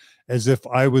abuse, as if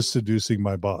I was seducing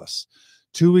my boss.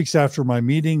 2 weeks after my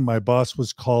meeting, my boss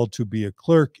was called to be a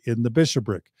clerk in the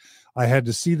bishopric. I had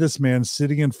to see this man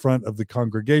sitting in front of the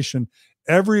congregation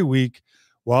every week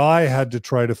while I had to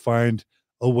try to find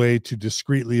a way to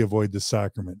discreetly avoid the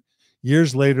sacrament.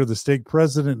 Years later, the stake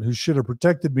president who should have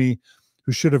protected me,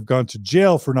 who should have gone to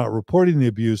jail for not reporting the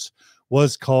abuse,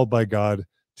 was called by God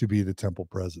to be the temple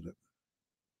president.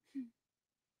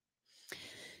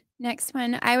 Next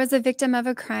one. I was a victim of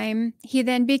a crime. He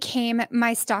then became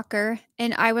my stalker,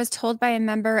 and I was told by a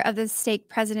member of the stake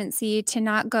presidency to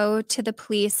not go to the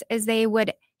police as they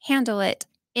would handle it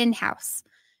in-house.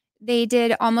 They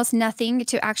did almost nothing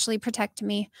to actually protect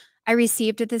me. I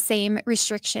received the same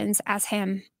restrictions as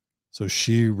him. So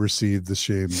she received the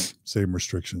same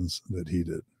restrictions that he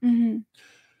did. Mm-hmm.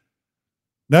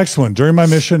 Next one. During my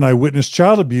mission, I witnessed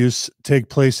child abuse take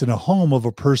place in a home of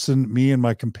a person me and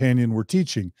my companion were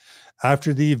teaching.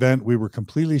 After the event, we were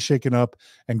completely shaken up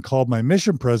and called my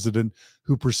mission president,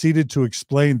 who proceeded to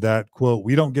explain that, quote,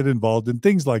 we don't get involved in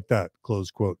things like that,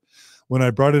 close quote. When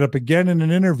I brought it up again in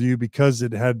an interview because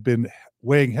it had been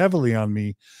weighing heavily on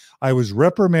me, I was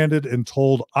reprimanded and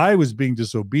told I was being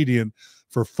disobedient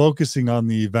for focusing on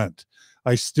the event.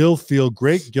 I still feel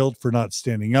great guilt for not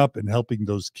standing up and helping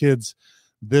those kids.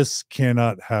 This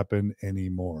cannot happen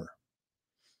anymore.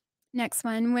 Next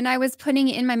one. When I was putting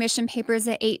in my mission papers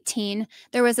at 18,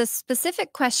 there was a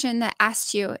specific question that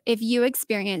asked you if you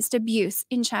experienced abuse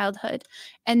in childhood,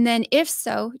 and then if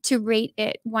so, to rate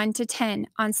it 1 to 10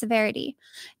 on severity.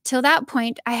 Till that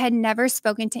point, I had never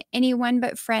spoken to anyone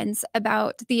but friends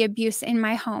about the abuse in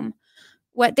my home.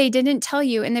 What they didn't tell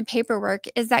you in the paperwork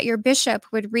is that your bishop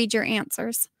would read your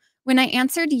answers. When I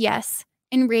answered yes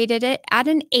and rated it at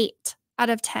an 8 out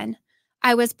of 10,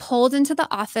 I was pulled into the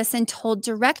office and told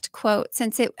direct quote,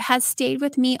 since it has stayed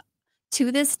with me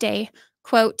to this day,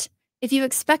 quote, if you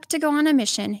expect to go on a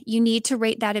mission, you need to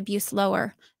rate that abuse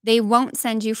lower. They won't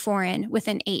send you foreign with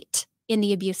an 8 in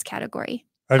the abuse category.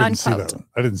 I didn't see that one.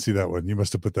 I didn't see that one. You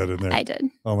must have put that in there. I did.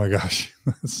 Oh my gosh.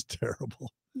 That's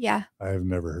terrible. Yeah. I have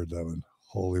never heard that one.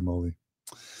 Holy moly.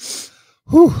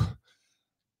 Whew.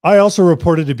 I also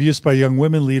reported abuse by young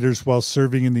women leaders while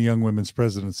serving in the Young Women's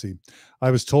Presidency.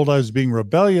 I was told I was being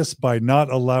rebellious by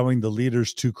not allowing the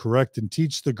leaders to correct and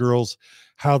teach the girls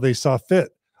how they saw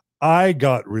fit. I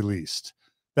got released.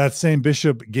 That same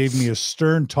bishop gave me a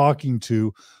stern talking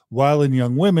to while in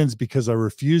Young Women's because I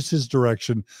refused his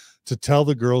direction to tell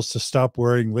the girls to stop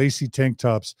wearing lacy tank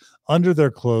tops under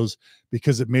their clothes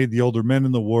because it made the older men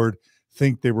in the ward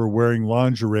think they were wearing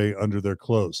lingerie under their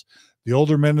clothes. The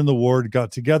older men in the ward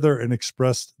got together and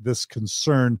expressed this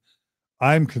concern.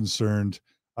 I'm concerned.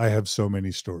 I have so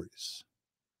many stories.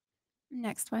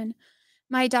 Next one.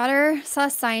 My daughter saw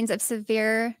signs of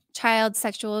severe child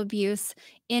sexual abuse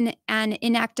in an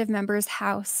inactive member's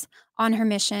house on her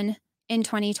mission in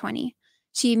 2020.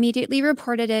 She immediately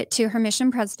reported it to her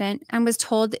mission president and was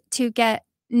told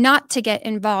not to get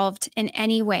involved in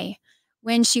any way.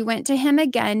 When she went to him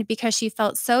again because she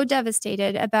felt so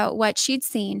devastated about what she'd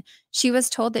seen, she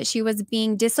was told that she was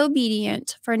being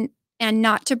disobedient and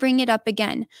not to bring it up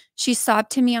again. She sobbed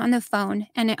to me on the phone,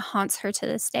 and it haunts her to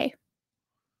this day.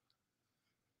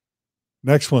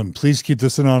 Next one. Please keep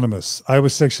this anonymous. I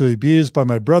was sexually abused by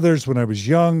my brothers when I was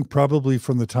young, probably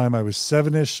from the time I was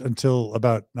 7-ish until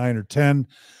about 9 or 10.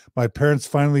 My parents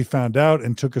finally found out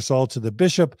and took us all to the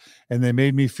bishop, and they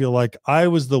made me feel like I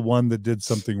was the one that did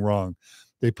something wrong.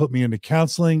 They put me into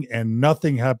counseling, and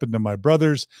nothing happened to my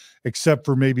brothers except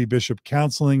for maybe bishop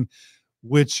counseling,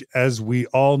 which, as we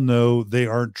all know, they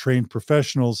aren't trained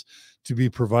professionals to be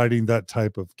providing that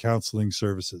type of counseling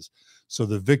services. So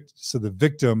the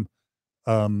victim,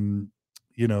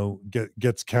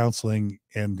 gets counseling,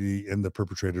 and the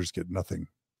perpetrators get nothing.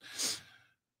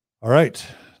 All right,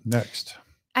 next.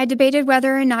 I debated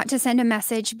whether or not to send a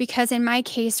message because in my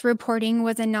case, reporting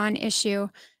was a non-issue.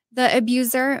 The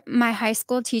abuser, my high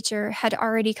school teacher, had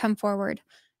already come forward.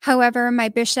 However, my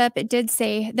bishop did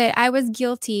say that I was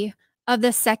guilty of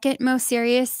the second most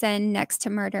serious sin next to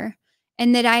murder,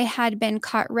 and that I had been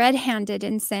caught red-handed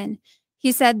in sin.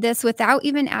 He said this without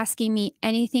even asking me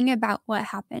anything about what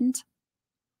happened.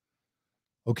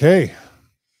 Okay,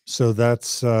 so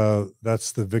that's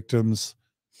the victims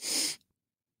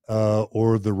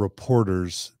or the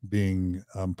reporters being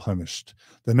punished.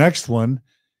 The next one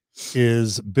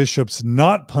is bishops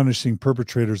not punishing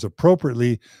perpetrators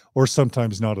appropriately or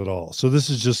sometimes not at all. So this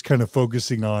is just kind of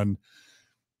focusing on,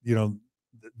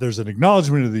 there's an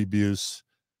acknowledgement of the abuse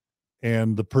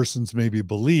and the person's maybe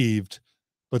believed,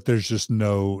 but there's just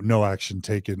no action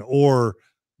taken, or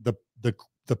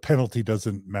the penalty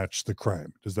doesn't match the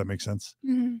crime. Does that make sense?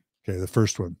 Mm-hmm. Okay, the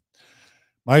first one.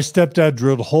 My stepdad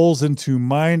drilled holes into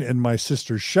mine and my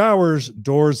sister's showers,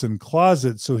 doors, and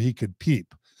closets so he could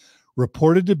peep.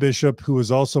 Reported to Bishop, who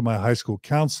was also my high school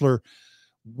counselor,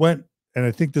 went, and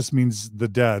I think this means the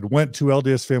dad, went to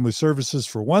LDS Family Services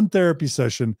for one therapy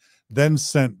session, then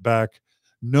sent back.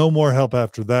 No more help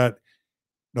after that.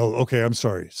 No, okay, I'm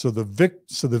sorry. So the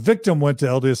victim went to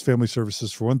LDS Family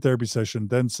Services for one therapy session,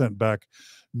 then sent back.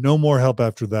 No more help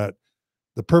after that.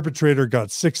 The perpetrator got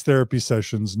 6 therapy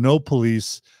sessions, no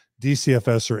police,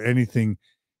 DCFS, or anything.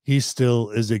 He still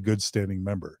is a good standing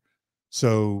member.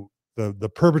 So the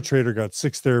perpetrator got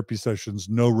 6 therapy sessions,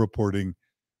 no reporting,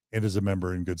 and is a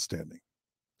member in good standing.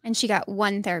 And she got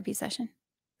 1 therapy session.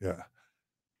 Yeah.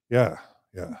 Yeah.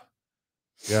 Yeah.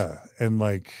 Yeah. And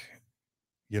like,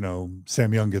 you know,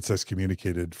 Sam Young gets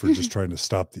excommunicated for just trying to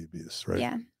stop the abuse, right?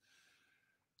 Yeah.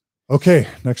 Okay,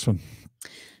 next one.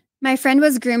 My friend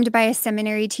was groomed by a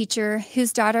seminary teacher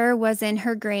whose daughter was in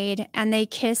her grade, and they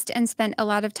kissed and spent a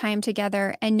lot of time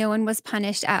together, and no one was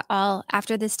punished at all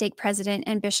after the stake president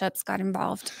and bishops got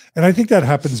involved. And I think that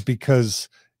happens because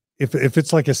if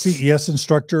it's like a CES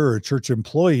instructor or a church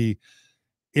employee,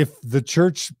 if the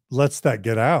church lets that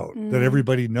get out, that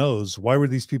everybody knows, why were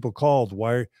these people called?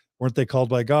 Why weren't they called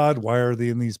by God? Why are they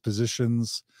in these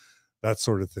positions? That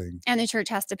sort of thing. And the church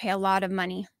has to pay a lot of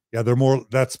money. Yeah,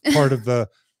 that's part of the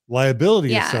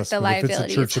liability assessment. The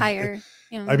liability is higher.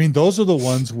 I mean, those are the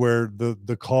ones where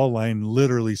the call line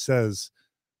literally says,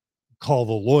 call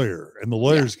the lawyer. And the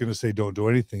lawyer is going to say, don't do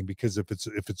anything, because if it's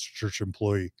a church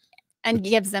employee. And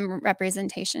gives them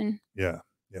representation. Yeah,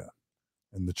 yeah.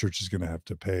 And the church is going to have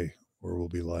to pay or will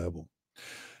be liable.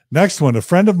 Next one, a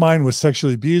friend of mine was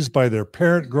sexually abused by their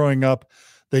parent growing up.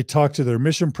 They talked to their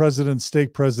mission president,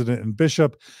 stake president, and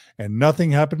bishop, and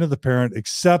nothing happened to the parent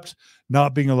except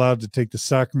not being allowed to take the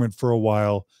sacrament for a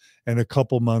while and a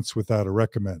couple months without a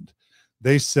recommend.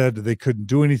 They said they couldn't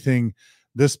do anything.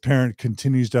 This parent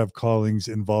continues to have callings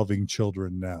involving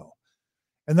children now.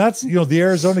 And that's, you know, the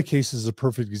Arizona case is a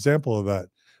perfect example of that.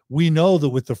 We know that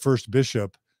with the first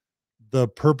bishop,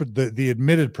 the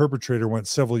admitted perpetrator went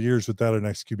several years without an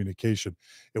excommunication.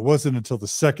 It wasn't until the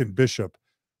second bishop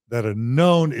that a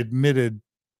known admitted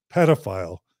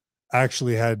pedophile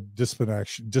actually had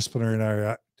disciplinary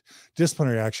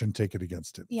action taken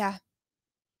against him. Yeah.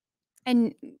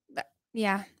 And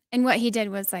yeah. And what he did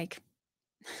was like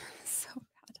so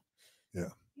bad. Yeah.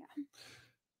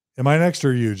 Am I next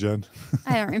or you, Jen?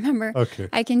 I don't remember. Okay.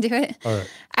 I can do it. All right.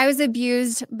 I was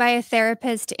abused by a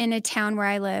therapist in a town where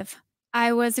I live.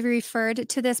 I was referred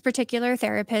to this particular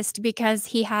therapist because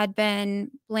he had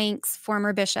been blank's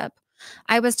former bishop.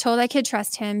 I was told I could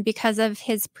trust him because of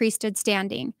his priesthood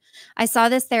standing. I saw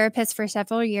this therapist for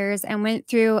several years and went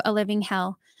through a living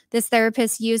hell. This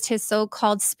therapist used his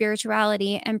so-called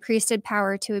spirituality and priesthood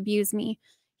power to abuse me.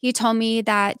 He told me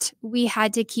that we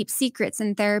had to keep secrets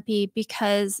in therapy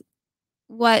because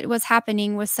what was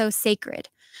happening was so sacred.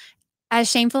 As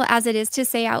shameful as it is to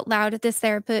say out loud, this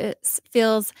therapist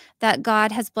feels that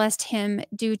God has blessed him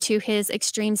due to his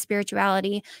extreme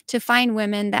spirituality to find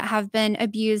women that have been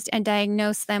abused and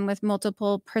diagnose them with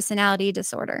multiple personality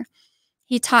disorder.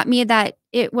 He taught me that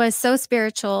it was so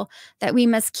spiritual that we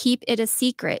must keep it a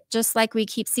secret, just like we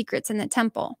keep secrets in the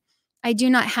temple. I do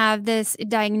not have this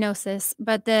diagnosis,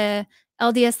 but the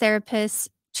LDS therapist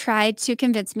tried to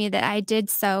convince me that I did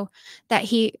so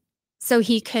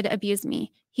he could abuse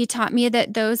me. He taught me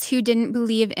that those who didn't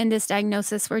believe in this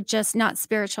diagnosis were just not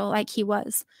spiritual like he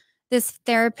was. This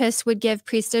therapist would give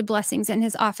priesthood blessings in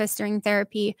his office during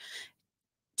therapy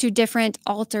to different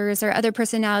altars or other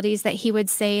personalities that he would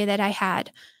say that I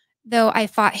had, though I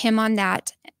fought him on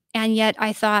that, and yet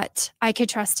I thought I could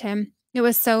trust him. It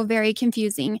was so very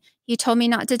confusing. He told me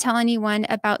not to tell anyone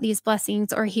about these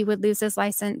blessings or he would lose his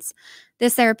license.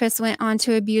 This therapist went on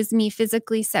to abuse me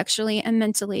physically, sexually, and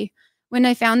mentally. When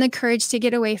I found the courage to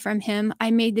get away from him,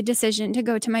 I made the decision to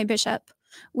go to my bishop.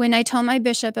 When I told my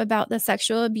bishop about the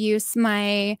sexual abuse,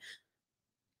 my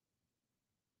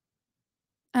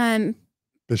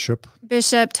bishop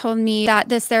told me that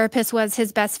this therapist was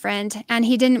his best friend, and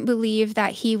he didn't believe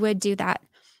that he would do that.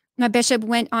 My bishop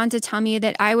went on to tell me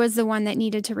that I was the one that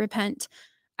needed to repent.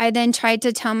 I then tried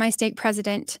to tell my stake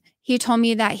president. He told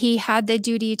me that he had the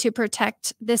duty to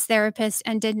protect this therapist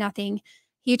and did nothing.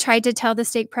 He tried to tell the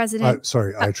stake president.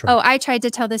 I tried to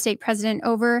tell the stake president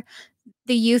over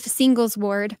the youth singles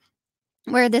ward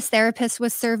where this therapist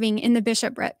was serving in the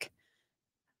bishopric.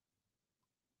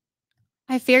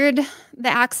 I feared the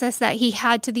access that he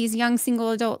had to these young single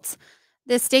adults.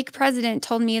 The stake president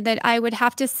told me that I would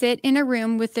have to sit in a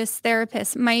room with this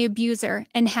therapist, my abuser,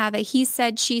 and have a he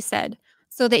said, she said.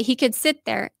 so that he could sit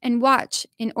there and watch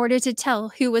in order to tell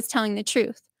who was telling the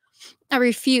truth. I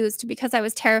refused because I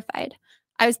was terrified.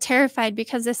 I was terrified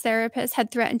because this therapist had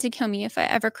threatened to kill me if I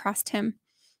ever crossed him.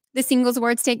 The singles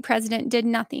ward stake president did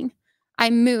nothing. I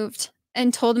moved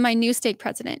and told my new stake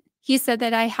president. He said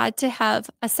that I had to have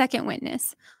a second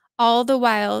witness. All the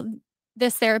while,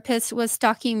 this therapist was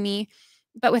stalking me,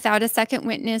 but without a second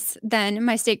witness, then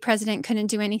my stake president couldn't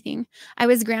do anything. I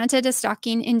was granted a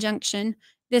stalking injunction.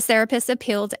 This therapist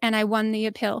appealed, and I won the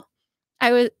appeal.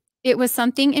 It was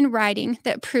something in writing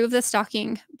that proved the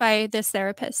stalking by this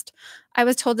therapist. I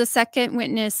was told the second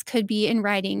witness could be in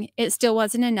writing. It still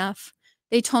wasn't enough.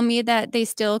 They told me that they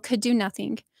still could do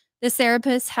nothing. This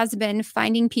therapist has been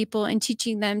finding people and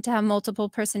teaching them to have multiple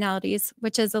personalities,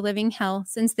 which is a living hell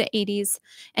since the 80s,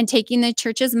 and taking the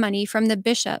church's money from the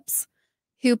bishops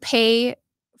who pay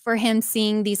for him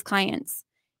seeing these clients.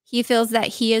 He feels that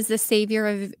he is the savior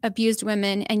of abused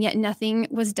women, and yet nothing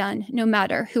was done, no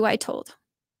matter who I told.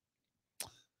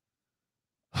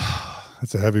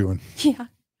 That's a heavy one. Yeah.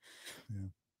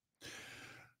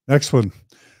 Next one.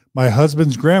 My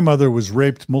husband's grandmother was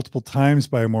raped multiple times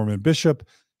by a Mormon bishop.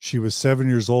 She was 7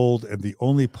 years old, and the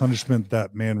only punishment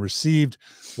that man received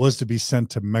was to be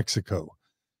sent to Mexico.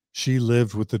 She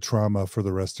lived with the trauma for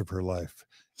the rest of her life.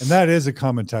 And that is a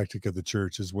common tactic of the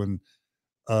church, is when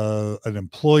an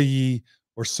employee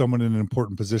or someone in an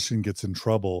important position gets in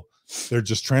trouble, they're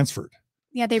just transferred.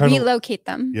 Yeah, they relocate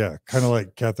them. Yeah, kind of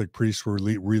like Catholic priests were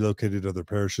relocated to other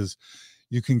parishes.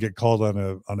 You can get called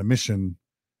on a mission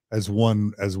as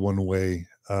one way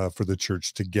for the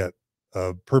church to get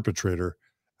a perpetrator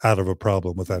out of a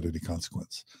problem without any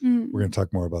consequence. We're going to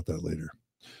talk more about that later.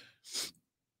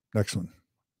 Next one.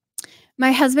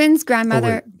 My husband's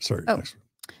grandmother. Sorry. Oh. Next one.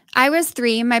 I was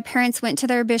 3. My parents went to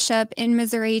their bishop in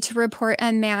Missouri to report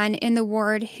a man in the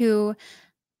ward who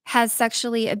has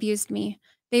sexually abused me.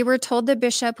 They were told the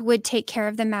bishop would take care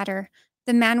of the matter.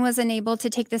 The man was unable to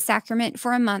take the sacrament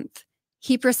for a month.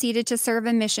 He proceeded to serve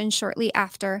a mission shortly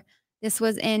after. This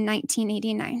was in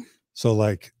 1989. So,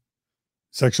 like,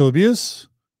 sexual abuse,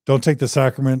 don't take the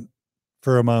sacrament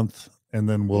for a month, and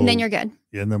then then you're good.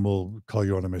 Yeah, and then we'll call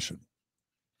you on a mission.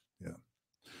 Yeah.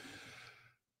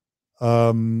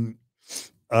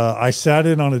 I sat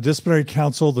in on a disciplinary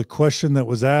council. The question that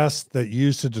was asked that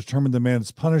used to determine the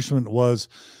man's punishment was,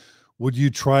 would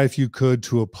you try, if you could,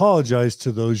 to apologize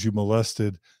to those you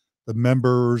molested? The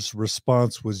member's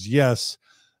response was yes.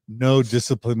 No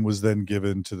discipline was then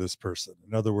given to this person.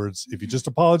 In other words, if you just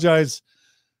apologize,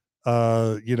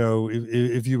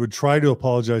 if you would try to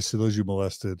apologize to those you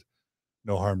molested,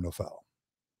 no harm, no foul.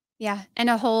 Yeah. And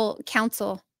a whole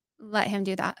council let him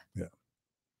do that. Yeah.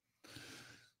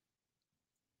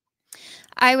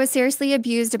 I was seriously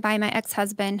abused by my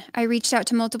ex-husband. I reached out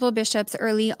to multiple bishops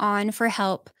early on for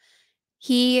help.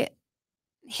 He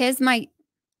has my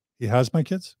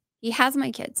kids? He has my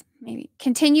kids, maybe.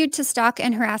 Continued to stalk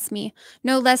and harass me.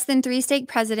 No less than 3 stake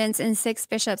presidents and 6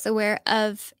 bishops aware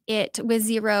of it with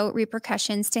 0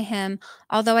 repercussions to him,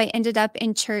 although I ended up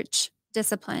in church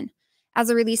discipline. As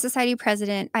a Relief Society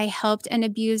president, I helped an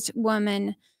abused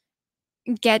woman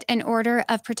get an order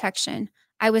of protection.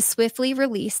 I was swiftly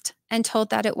released and told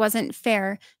that it wasn't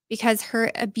fair because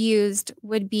her abused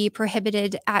would be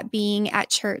prohibited at being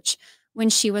at church when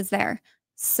she was there.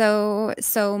 So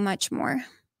much more.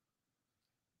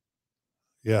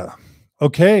 Yeah.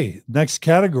 Okay. Next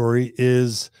category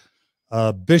is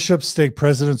bishops, stake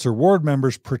presidents, or ward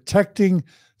members protecting,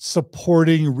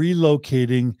 supporting,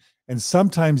 relocating, and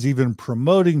sometimes even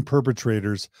promoting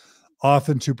perpetrators,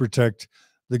 often to protect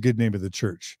the good name of the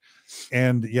church.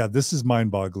 And yeah, this is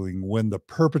mind-boggling when the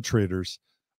perpetrators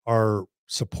are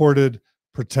supported,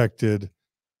 protected,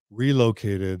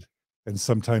 relocated, and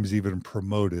sometimes even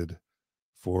promoted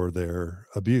for their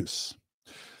abuse.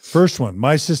 First one,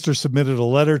 my sister submitted a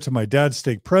letter to my dad's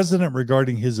stake president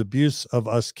regarding his abuse of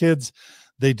us kids.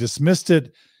 They dismissed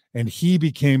it, and he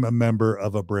became a member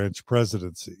of a branch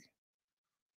presidency.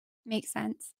 Makes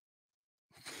sense.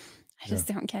 I just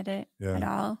don't get it at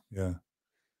all. Yeah.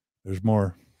 There's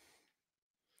more.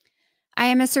 I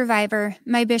am a survivor.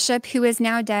 My bishop, who is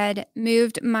now dead,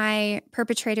 moved my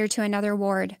perpetrator to another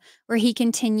ward where he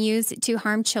continues to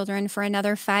harm children for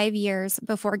another 5 years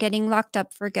before getting locked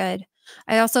up for good.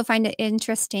 I also find it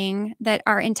interesting that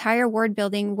our entire ward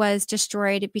building was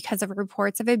destroyed because of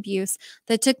reports of abuse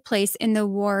that took place in the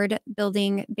ward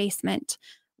building basement.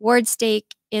 Ward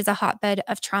stake is a hotbed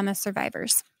of trauma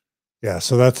survivors. Yeah,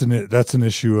 so that's an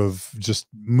issue of just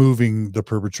moving the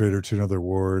perpetrator to another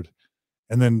ward,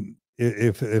 and then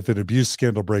if an abuse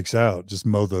scandal breaks out, just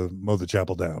mow the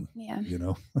chapel down. Yeah, you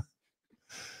know.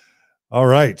 All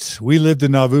right. We lived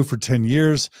in Nauvoo for 10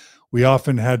 years. We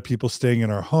often had people staying in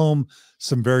our home,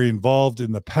 some very involved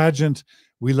in the pageant.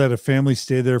 We let a family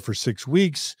stay there for 6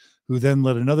 weeks, who then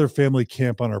let another family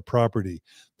camp on our property.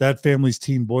 That family's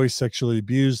teen boy sexually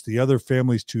abused the other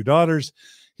family's 2 daughters.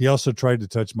 He also tried to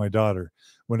touch my daughter.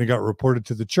 When it got reported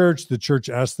to the church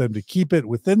asked them to keep it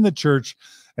within the church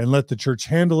and let the church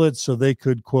handle it so they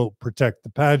could, quote, protect the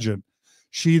pageant.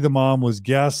 She, the mom, was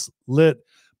gaslit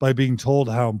by being told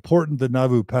how important the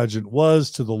Nauvoo pageant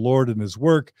was to the Lord and his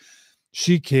work.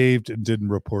 She caved and didn't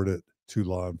report it to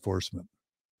law enforcement.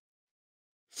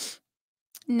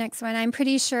 Next one. I'm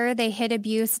pretty sure they hid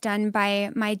abuse done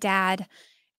by my dad,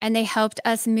 and they helped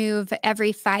us move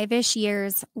every 5-ish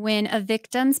years when a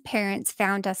victim's parents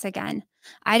found us again.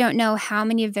 I don't know how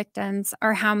many victims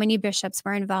or how many bishops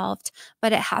were involved,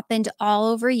 but it happened all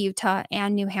over Utah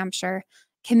and New Hampshire.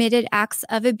 Committed acts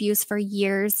of abuse for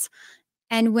years.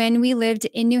 And when we lived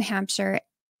in New Hampshire,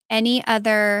 any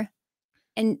other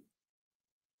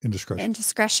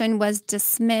indiscretion was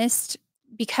dismissed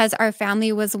because our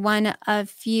family was one of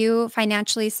few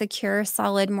financially secure,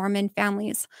 solid Mormon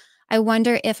families. I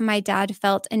wonder if my dad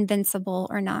felt invincible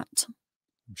or not.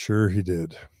 I'm sure he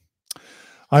did.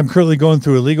 I'm currently going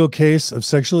through a legal case of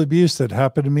sexual abuse that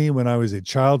happened to me when I was a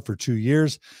child for 2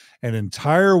 years. An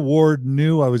entire ward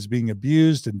knew I was being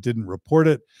abused and didn't report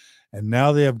it. And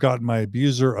now they have gotten my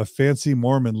abuser a fancy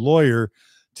Mormon lawyer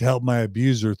to help my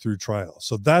abuser through trial.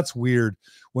 So that's weird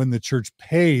when the church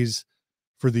pays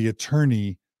for the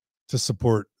attorney to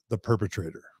support the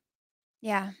perpetrator.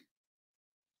 Yeah.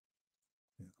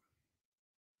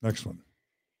 Next one.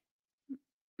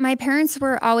 My parents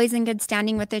were always in good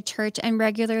standing with the church and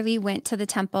regularly went to the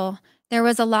temple. There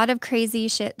was a lot of crazy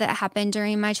shit that happened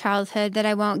during my childhood that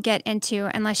I won't get into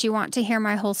unless you want to hear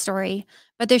my whole story.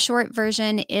 But the short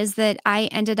version is that I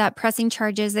ended up pressing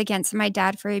charges against my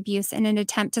dad for abuse in an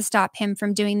attempt to stop him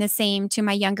from doing the same to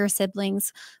my younger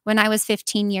siblings when I was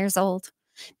 15 years old.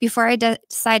 Before I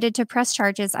decided to press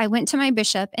charges, I went to my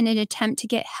bishop in an attempt to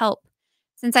get help,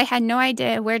 since I had no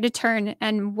idea where to turn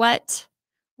and what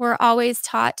we're always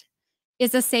taught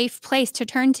is a safe place to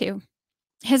turn to.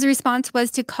 His response was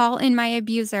to call in my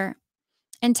abuser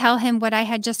and tell him what I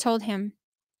had just told him.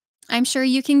 I'm sure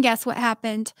you can guess what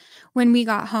happened when we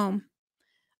got home.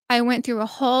 I went through a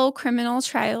whole criminal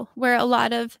trial where a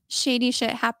lot of shady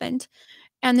shit happened,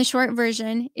 and the short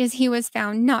version is he was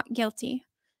found not guilty.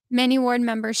 Many ward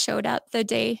members showed up the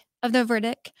day of the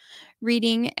verdict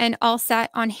reading and all sat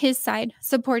on his side,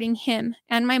 supporting him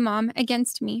and my mom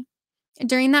against me.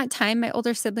 During that time, my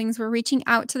older siblings were reaching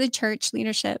out to the church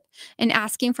leadership and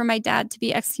asking for my dad to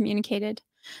be excommunicated.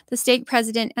 The stake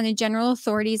president and the general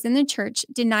authorities in the church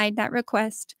denied that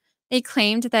request. They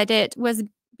claimed that it was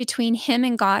between him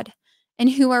and God, and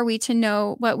who are we to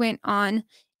know what went on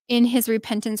in his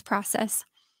repentance process,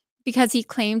 because he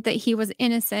claimed that he was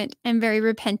innocent and very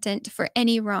repentant for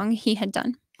any wrong he had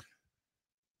done.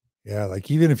 Yeah,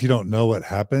 like even if you don't know what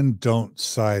happened, don't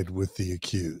side with the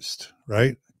accused,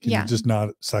 right? Can you just not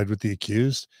side with the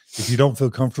accused? If you don't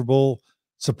feel comfortable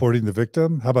supporting the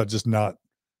victim, how about just not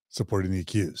supporting the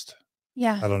accused?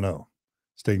 Yeah. I don't know.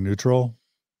 Staying neutral,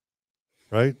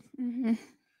 right? Mm-hmm.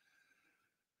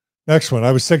 Next one.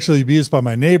 I was sexually abused by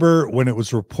my neighbor. When it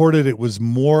was reported, it was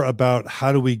more about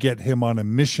how do we get him on a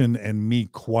mission and me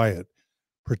quiet,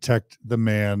 protect the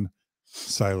man,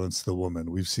 silence the woman.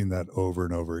 We've seen that over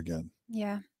and over again.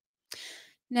 Yeah.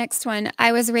 Next one.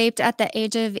 I was raped at the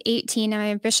age of 18, and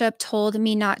my bishop told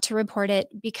me not to report it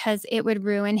because it would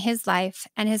ruin his life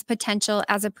and his potential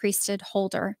as a priesthood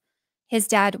holder. His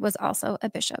dad was also a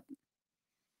bishop.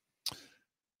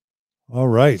 All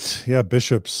right. Yeah,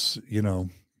 bishops,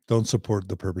 don't support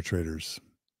the perpetrators,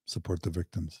 support the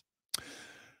victims.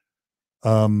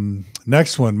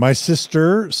 Next one. My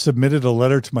sister submitted a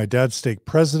letter to my dad's stake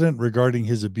president regarding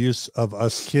his abuse of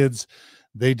us kids.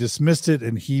 They dismissed it,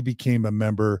 and he became a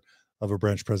member of a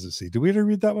branch presidency. Did we ever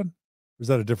read that one? Or is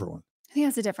that a different one? I think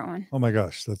that's a different one. Oh my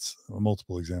gosh, that's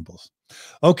multiple examples.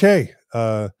 Okay.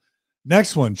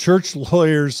 Next one. Church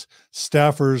lawyers,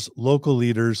 staffers, local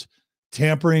leaders,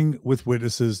 tampering with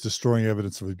witnesses, destroying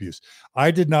evidence of abuse.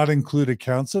 I did not include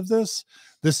accounts of this.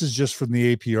 This is just from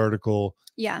the AP article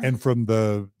and from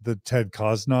the Ted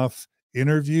Kosnoff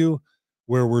interview,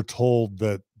 where we're told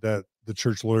that the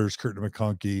church lawyers, Curtin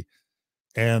McConkie,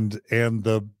 and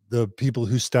the people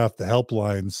who staff the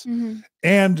helplines,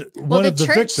 and one of the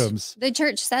victims. The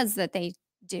church says that they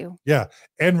do. Yeah.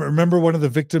 And remember one of the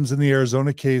victims in the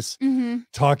Arizona case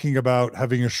talking about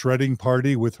having a shredding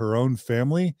party with her own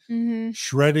family,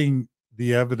 shredding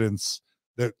the evidence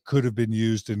that could have been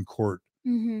used in court.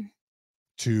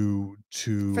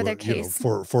 For their case.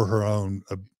 for her own,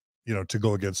 to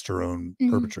go against her own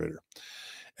perpetrator.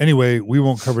 Anyway, we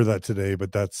won't cover that today,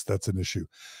 but that's an issue.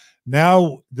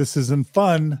 Now, this isn't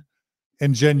fun.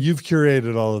 And Jen, you've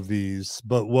curated all of these,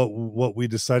 but what we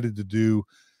decided to do,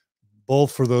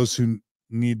 both for those who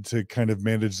need to kind of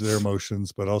manage their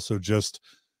emotions, but also just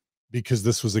because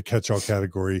this was a catch-all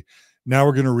category, now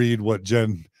we're going to read what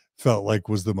Jen felt like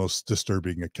was the most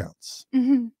disturbing accounts.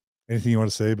 Anything you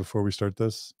want to say before we start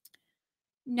this?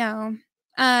 No.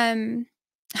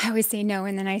 I always say no,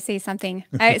 and then I say something.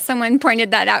 Someone pointed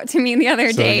that out to me the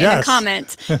other day in a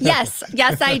comment. Yes,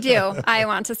 I do. I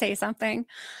want to say something.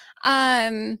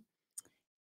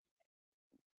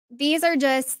 These are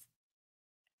just,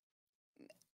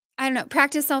 I don't know,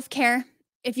 practice self-care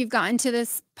if you've gotten to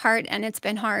this part and it's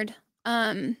been hard.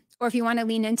 Or if you want to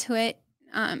lean into it,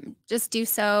 just do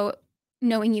so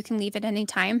knowing you can leave at any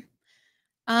time.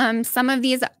 Some of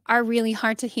these are really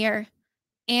hard to hear.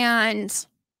 And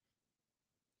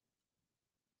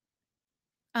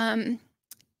I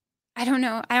don't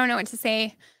know what to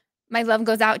say. My love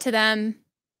goes out to them,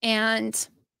 and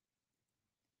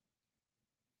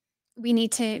we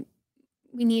need to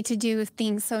do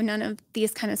things so none of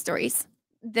these kind of stories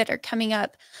that are coming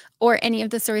up, or any of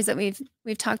the stories that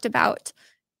we've talked about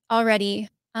already,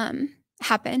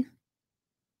 happen.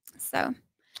 So,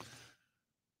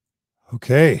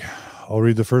 okay, I'll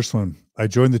read the first one. I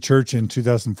joined the church in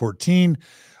 2014.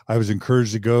 I was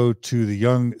encouraged to go to the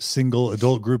young single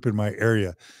adult group in my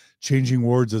area. Changing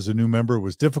wards as a new member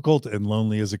was difficult and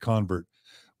lonely as a convert.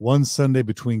 One Sunday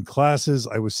between classes,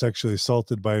 I was sexually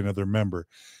assaulted by another member.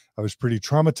 I was pretty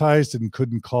traumatized and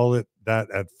couldn't call it that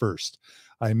at first.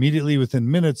 I immediately, within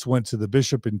minutes, went to the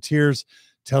bishop in tears,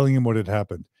 telling him what had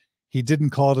happened. He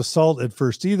didn't call it assault at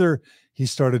first either. He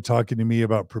started talking to me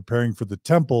about preparing for the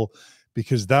temple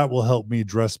because that will help me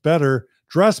dress better,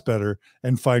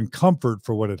 and find comfort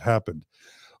for what had happened.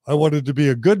 I wanted to be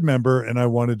a good member and I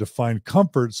wanted to find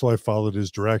comfort, so I followed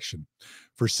his direction.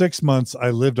 For 6 months, I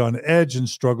lived on edge and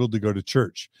struggled to go to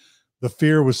church. The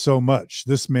fear was so much.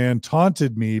 This man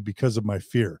taunted me because of my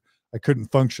fear. I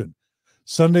couldn't function.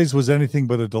 Sundays was anything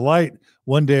but a delight.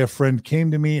 One day a friend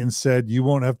came to me and said, "You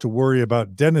won't have to worry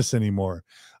about Dennis anymore."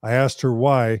 I asked her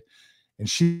why, and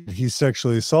he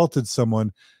sexually assaulted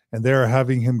someone, and they are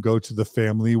having him go to the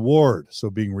family ward,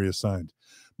 so being reassigned.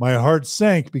 My heart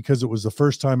sank because it was the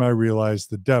first time I realized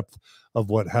the depth of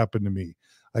what happened to me.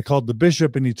 I called the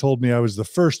bishop and he told me I was the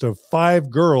first of 5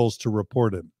 girls to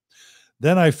report him.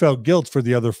 Then I felt guilt for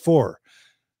the other 4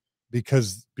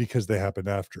 because they happened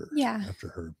after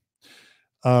her.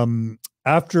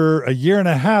 After a year and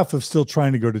a half of still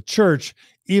trying to go to church,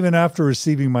 even after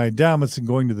receiving my endowments and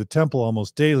going to the temple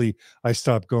almost daily, I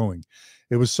stopped going.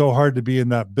 It was so hard to be in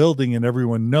that building and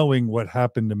everyone knowing what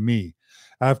happened to me.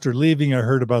 After leaving, I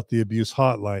heard about the abuse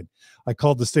hotline. I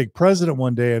called the stake president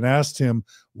one day and asked him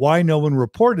why no one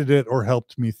reported it or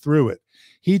helped me through it.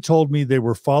 He told me they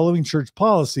were following church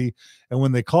policy, and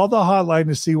when they called the hotline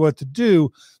to see what to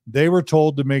do, they were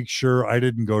told to make sure I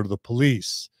didn't go to the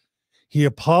police. He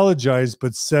apologized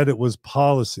but said it was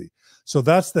policy. So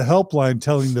that's the helpline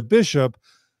telling the bishop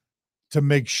to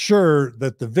make sure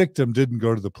that the victim didn't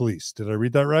go to the police. Did I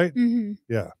read that right? Mm-hmm.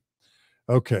 Yeah.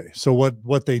 Okay. So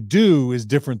what they do is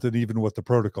different than even what the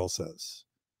protocol says.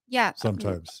 Yeah.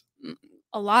 Sometimes.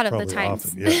 A lot of the times.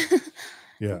 Often,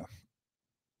 yeah.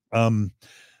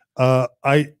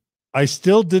 Yeah. I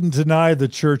still didn't deny the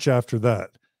church after that.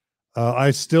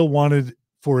 I still wanted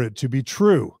for it to be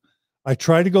true. I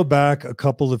tried to go back a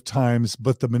couple of times,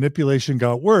 but the manipulation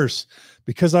got worse.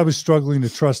 Because I was struggling to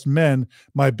trust men,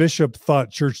 my bishop thought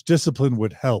church discipline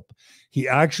would help. He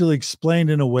actually explained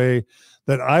in a way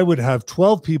that I would have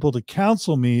 12 people to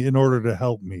counsel me in order to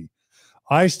help me.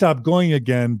 I stopped going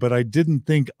again, but I didn't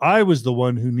think I was the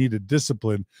one who needed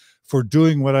discipline for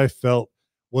doing what I felt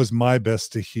was my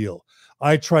best to heal.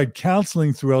 I tried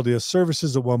counseling through LDS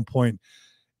services at one point,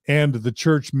 and the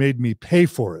church made me pay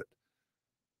for it.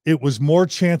 It was more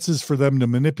chances for them to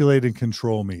manipulate and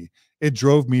control me. It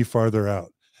drove me farther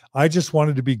out. I just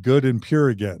wanted to be good and pure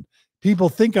again. People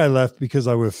think I left because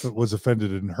I was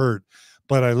offended and hurt,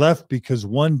 but I left because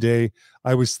one day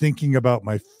I was thinking about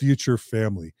my future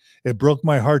family. It broke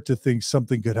my heart to think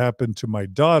something could happen to my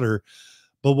daughter,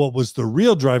 but what was the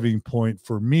real driving point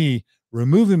for me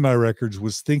removing my records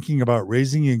was thinking about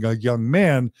raising a young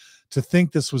man to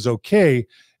think this was okay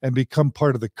and become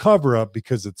part of the cover-up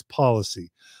because it's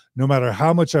policy. No matter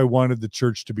how much I wanted the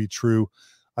church to be true,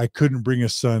 I couldn't bring a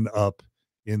son up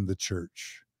in the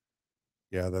church.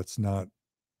 Yeah, that's not,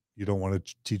 you don't want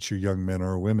to teach your young men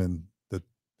or women that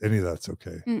any of that's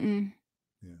okay. Mm-mm.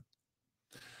 Yeah.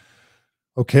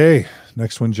 Okay,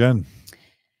 next one, Jen.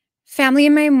 Family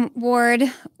in my ward,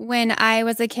 when I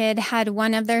was a kid, had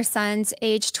one of their sons,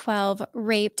 age 12,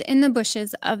 raped in the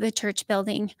bushes of the church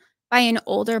building by an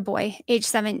older boy, age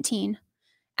 17,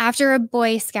 after a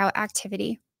Boy Scout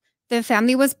activity. The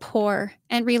family was poor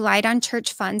and relied on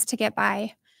church funds to get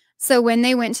by. So when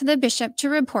they went to the bishop to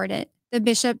report it, the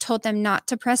bishop told them not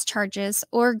to press charges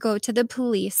or go to the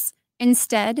police.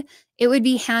 Instead, it would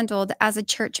be handled as a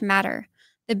church matter.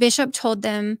 The bishop told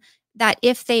them that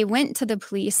if they went to the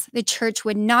police, the church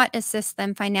would not assist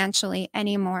them financially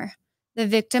anymore. The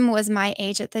victim was my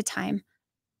age at the time.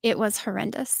 It was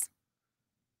horrendous.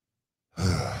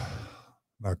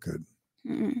 Not good.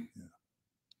 Mm-mm.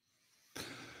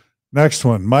 Next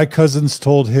one. My cousins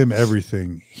told him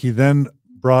everything. He then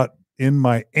brought in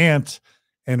my aunt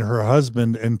and her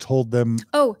husband and told them.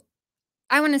 Oh,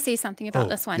 I want to say something about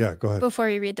this one. Yeah, go ahead. Before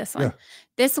we read this one. Yeah.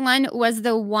 This one was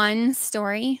the one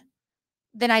story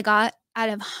that I got out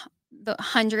of the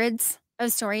hundreds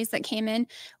of stories that came in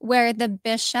where the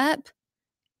bishop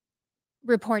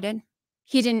reported.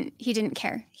 He didn't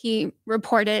care. He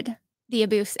reported the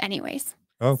abuse anyways.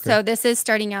 Okay. So this is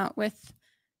starting out with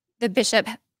the bishop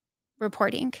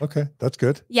reporting. Okay, that's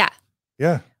good. Yeah.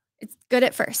 Yeah. It's good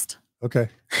at first. Okay.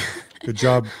 Good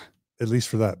job, at least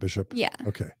for that, Bishop. Yeah.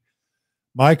 Okay.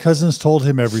 My cousins told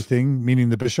him everything, meaning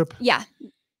the bishop. Yeah.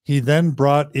 He then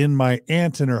brought in my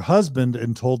aunt and her husband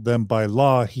and told them by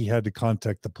law he had to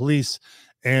contact the police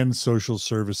and social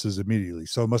services immediately.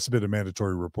 So it must have been a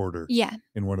mandatory reporter Yeah.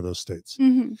 in one of those states.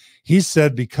 Mm-hmm. He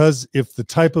said because if the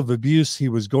type of abuse he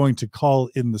was going to call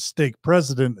in the stake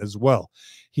president as well.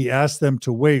 He asked them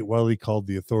to wait while he called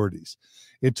the authorities.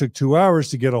 It took 2 hours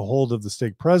to get a hold of the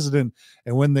stake president,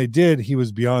 and when they did, he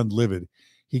was beyond livid.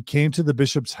 He came to the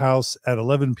bishop's house at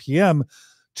 11 p.m.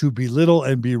 to belittle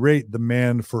and berate the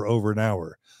man for over an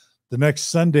hour. The next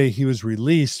Sunday, he was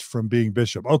released from being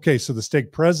bishop. Okay, so the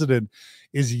stake president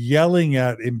is yelling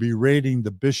at and berating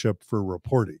the bishop for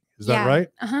reporting. Is that right?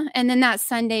 Uh-huh. And then that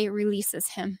Sunday releases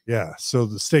him. Yeah. So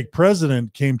the stake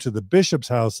president came to the bishop's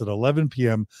house at 11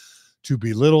 p.m. to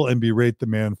belittle and berate the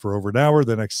man for over an hour.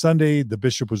 The next Sunday, the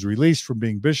bishop was released from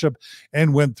being bishop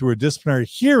and went through a disciplinary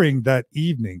hearing that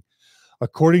evening.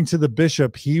 According to the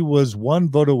bishop, he was one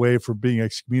vote away from being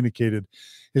excommunicated.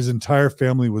 His entire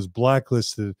family was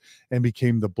blacklisted and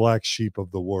became the black sheep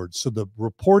of the ward. So the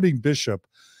reporting bishop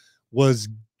was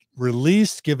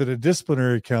released, given a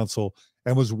disciplinary council,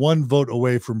 and was one vote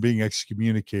away from being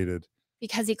excommunicated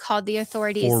because he called the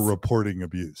authorities for reporting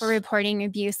abuse. For reporting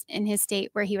abuse in his state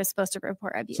where he was supposed to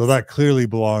report abuse. So that clearly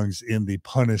belongs in the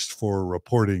punished for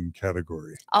reporting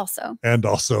category. Also. And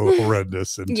also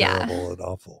horrendous and terrible and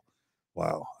awful.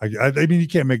 Wow. I mean, you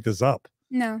can't make this up.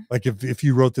 No. Like if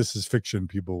you wrote this as fiction,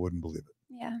 people wouldn't believe it.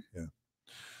 Yeah. Yeah.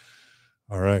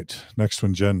 All right. Next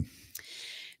one, Jen.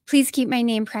 Please keep my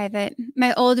name private.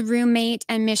 My old roommate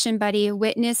and mission buddy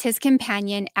witnessed his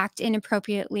companion act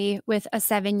inappropriately with a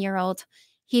 7-year-old.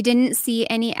 He didn't see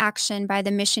any action by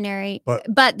the missionary,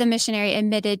 but the missionary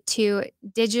admitted to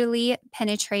digitally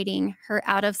penetrating her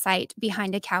out of sight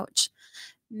behind a couch.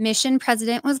 Mission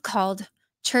president was called.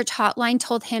 Church hotline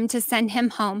told him to send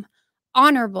him home.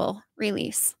 Honorable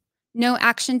release. No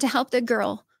action to help the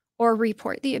girl or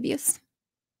report the abuse.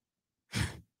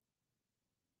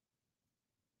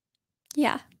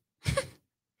 Yeah.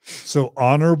 So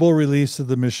honorable release of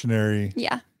the missionary.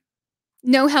 Yeah.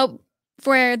 No help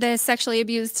for the sexually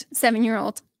abused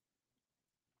 7-year-old.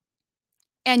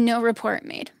 And no report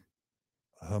made.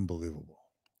 Unbelievable.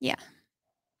 Yeah.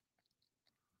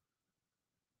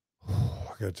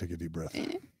 I got to take a deep breath.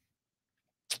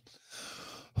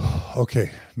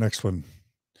 Okay, next one.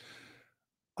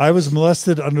 I was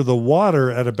molested under the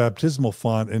water at a baptismal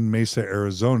font in Mesa,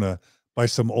 Arizona by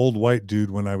some old white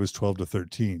dude when I was 12 to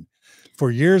 13.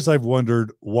 For years, I've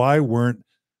wondered why weren't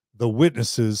the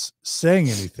witnesses saying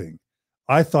anything?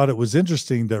 I thought it was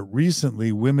interesting that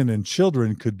recently women and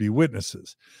children could be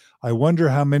witnesses. I wonder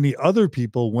how many other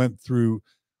people went through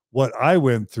what I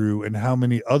went through and how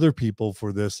many other people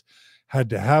for this had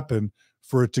to happen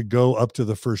for it to go up to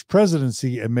the first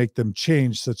presidency and make them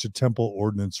change such a temple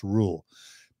ordinance rule.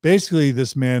 Basically,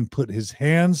 this man put his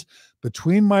hands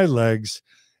between my legs,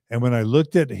 and when I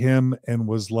looked at him and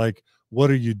was like, "What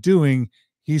are you doing?"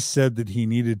 he said that he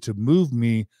needed to move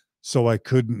me so I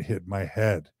couldn't hit my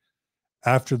head.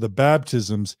 After the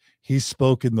baptisms, he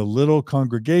spoke in the little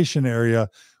congregation area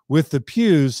with the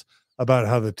pews about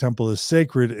how the temple is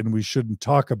sacred and we shouldn't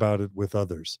talk about it with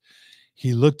others.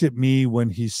 He looked at me when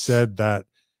he said that,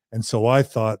 and so I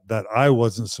thought that I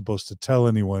wasn't supposed to tell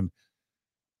anyone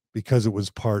because it was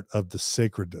part of the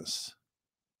sacredness.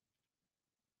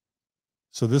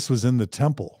 So this was in the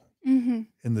temple, Mm-hmm.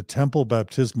 in the temple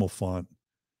baptismal font.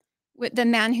 With the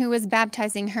man who was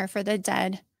baptizing her for the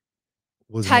dead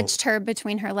Was touched her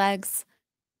between her legs.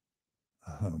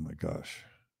 Oh my gosh.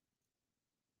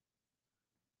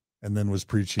 And then was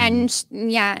preaching. And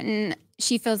and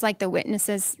she feels like the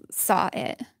witnesses saw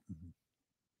it,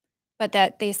 but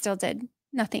that they still did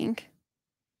nothing.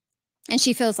 And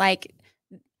she feels like,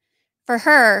 for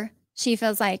her, she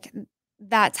feels like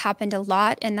that's happened a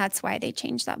lot, and that's why they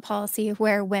changed that policy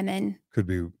where women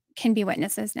can be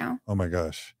witnesses now. Oh my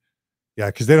gosh. Yeah,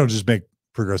 because they don't just make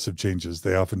progressive changes.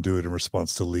 They often do it in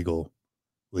response to legal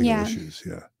issues.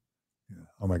 Yeah.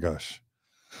 Oh my gosh.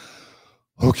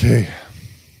 Okay.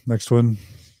 Next one.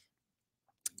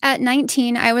 At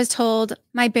 19, I was told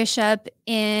my bishop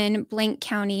in blank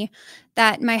county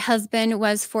that my husband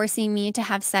was forcing me to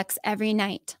have sex every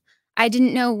night. I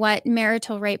didn't know what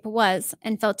marital rape was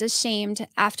and felt ashamed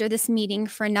after this meeting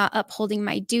for not upholding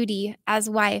my duty as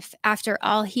wife after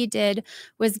all he did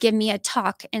was give me a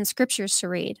talk and scriptures to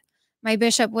read. My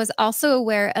bishop was also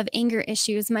aware of anger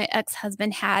issues my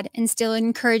ex-husband had and still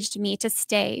encouraged me to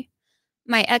stay.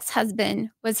 My ex-husband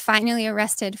was finally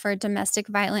arrested for domestic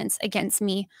violence against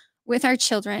me with our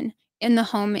children in the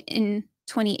home in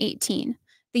 2018.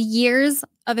 The years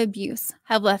of abuse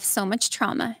have left so much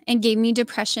trauma and gave me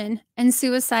depression and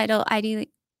suicidal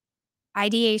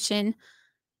ideation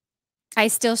I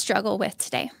still struggle with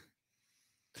today.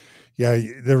 Yeah,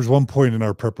 there was one point in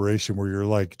our preparation where you're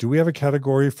like, do we have a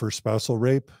category for spousal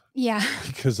rape? Yeah.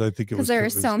 Because I think it was there are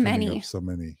so many. So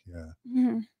many. Yeah.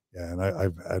 Mm-hmm. Yeah. And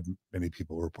I've had many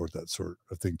people report that sort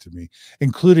of thing to me,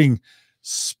 including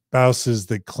spouses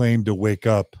that claim to wake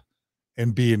up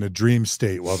and be in a dream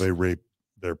state while they rape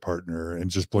their partner and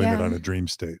just blame it on a dream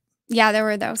state. Yeah, there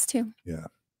were those too. Yeah.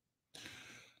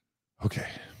 Okay.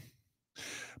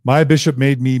 My bishop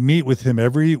made me meet with him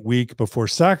every week before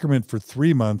sacrament for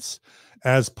 3 months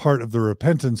as part of the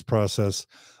repentance process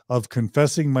of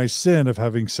confessing my sin of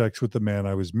having sex with the man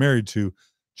I was married to,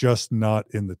 just not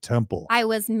in the temple. I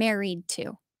was married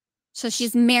to. So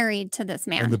she's married to this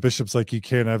man. And the bishop's like, you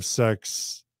can't have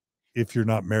sex if you're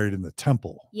not married in the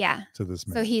temple. Yeah. To this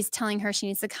man. So he's telling her she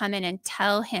needs to come in and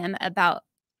tell him about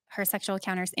her sexual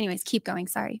encounters. Anyways, keep going.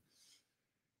 Sorry.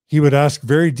 He would ask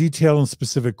very detailed and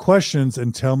specific questions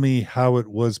and tell me how it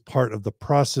was part of the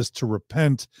process to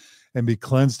repent and be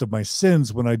cleansed of my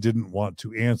sins when I didn't want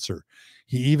to answer.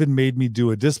 He even made me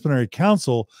do a disciplinary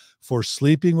counsel for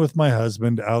sleeping with my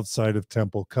husband outside of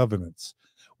temple covenants.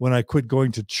 When I quit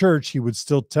going to church, he would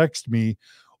still text me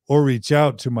or reach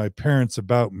out to my parents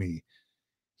about me.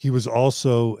 He was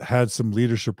also had some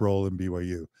leadership role in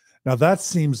BYU. Now that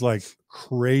seems like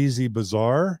crazy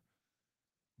bizarre,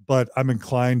 but I'm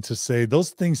inclined to say those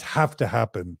things have to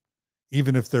happen,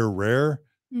 even if they're rare.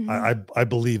 Mm-hmm. I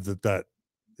believe that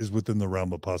is within the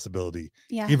realm of possibility,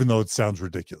 even though it sounds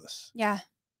ridiculous. Yeah.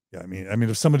 Yeah. I mean,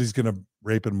 if somebody's going to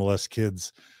rape and molest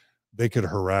kids, they could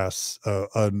harass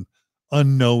an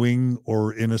unknowing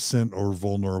or innocent or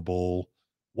vulnerable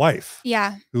wife.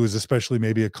 Yeah. Who is especially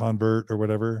maybe a convert or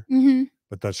whatever. Mm-hmm.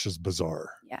 But that's just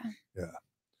bizarre. Yeah. Yeah.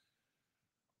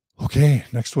 Okay.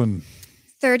 Next one.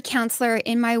 Third counselor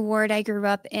in my ward I grew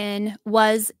up in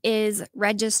is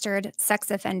registered sex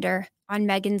offender on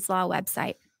Megan's Law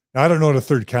website. Now, I don't know what a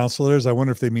third counselor is. I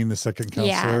wonder if they mean the second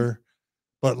counselor. Yeah.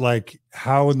 But like,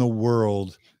 how in the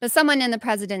world? But someone in the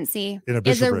presidency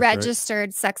is a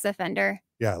registered sex offender.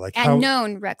 Yeah, like and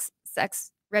known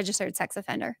registered sex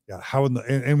offender. Yeah, how in the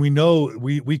and we know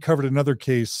we covered another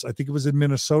case. I think it was in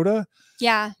Minnesota.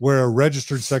 Yeah, where a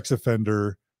registered sex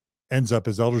offender ends up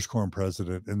as elders quorum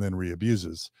president and then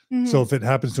re-abuses. Mm-hmm. So if it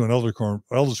happens to an elders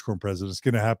quorum president, it's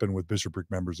going to happen with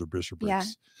bishopric members or bishoprics. Yeah.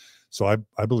 So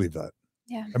I believe that.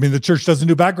 Yeah. I mean, the church doesn't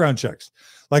do background checks.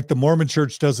 Like the Mormon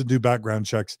church doesn't do background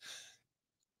checks,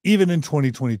 even in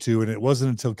 2022. And it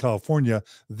wasn't until California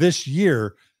this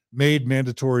year made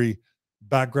mandatory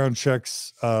background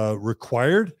checks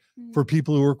required for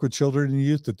people who work with children and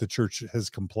youth that the church has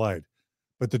complied.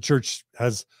 But the church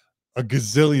has a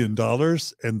gazillion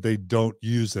dollars and they don't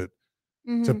use it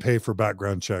to pay for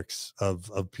background checks of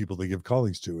people they give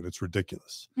callings to. And it's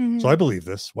ridiculous. So I believe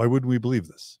this. Why wouldn't we believe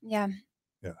this? Yeah.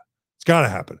 Yeah. It's got to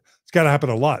happen. It's got to happen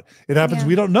a lot. It happens.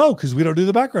 We don't know because we don't do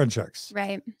the background checks.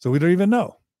 Right. So we don't even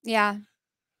know. Yeah.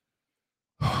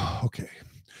 Okay.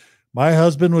 My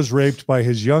husband was raped by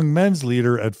his young men's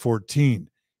leader at 14.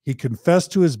 He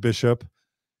confessed to his bishop,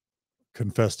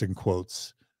 confessed in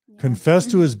quotes, confessed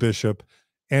to his bishop,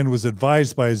 and was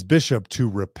advised by his bishop to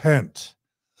repent.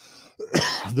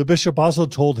 The bishop also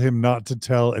told him not to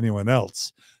tell anyone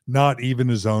else, not even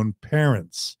his own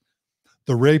parents.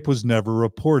 The rape was never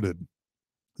reported.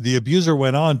 The abuser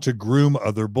went on to groom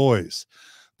other boys.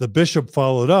 The bishop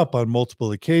followed up on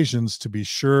multiple occasions to be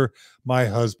sure my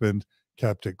husband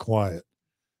kept it quiet.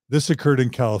 This occurred in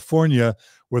California,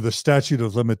 where the statute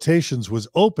of limitations was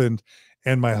opened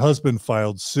and my husband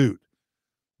filed suit.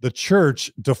 The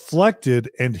church deflected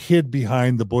and hid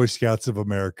behind the Boy Scouts of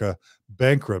America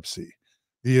bankruptcy.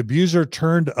 The abuser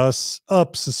turned us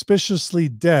up suspiciously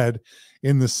dead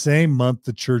in the same month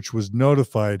the church was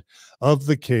notified of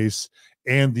the case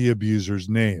and the abuser's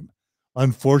name.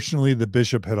 Unfortunately, the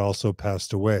bishop had also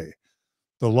passed away.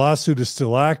 The lawsuit is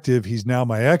still active. He's now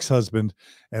my ex-husband,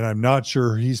 and I'm not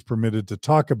sure he's permitted to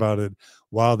talk about it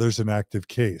while there's an active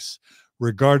case.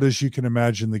 Regardless, you can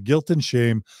imagine the guilt and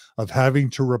shame of having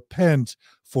to repent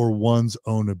for one's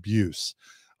own abuse.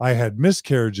 I had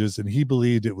miscarriages, and he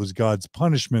believed it was God's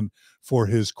punishment for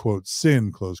his, quote,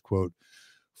 sin, close quote.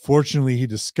 Fortunately, he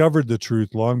discovered the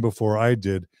truth long before I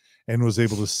did and was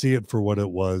able to see it for what it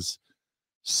was: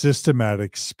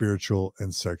 systematic spiritual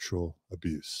and sexual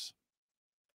abuse.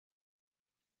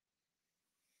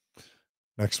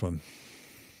 Next one.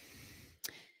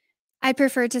 I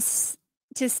prefer to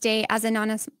stay as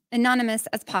anonymous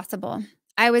as possible.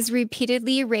 I was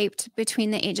repeatedly raped between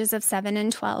the ages of 7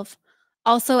 and 12,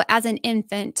 also as an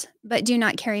infant, but do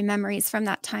not carry memories from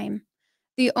that time.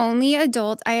 The only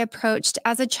adult I approached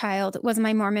as a child was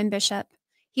my Mormon bishop.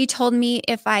 He told me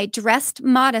if I dressed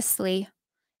modestly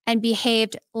and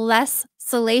behaved less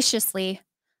salaciously,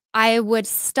 it would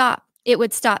stop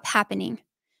happening.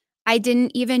 I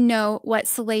didn't even know what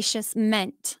salacious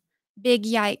meant. Big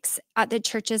yikes at the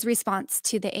church's response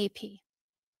to the AP.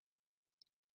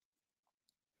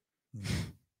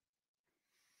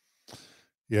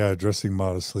 Yeah, dressing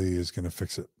modestly is going to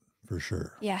fix it for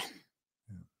sure. Yeah.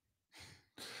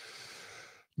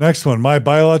 Next one. My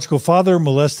biological father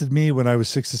molested me when I was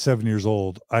 6 to 7 years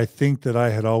old. I think that I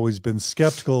had always been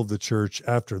skeptical of the church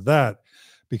after that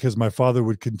because my father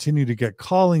would continue to get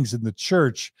callings in the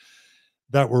church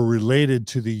that were related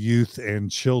to the youth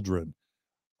and children.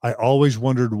 I always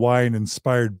wondered why an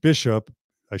inspired bishop,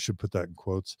 I should put that in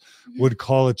quotes, would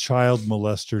call a child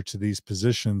molester to these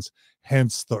positions,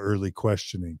 hence the early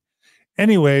questioning.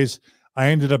 Anyways, I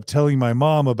ended up telling my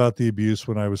mom about the abuse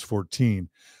when I was 14.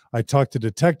 I talked to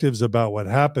detectives about what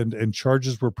happened and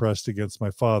charges were pressed against my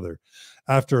father.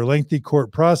 After a lengthy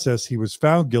court process, he was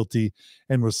found guilty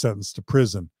and was sentenced to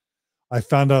prison. I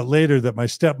found out later that my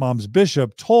stepmom's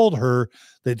bishop told her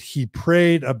that he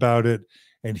prayed about it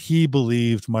and he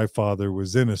believed my father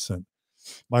was innocent.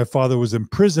 My father was in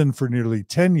prison for nearly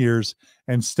 10 years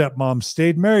and stepmom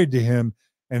stayed married to him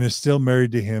and is still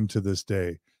married to him to this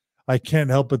day. I can't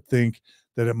help but think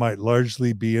that it might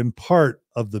largely be in part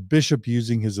of the bishop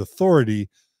using his authority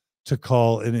to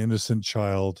call an innocent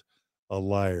child a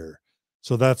liar.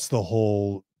 So that's the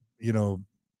whole,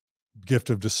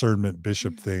 gift of discernment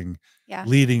bishop thing,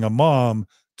 leading a mom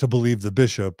to believe the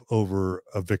bishop over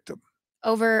a victim.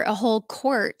 Over a whole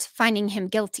court finding him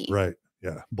guilty. Right.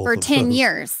 Yeah. Both for 10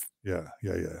 years. Yeah.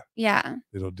 Yeah.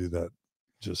 They don't do that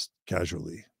just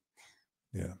casually.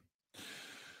 Yeah.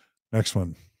 Next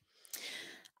one.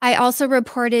 I also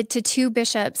reported to 2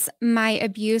 bishops my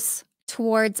abuse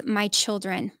towards my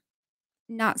children,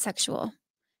 not sexual.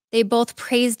 They both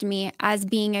praised me as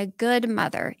being a good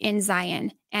mother in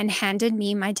Zion and handed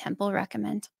me my temple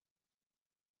recommend.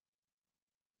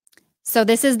 So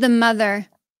this is the mother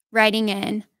writing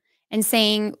in and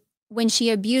saying when she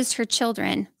abused her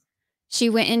children, she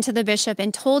went into the bishop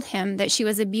and told him that she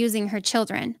was abusing her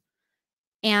children.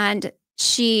 And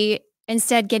she,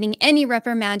 instead getting any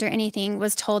reprimand or anything,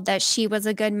 was told that she was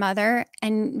a good mother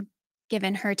and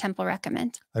given her temple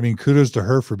recommend. I mean, kudos to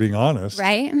her for being honest.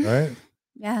 Right? Right?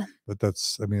 Yeah. But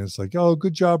it's like, oh,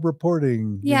 good job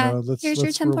reporting. Yeah. Here's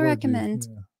your temple recommend.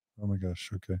 Yeah. Oh my gosh.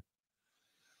 Okay.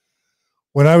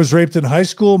 When I was raped in high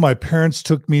school, my parents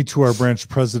took me to our branch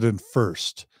president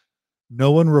first.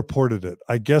 No one reported it.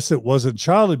 I guess it wasn't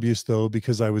child abuse, though,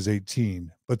 because I was 18.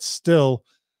 But still,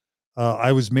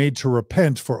 I was made to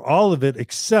repent for all of it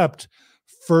except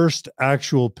first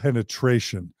actual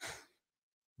penetration.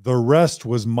 The rest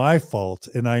was my fault,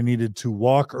 and I needed to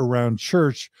walk around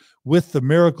church with the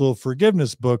Miracle of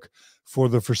Forgiveness book for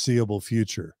the foreseeable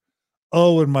future.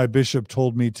 Oh, and my bishop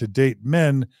told me to date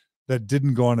men that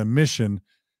didn't go on a mission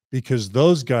because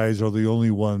those guys are the only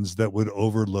ones that would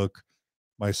overlook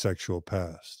my sexual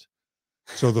past.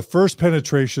 So the first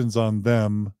penetration's on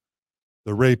them,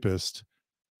 the rapist.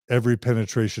 Every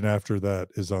penetration after that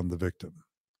is on the victim.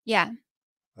 Yeah.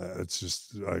 It's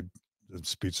just, I'm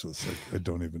speechless. I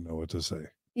don't even know what to say.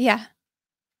 Yeah.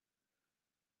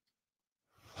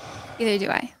 Either do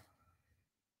I.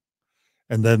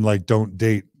 And then don't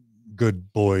date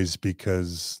good boys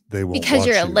because they won't because want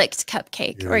you're a you. licked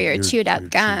cupcake or you're chewed up you're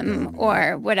chewed gum gum,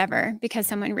 or whatever because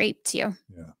someone raped you.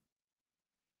 Yeah.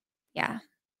 Yeah.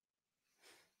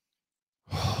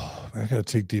 I got to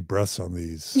take deep breaths on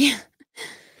these. Yeah.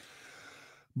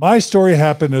 My story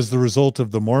happened as the result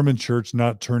of the Mormon church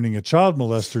not turning a child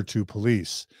molester to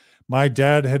police. My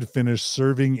dad had finished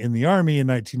serving in the Army in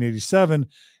 1987,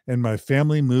 and my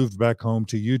family moved back home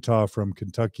to Utah from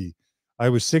Kentucky. I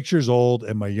was 6 years old,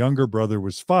 and my younger brother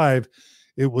was 5.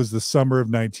 It was the summer of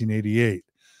 1988.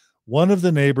 One of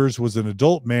the neighbors was an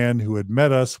adult man who had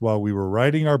met us while we were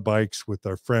riding our bikes with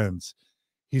our friends.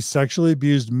 He sexually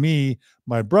abused me,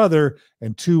 my brother,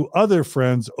 and 2 other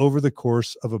friends over the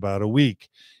course of about a week.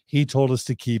 He told us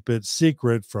to keep it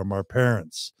secret from our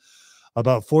parents.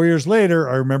 About 4 years later,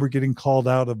 I remember getting called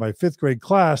out of my 5th grade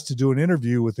class to do an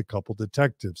interview with a couple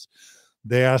detectives.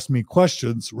 They asked me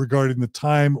questions regarding the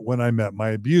time when I met my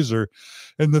abuser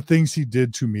and the things he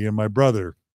did to me and my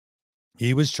brother.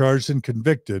 He was charged and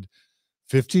convicted,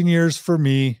 15 years for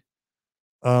me,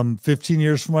 15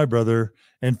 years for my brother,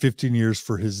 and 15 years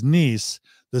for his niece.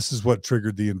 This is what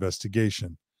triggered the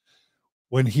investigation.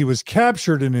 When he was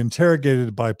captured and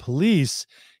interrogated by police,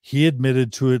 he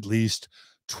admitted to at least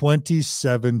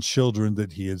 27 children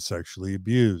that he had sexually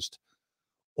abused.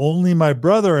 Only my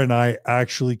brother and I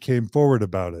actually came forward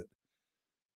about it.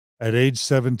 At age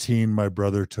 17, my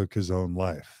brother took his own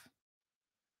life.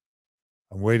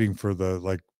 I'm waiting for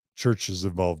the church's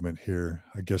involvement here.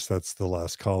 I guess that's the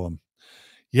last column.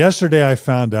 Yesterday, I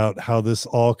found out how this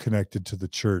all connected to the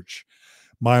church.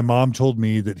 My mom told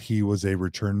me that he was a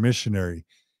returned missionary.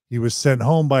 He was sent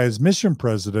home by his mission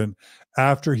president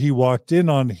after he walked in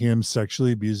on him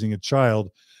sexually abusing a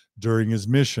child during his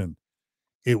mission.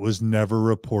 It was never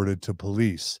reported to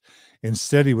police.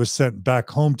 Instead, he was sent back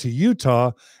home to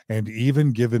Utah and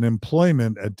even given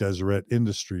employment at Deseret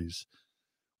Industries.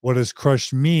 What has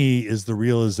crushed me is the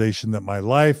realization that my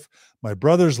life, my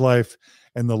brother's life,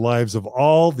 and the lives of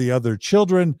all the other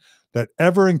children that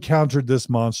ever encountered this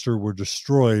monster were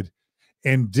destroyed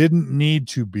and didn't need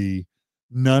to be.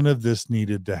 None of this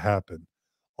needed to happen.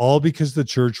 All because the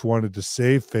church wanted to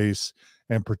save face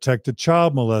and protect a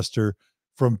child molester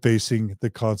from facing the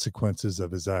consequences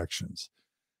of his actions.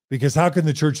 Because how can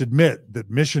the church admit that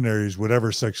missionaries would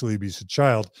ever sexually abuse a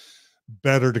child?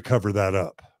 Better to cover that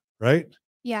up, right?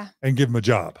 Yeah. And give him a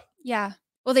job. Yeah.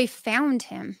 Well, they found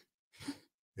him.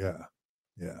 Yeah.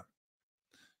 Yeah.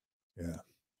 Yeah.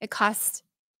 It cost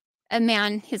a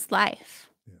man his life.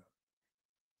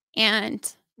 Yeah.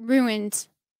 And ruined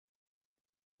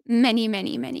many,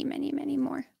 many, many, many, many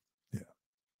more. Yeah.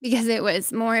 Because it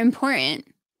was more important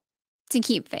to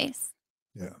keep face.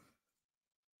 Yeah.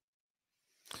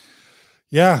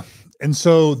 Yeah. And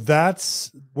so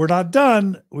we're not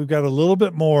done. We've got a little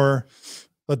bit more,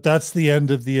 but that's the end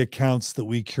of the accounts that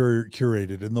we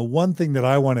curated. And the one thing that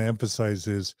I want to emphasize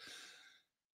is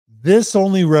this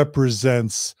only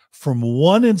represents from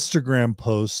one Instagram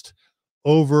post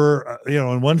over,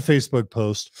 and one Facebook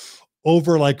post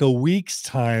over like a week's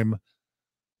time,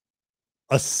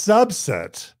 a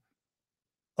subset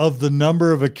of the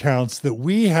number of accounts that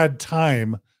we had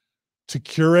time to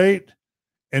curate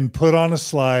and put on a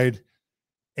slide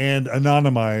and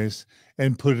anonymize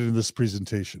and put it in this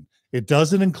presentation. It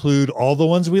doesn't include all the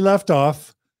ones we left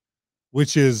off,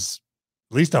 which is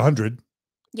at least 100,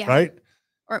 Yeah. right?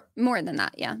 Or more than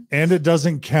that, yeah. And it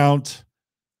doesn't count,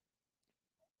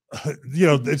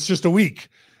 it's just a week.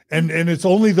 And it's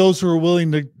only those who are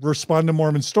willing to respond to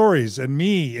Mormon Stories and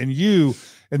me and you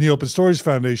and the Open Stories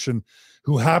Foundation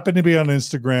who happen to be on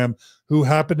Instagram, who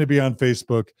happen to be on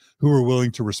Facebook, who are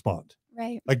willing to respond.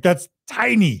 Right. Like that's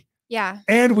tiny. Yeah.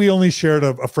 And we only shared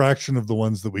a fraction of the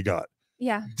ones that we got.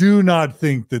 Yeah. Do not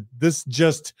think that this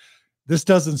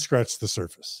doesn't scratch the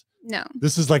surface. No.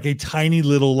 This is like a tiny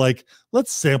little,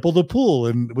 let's sample the pool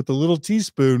and with a little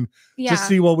teaspoon, just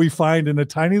see what we find in a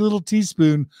tiny little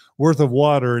teaspoon worth of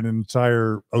water in an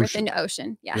entire ocean. Within the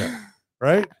ocean. Yeah. Yeah.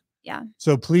 Right? Yeah.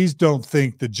 So please don't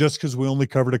think that just because we only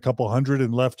covered a couple hundred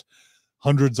and left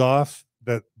hundreds off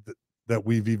that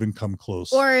we've even come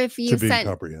close. Or if you sent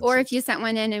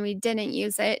one in and we didn't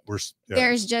use it,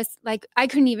 there's just I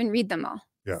couldn't even read them all.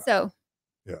 Yeah. So.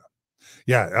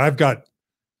 Yeah. I've got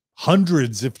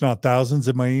hundreds, if not thousands,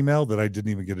 in my email that I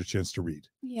didn't even get a chance to read.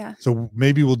 Yeah. So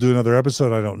maybe we'll do another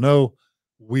episode. I don't know.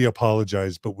 We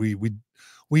apologize, but we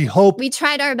hope we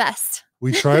tried our best.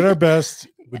 We tried our best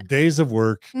with days of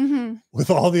work, with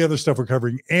all the other stuff we're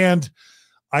covering. And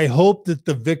I hope that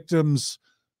the victims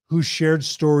who shared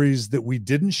stories that we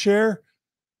didn't share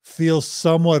feel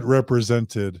somewhat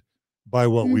represented by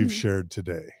what we've shared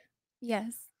today.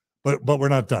 Yes. But we're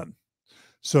not done.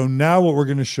 So now what we're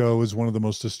going to show is one of the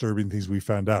most disturbing things we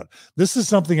found out. This is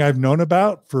something I've known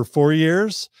about for 4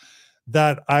 years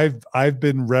that I've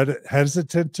been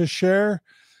hesitant to share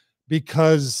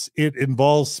because it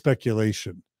involves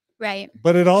speculation. Right.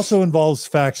 But it also involves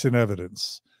facts and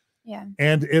evidence. Yeah.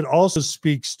 And it also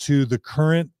speaks to the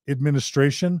current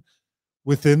administration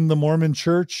within the Mormon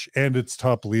Church and its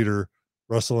top leader,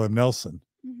 Russell M. Nelson.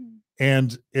 Mm-hmm.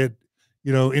 And it,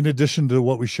 in addition to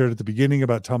what we shared at the beginning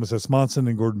about Thomas S. Monson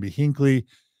and Gordon B. Hinckley,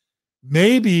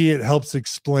 maybe it helps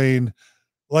explain,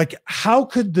 like, how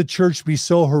could the church be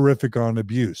so horrific on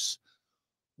abuse?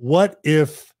 What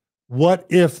if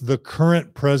the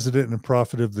current president and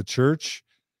prophet of the church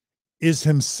is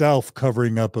himself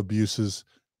covering up abuses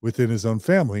within his own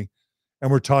family?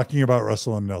 And we're talking about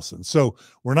Russell M. Nelson. So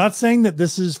we're not saying that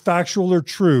this is factual or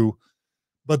true,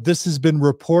 but this has been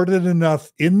reported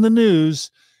enough in the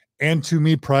news and to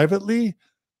me privately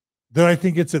that I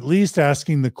think it's at least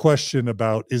asking the question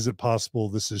about, is it possible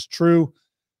this is true?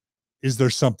 Is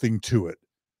there something to it?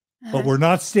 But we're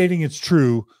not stating it's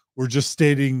true. We're just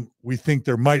stating we think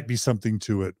there might be something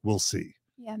to it. We'll see.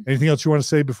 Yeah. Anything else you want to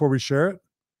say before we share it?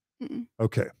 Mm-mm.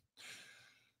 Okay.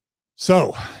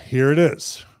 So here it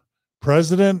is.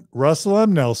 President Russell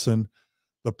M. Nelson,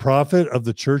 the prophet of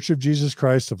the Church of Jesus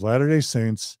Christ of Latter-day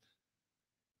Saints,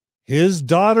 his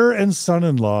daughter and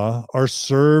son-in-law are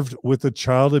served with a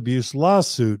child abuse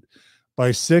lawsuit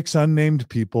by 6 unnamed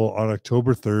people on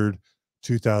October 3rd,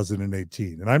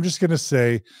 2018. And I'm just going to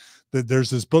say that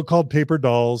there's this book called Paper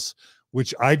Dolls,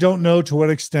 which I don't know to what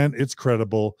extent it's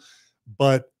credible,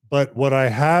 but what I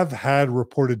have had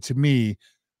reported to me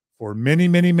for many,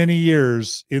 many, many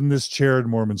years in this chair in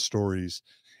Mormon Stories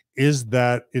is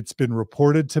that it's been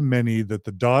reported to many that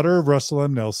the daughter of Russell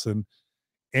M. Nelson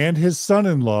and his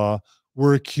son-in-law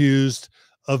were accused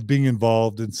of being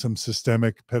involved in some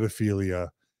systemic pedophilia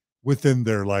within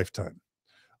their lifetime.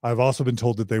 I've also been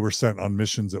told that they were sent on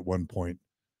missions at one point,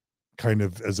 kind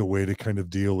of as a way to kind of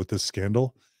deal with this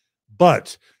scandal.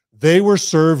 But they were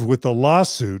served with a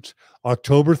lawsuit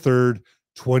October 3rd,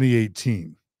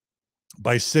 2018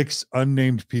 by 6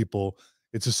 unnamed people.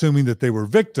 It's assuming that they were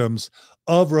victims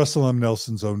of Russell M.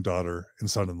 Nelson's own daughter and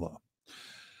son-in-law.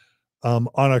 On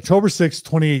October 6th,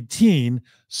 2018,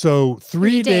 so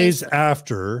 3 days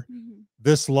after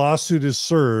this lawsuit is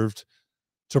served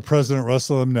to President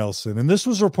Russell M. Nelson, and this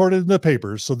was reported in the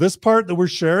papers, so this part that we're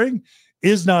sharing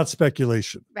is not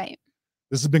speculation. Right.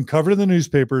 This has been covered in the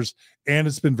newspapers, and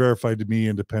it's been verified to me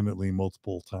independently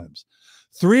multiple times.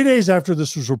 3 days after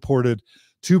this was reported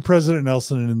to President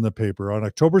Nelson and in the paper, on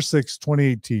October 6th,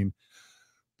 2018,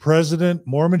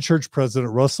 Mormon Church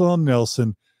President Russell M.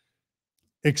 Nelson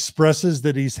expresses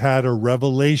that he's had a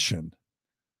revelation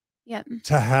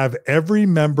to have every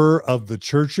member of the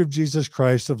Church of Jesus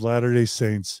Christ of Latter-day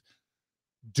Saints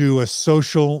do a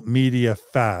social media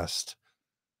fast.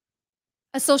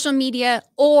 A social media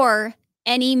or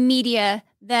any media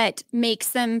that makes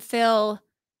them feel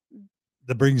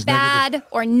that brings bad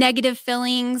or negative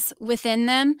feelings within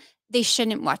them, they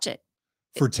shouldn't watch it.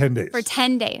 For 10 days. For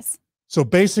 10 days. So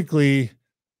basically,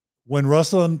 when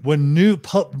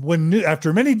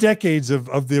after many decades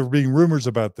of there being rumors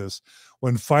about this,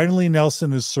 when finally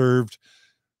Nelson is served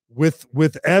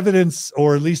with evidence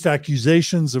or at least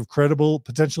accusations of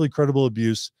potentially credible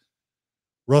abuse,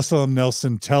 Russell M.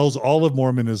 Nelson tells all of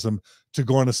Mormonism to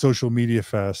go on a social media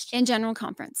fast. In General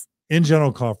Conference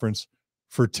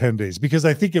For 10 days, because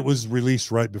I think it was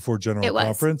released right before General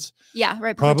Conference. Yeah,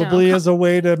 right before probably as a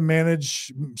way to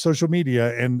manage social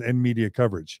media and media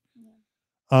coverage.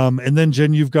 And then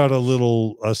Jen, you've got a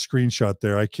little screenshot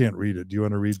there. I can't read it. Do you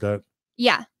want to read that?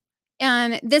 Yeah.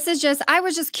 This is I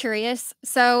was just curious.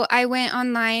 So I went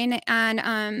online and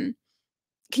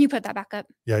can you put that back up?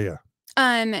 Yeah.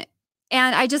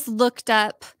 And I just looked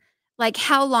up, like,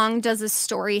 how long does a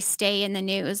story stay in the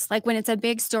news? Like, when it's a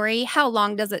big story, how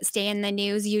long does it stay in the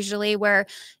news usually, where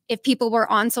if people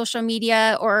were on social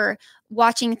media or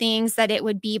watching things that it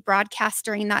would be broadcast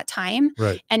during that time.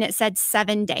 Right. And it said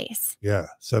 7 days. Yeah,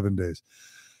 7 days.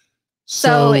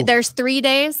 So there's 3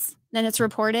 days, then it's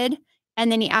reported,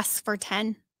 and then he asks for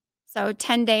 10. So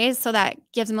 10 days. So that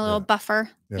gives him a little buffer,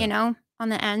 on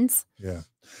the ends. Yeah.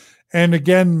 And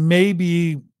again,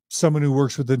 maybe someone who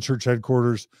works within church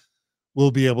headquarters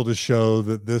will be able to show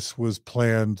that this was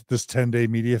planned. This 10-day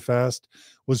media fast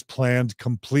was planned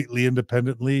completely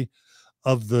independently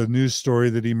of the news story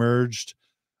that emerged.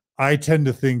 I tend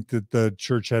to think that the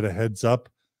church had a heads up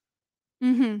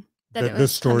that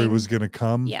this story was going to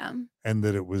come. Yeah. And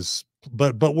that it was,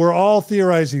 but we're all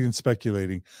theorizing and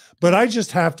speculating. But I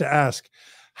just have to ask,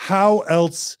 how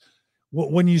else,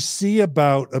 when you see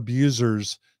about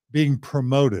abusers being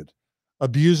promoted,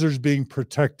 abusers being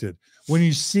protected, when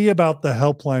you see about the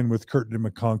helpline with Curtin and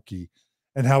McConkie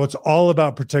and how it's all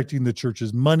about protecting the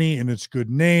church's money and its good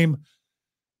name,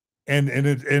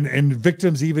 and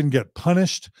victims even get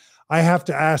punished, I have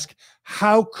to ask,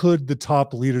 how could the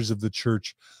top leaders of the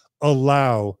church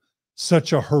allow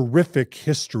such a horrific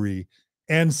history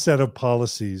and set of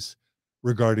policies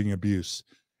regarding abuse?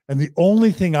 And the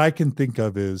only thing I can think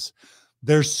of is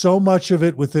there's so much of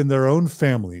it within their own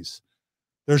families.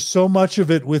 There's so much of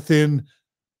it within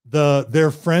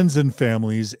their friends and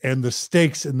families and the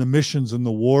stakes and the missions and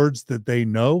the wards that they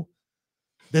know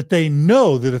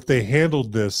that if they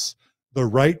handled this the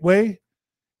right way,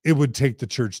 it would take the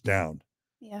church down.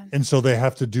 Yeah. And so they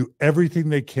have to do everything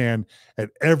they can at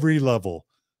every level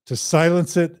to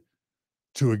silence it,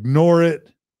 to ignore it,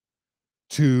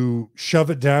 to shove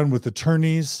it down with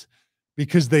attorneys,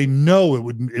 because they know it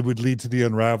would lead to the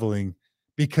unraveling,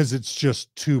 because it's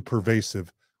just too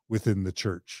pervasive within the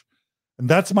church. And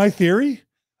that's my theory.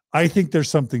 I think there's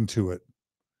something to it.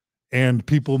 And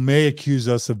people may accuse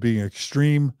us of being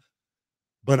extreme,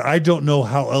 but I don't know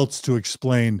how else to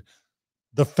explain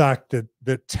the fact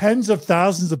that tens of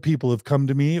thousands of people have come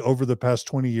to me over the past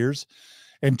 20 years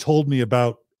and told me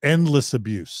about endless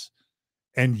abuse,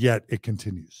 and yet it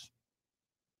continues.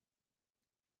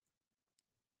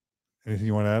 Anything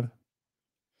you want to add?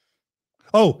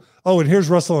 Oh, and here's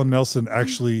Russell and Nelson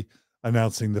actually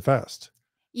announcing the fast.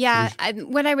 Yeah,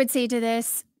 what I would say to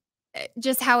this,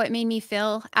 just how it made me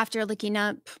feel after looking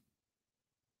up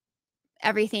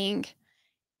everything,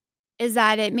 is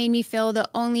that it made me feel the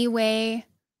only way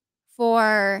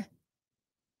for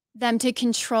them to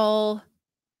control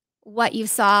what you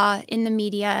saw in the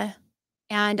media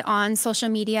and on social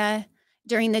media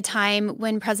during the time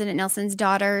when President Nelson's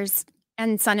daughters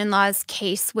and son-in-law's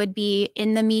case would be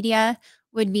in the media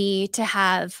would be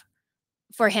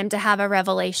for him to have a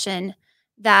revelation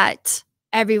that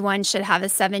everyone should have a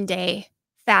 7-day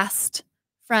fast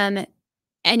from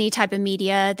any type of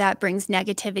media that brings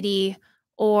negativity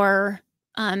or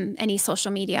any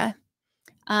social media.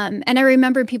 And I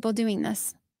remember people doing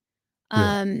this.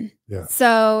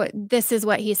 So this is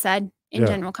what he said in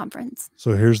General Conference.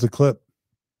 So here's the clip.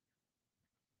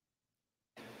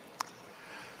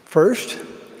 First,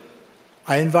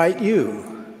 I invite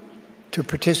you to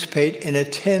participate in a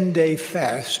 10-day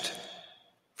fast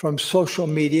from social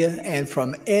media and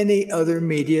from any other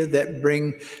media that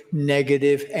bring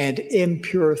negative and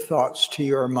impure thoughts to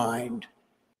your mind.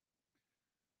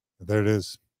 There it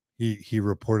is. He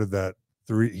reported that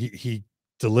he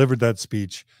delivered that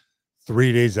speech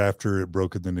 3 days after it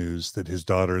broke in the news that his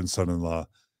daughter and son-in-law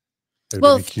had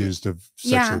been accused of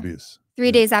sexual abuse.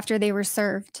 3 days after they were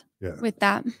served with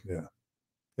that. Yeah.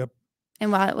 Yep.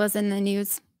 And while it was in the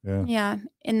news. Yeah.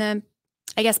 In the,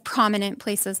 I guess, prominent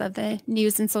places of the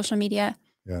news and social media.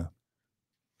 Yeah.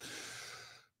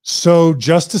 So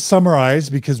just to summarize,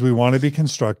 because we want to be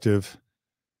constructive,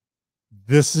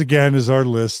 this again is our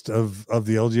list of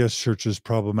the LDS Church's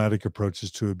problematic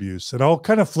approaches to abuse. And I'll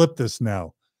kind of flip this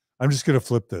now. I'm just going to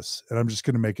flip this and I'm just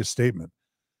going to make a statement.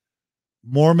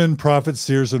 Mormon prophets,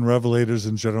 seers, and revelators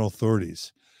and general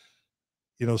authorities,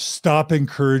 stop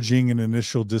encouraging an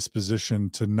initial disposition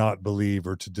to not believe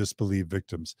or to disbelieve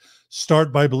victims.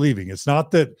 Start by believing. It's not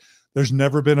that there's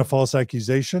never been a false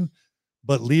accusation,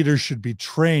 but leaders should be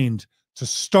trained to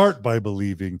start by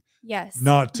believing,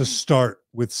 not to start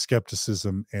with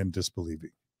skepticism and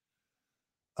disbelieving.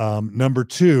 Number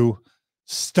 2,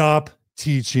 stop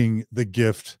teaching the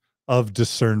gift of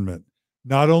discernment.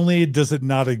 Not only does it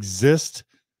not exist,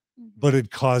 but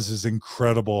it causes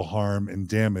incredible harm and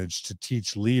damage to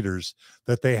teach leaders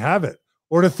that they have it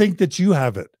or to think that you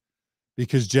have it.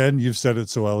 Because Jen, you've said it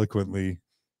so eloquently.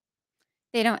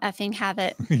 They don't effing have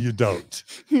it. You don't.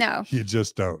 No. You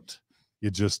just don't.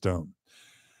 You just don't.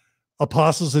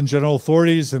 Apostles and general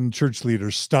authorities and church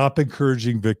leaders, stop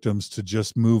encouraging victims to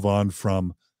just move on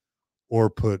from or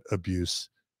put abuse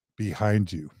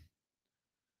behind you.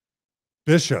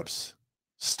 Bishops,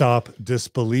 stop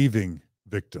disbelieving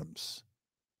victims.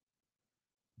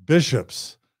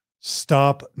 Bishops,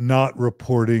 stop not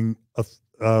reporting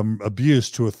abuse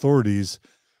to authorities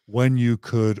when you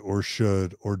could or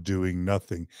should, or doing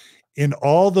nothing. In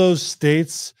all those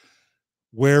states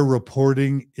where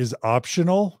reporting is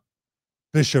optional,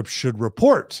 bishops should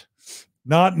report,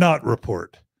 not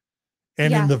report.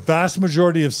 And in the vast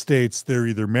majority of states, they're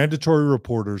either mandatory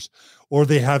reporters or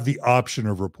they have the option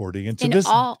of reporting. And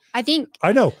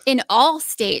I know in all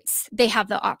states, they have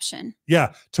the option.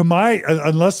 Yeah.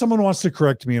 Unless someone wants to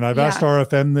correct me, and I've asked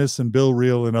RFM this and Bill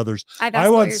Reel and others, I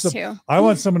want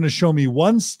someone to show me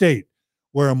one state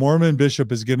where a Mormon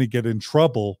bishop is going to get in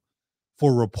trouble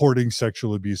for reporting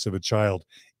sexual abuse of a child,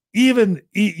 even,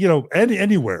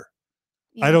 anywhere.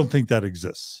 Yeah. I don't think that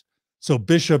exists. So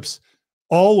bishops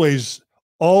always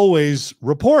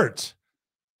report,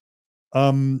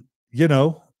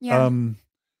 Yeah.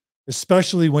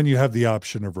 especially when you have the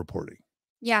option of reporting.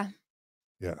 Yeah.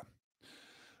 Yeah.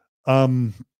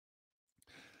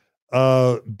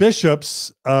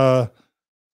 Bishops,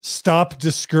 stop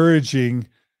discouraging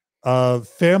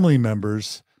family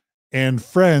members and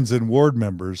friends and ward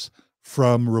members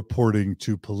from reporting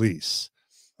to police.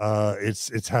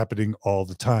 It's happening all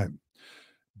the time.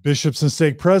 Bishops and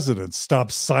stake presidents,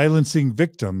 stop silencing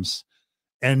victims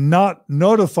and not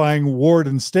notifying ward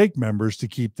and stake members to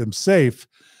keep them safe,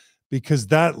 because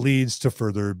that leads to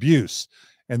further abuse.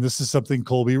 And this is something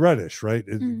Colby Reddish, right?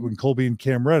 When Colby and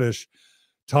Cam Reddish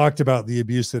talked about the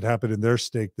abuse that happened in their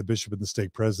stake, the bishop and the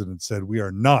stake president said, we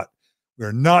are not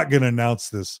going to announce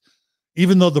this.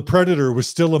 Even though the predator was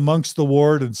still amongst the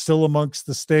ward and still amongst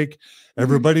the stake,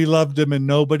 everybody loved him and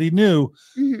nobody knew.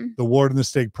 The ward and the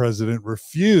stake president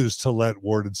refused to let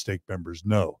ward and stake members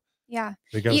know. Yeah.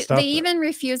 They got to stop They even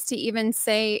refused to even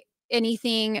say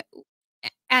anything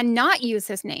and not use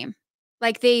his name.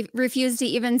 Like, they refused to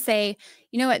even say,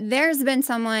 you know what, there's been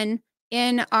someone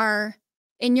in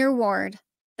your ward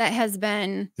that has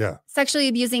been sexually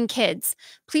abusing kids.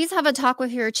 Please have a talk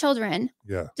with your children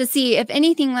to see if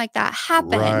anything like that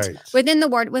happened within the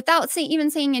ward, without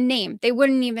even saying a name. They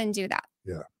wouldn't even do that.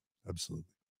 Yeah, absolutely.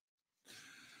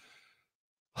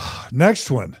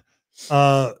 Next one.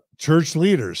 Church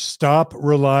leaders, stop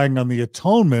relying on the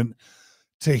atonement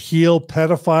to heal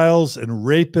pedophiles and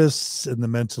rapists and the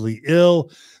mentally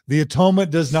ill. The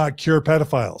atonement does not cure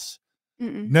pedophiles.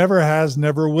 Never has,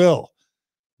 never will.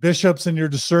 Bishops, in your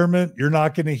discernment, you're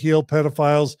not going to heal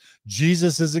pedophiles.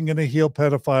 Jesus isn't going to heal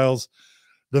pedophiles.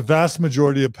 The vast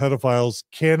majority of pedophiles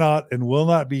cannot and will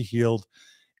not be healed,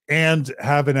 and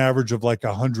have an average of like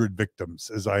 100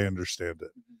 victims, as I understand it.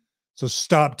 So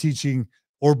stop teaching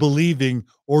or believing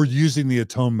or using the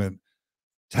atonement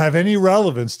to have any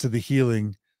relevance to the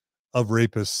healing of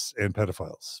rapists and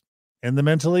pedophiles and the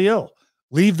mentally ill.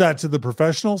 Leave that to the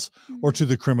professionals or to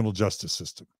the criminal justice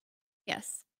system.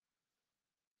 Yes.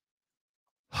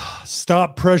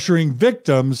 Stop pressuring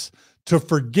victims to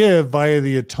forgive via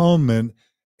the atonement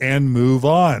and move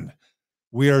on.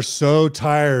 We are so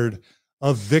tired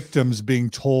of victims being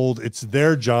told it's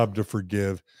their job to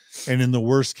forgive, and in the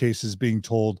worst cases being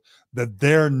told that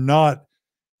they're not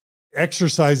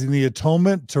exercising the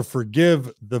atonement to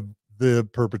forgive the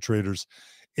perpetrators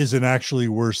is an actually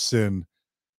worse sin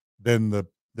than the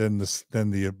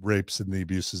rapes and the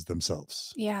abuses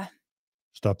themselves. Yeah.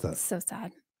 Stop that. It's so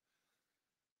sad.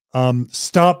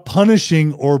 Stop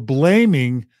punishing or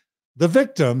blaming the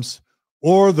victims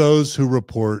or those who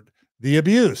report the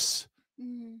abuse.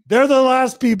 They're the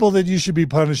last people that you should be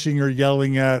punishing or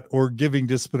yelling at or giving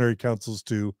disciplinary counsels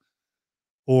to,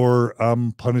 or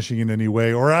punishing in any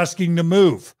way, or asking to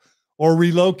move or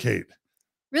relocate.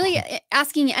 Really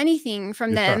asking anything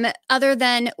from them other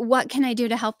than, what can I do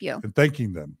to help you? And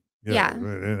thanking them. Yeah.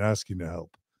 And asking to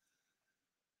help.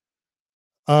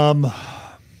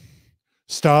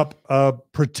 Stop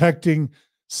protecting,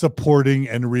 supporting,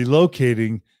 and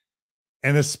relocating,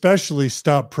 and especially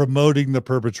stop promoting the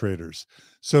perpetrators.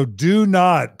 So do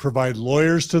not provide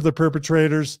lawyers to the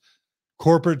perpetrators,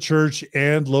 corporate church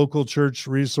and local church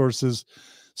resources.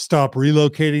 Stop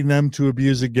relocating them to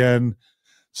abuse again.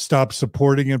 Stop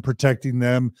supporting and protecting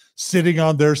them, sitting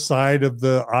on their side of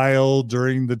the aisle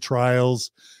during the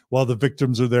trials while the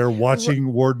victims are there,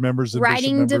 watching ward members and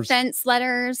writing bishop members. defense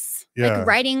letters, like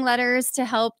writing letters to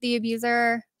help the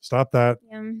abuser. Stop that.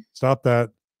 Stop that.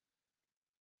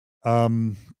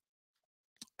 And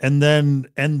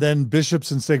then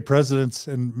bishops and stake presidents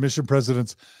and mission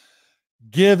presidents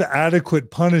give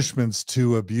adequate punishments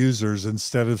to abusers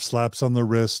instead of slaps on the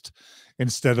wrist,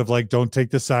 instead of like, don't take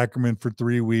the sacrament for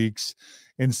 3 weeks,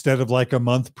 instead of like a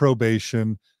month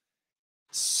probation.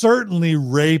 Certainly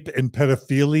rape and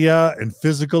pedophilia and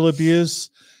physical abuse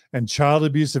and child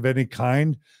abuse of any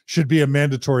kind should be a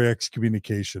mandatory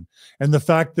excommunication. And the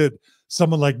fact that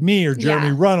someone like me or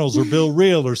Jeremy Runnels or Bill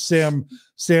Reel or Sam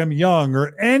Young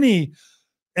or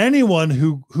anyone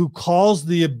who calls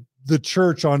the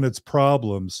church on its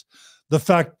problems, the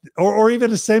fact, or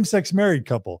even a same-sex married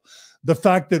couple, the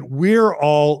fact that we're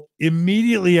all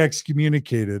immediately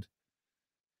excommunicated,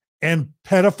 and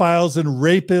pedophiles and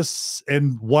rapists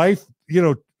and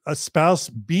spouse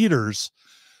beaters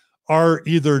are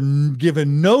either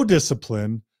given no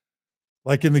discipline,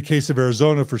 like in the case of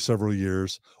Arizona for several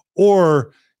years,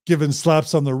 or given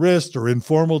slaps on the wrist or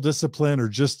informal discipline or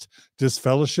just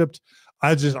disfellowshipped.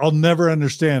 I'll never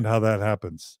understand how that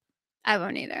happens. I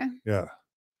won't either. Yeah.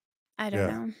 I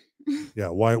don't know. Yeah.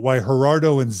 Why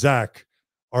Gerardo and Zach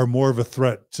are more of a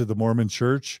threat to the Mormon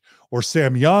church, or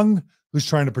Sam Young, who's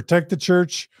trying to protect the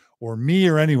church, or me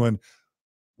or anyone,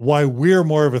 why we're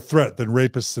more of a threat than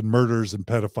rapists and murderers and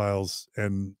pedophiles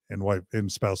and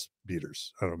spouse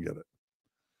beaters. I don't get it.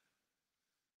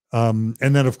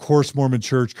 And then, of course, Mormon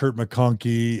Church, Kurt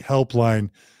McConkie, Helpline,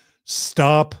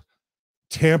 stop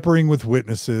tampering with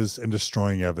witnesses and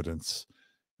destroying evidence.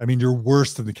 I mean, you're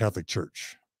worse than the Catholic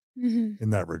Church in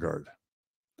that regard.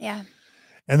 Yeah.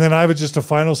 And then I have just a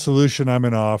final solution I'm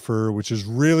going to offer, which is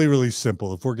really, really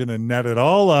simple. If we're going to net it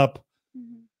all up,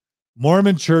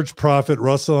 Mormon Church prophet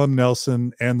Russell M.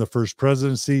 Nelson and the First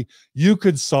Presidency, you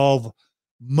could solve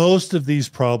most of these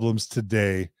problems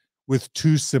today with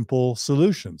two simple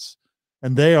solutions.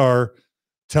 And they are: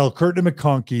 tell Kurt and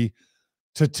McConkie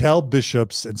to tell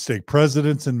bishops and stake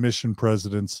presidents and mission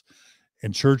presidents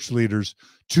and church leaders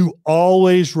to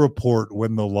always report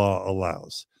when the law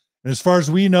allows. And as far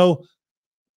as we know,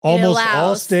 almost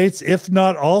all states, if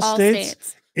not all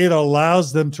states, it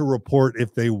allows them to report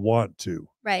if they want to.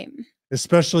 Right.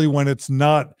 Especially when it's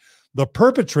not the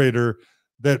perpetrator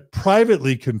that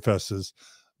privately confesses,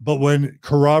 but when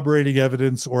corroborating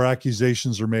evidence or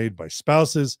accusations are made by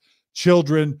spouses,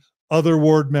 children, other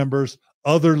ward members,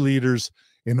 other leaders.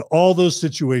 In all those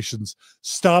situations,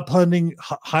 stop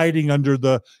hiding under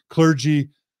the clergy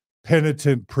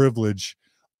penitent privilege.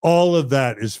 All of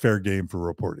that is fair game for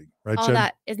reporting, right, All Jen?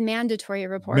 that is mandatory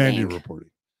reporting. Mandatory reporting.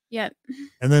 Yep.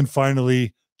 And then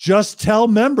finally, just tell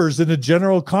members in a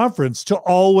general conference to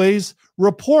always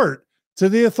report to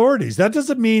the authorities. That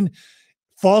doesn't mean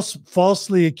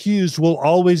falsely accused will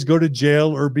always go to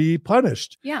jail or be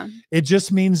punished. Yeah. It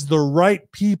just means the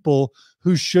right people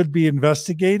who should be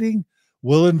investigating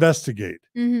will investigate.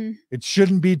 It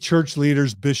shouldn't be church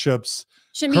leaders, bishops,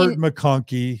 Kurt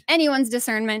McConkie. Anyone's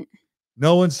discernment.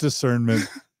 No one's discernment.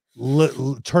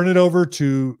 Turn it over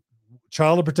to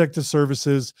Child and Protective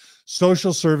Services,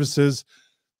 social services,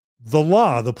 the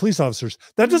law, the police officers.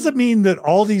 That doesn't mean that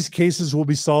all these cases will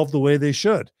be solved the way they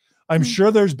should. I'm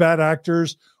sure there's bad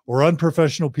actors or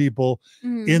unprofessional people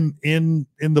in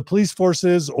the police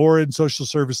forces or in social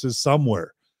services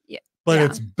somewhere. Yeah. But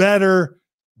it's better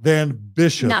than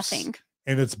bishops. Nothing.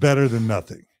 And it's better than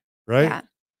nothing, right? Yeah.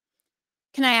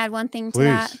 Can I add one thing to Please,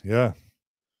 that? yeah.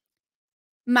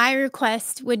 My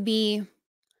request would be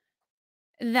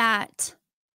that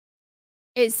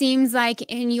it seems like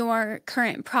in your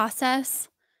current process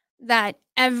that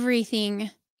everything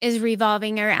is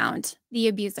revolving around the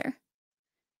abuser.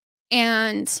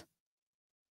 And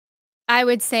I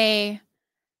would say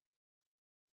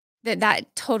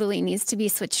that totally needs to be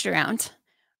switched around,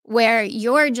 where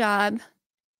your job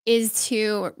is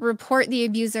to report the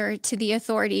abuser to the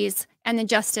authorities and the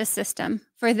justice system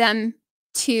for them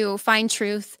to find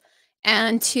truth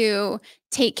and to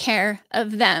take care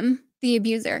of them, the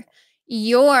abuser.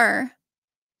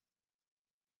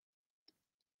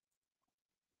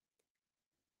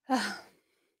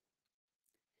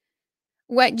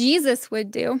 What Jesus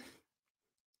would do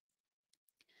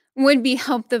would be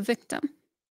help the victim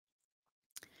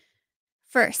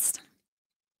first.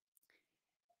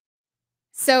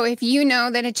 So if you know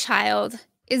that a child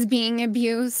is being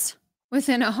abused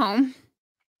within a home,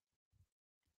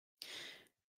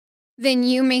 then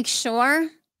you make sure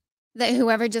that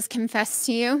whoever just confessed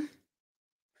to you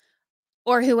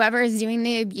or whoever is doing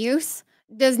the abuse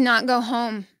does not go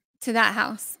home to that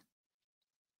house.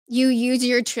 You use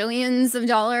your trillions of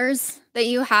dollars that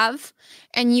you have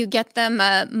and you get them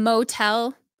a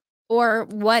motel or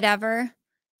whatever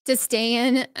to stay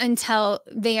in until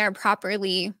they are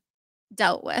properly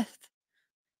dealt with.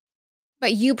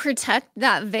 But you protect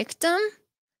that victim.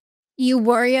 You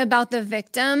worry about the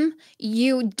victim.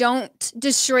 You don't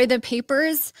destroy the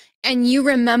papers, and you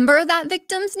remember that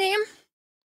victim's name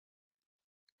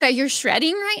that you're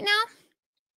shredding right now.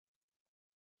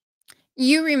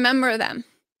 You remember them.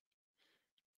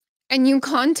 And you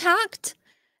contact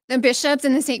the bishops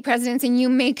and the stake presidents, and you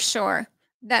make sure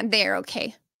that they're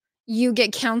okay. You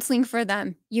get counseling for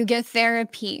them. You get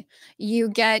therapy. You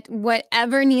get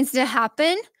whatever needs to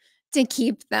happen to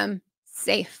keep them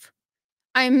safe.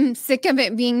 I'm sick of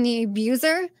it being the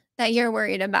abuser that you're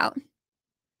worried about.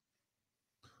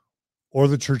 Or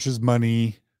the church's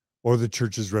money, or the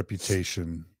church's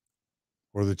reputation,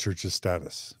 or the church's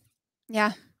status.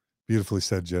 Yeah. Beautifully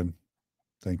said, Jen.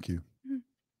 Thank you.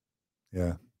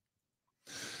 Yeah.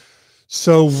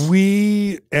 So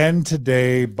we end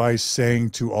today by saying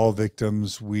to all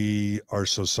victims, we are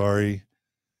so sorry.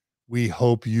 We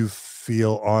hope you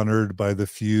feel honored by the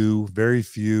few, very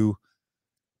few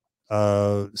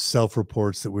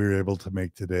self-reports that we were able to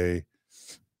make today.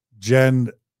 Jenn,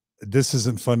 this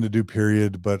isn't fun to do,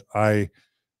 period, but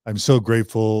I'm so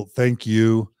grateful. Thank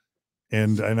you.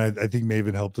 And I think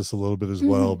Maven helped us a little bit as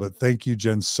well, but thank you,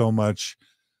 Jenn, so much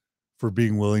for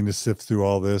being willing to sift through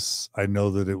all this. I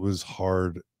know that it was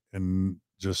hard and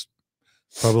just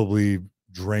probably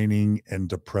draining and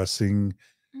depressing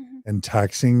and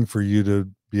taxing for you to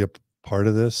be a part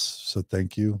of this. So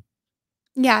thank you.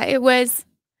 Yeah, it was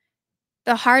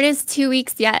the hardest 2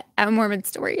 weeks yet at Mormon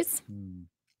Stories.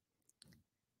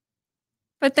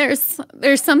 But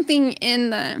there's something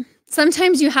in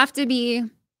sometimes you have to be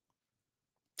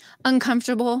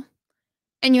uncomfortable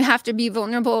and you have to be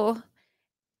vulnerable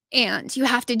and you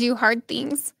have to do hard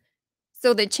things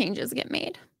so that changes get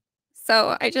made.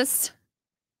 So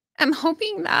I'm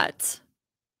hoping that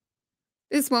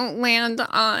this won't land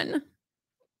on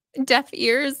deaf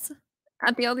ears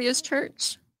at the LDS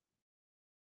Church.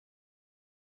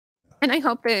 And I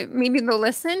hope that maybe they'll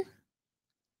listen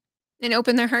and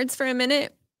open their hearts for a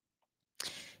minute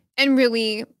and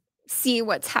really see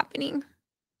what's happening.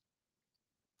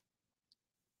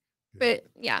 But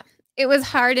yeah, it was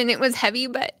hard and it was heavy,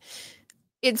 but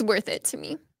it's worth it to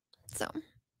me. So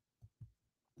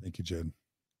thank you, Jenn.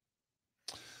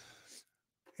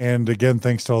 And again,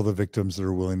 thanks to all the victims that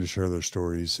are willing to share their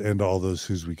stories and all those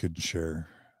whose we couldn't share.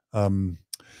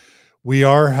 We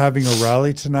are having a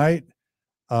rally tonight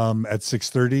at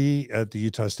 6:30 at the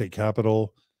Utah State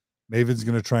Capitol. Maven's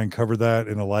going to try and cover that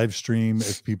in a live stream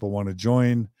if people want to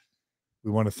join.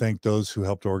 We want to thank those who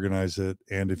helped organize it.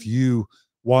 And if you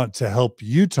want to help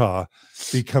Utah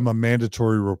become a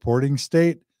mandatory reporting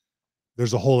state,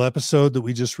 there's a whole episode that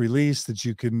we just released that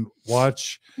you can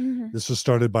watch. This was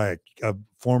started by a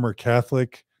former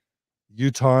Catholic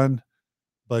Utahn,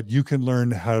 but you can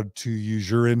learn how to use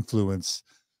your influence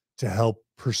to help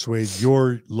persuade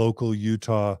your local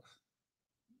Utah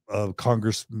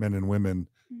congressmen and women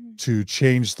to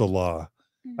change the law.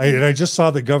 And I just saw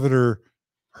the governor,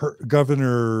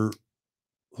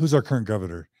 who's our current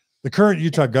governor? The current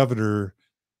Utah governor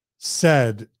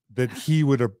said that he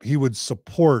would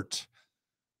support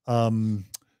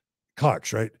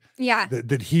Cox, right? yeah,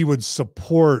 That he would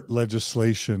support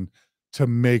legislation to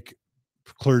make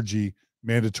clergy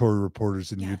mandatory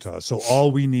reporters in Utah. So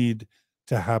all we need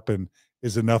to happen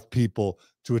is enough people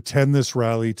to attend this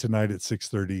rally tonight at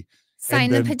 6:30.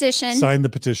 sign the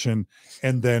petition,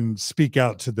 and then speak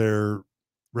out to their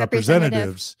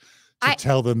representatives to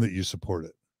tell them that you support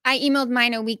it. I emailed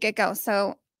mine a week ago,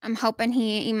 so I'm hoping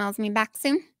he emails me back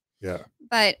soon. Yeah.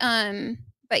 But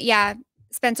yeah,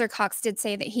 Spencer Cox did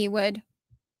say that he would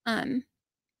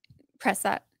press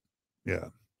that. Yeah.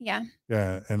 Yeah.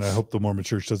 Yeah. And I hope the Mormon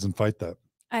Church doesn't fight that.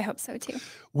 I hope so too.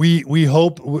 We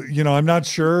hope, I'm not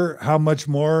sure how much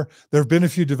more. There have been a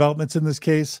few developments in this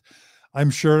case. I'm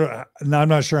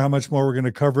not sure how much more we're going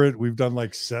to cover it. We've done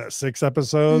like 6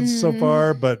 episodes so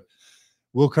far, but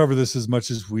we'll cover this as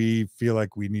much as we feel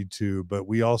like we need to. But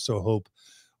we also hope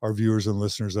our viewers and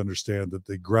listeners understand that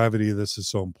the gravity of this is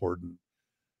so important.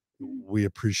 We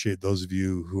appreciate those of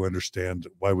you who understand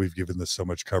why we've given this so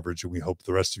much coverage, and we hope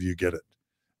the rest of you get it.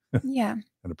 Yeah.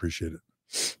 And appreciate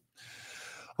it.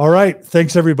 All right.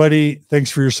 Thanks, everybody.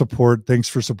 Thanks for your support. Thanks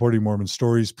for supporting Mormon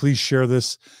Stories. Please share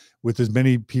this with as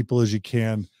many people as you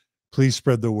can. Please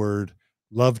spread the word.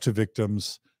 Love to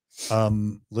victims.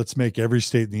 Let's make every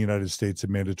state in the United States a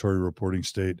mandatory reporting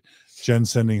state. Jenn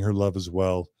sending her love as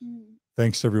well.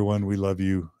 Thanks, everyone. We love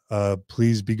you.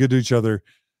 Please be good to each other,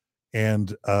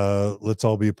 and let's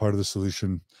all be a part of the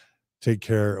solution. Take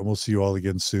care, and we'll see you all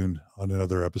again soon on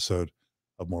another episode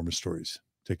of Mormon Stories.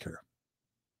 Take care.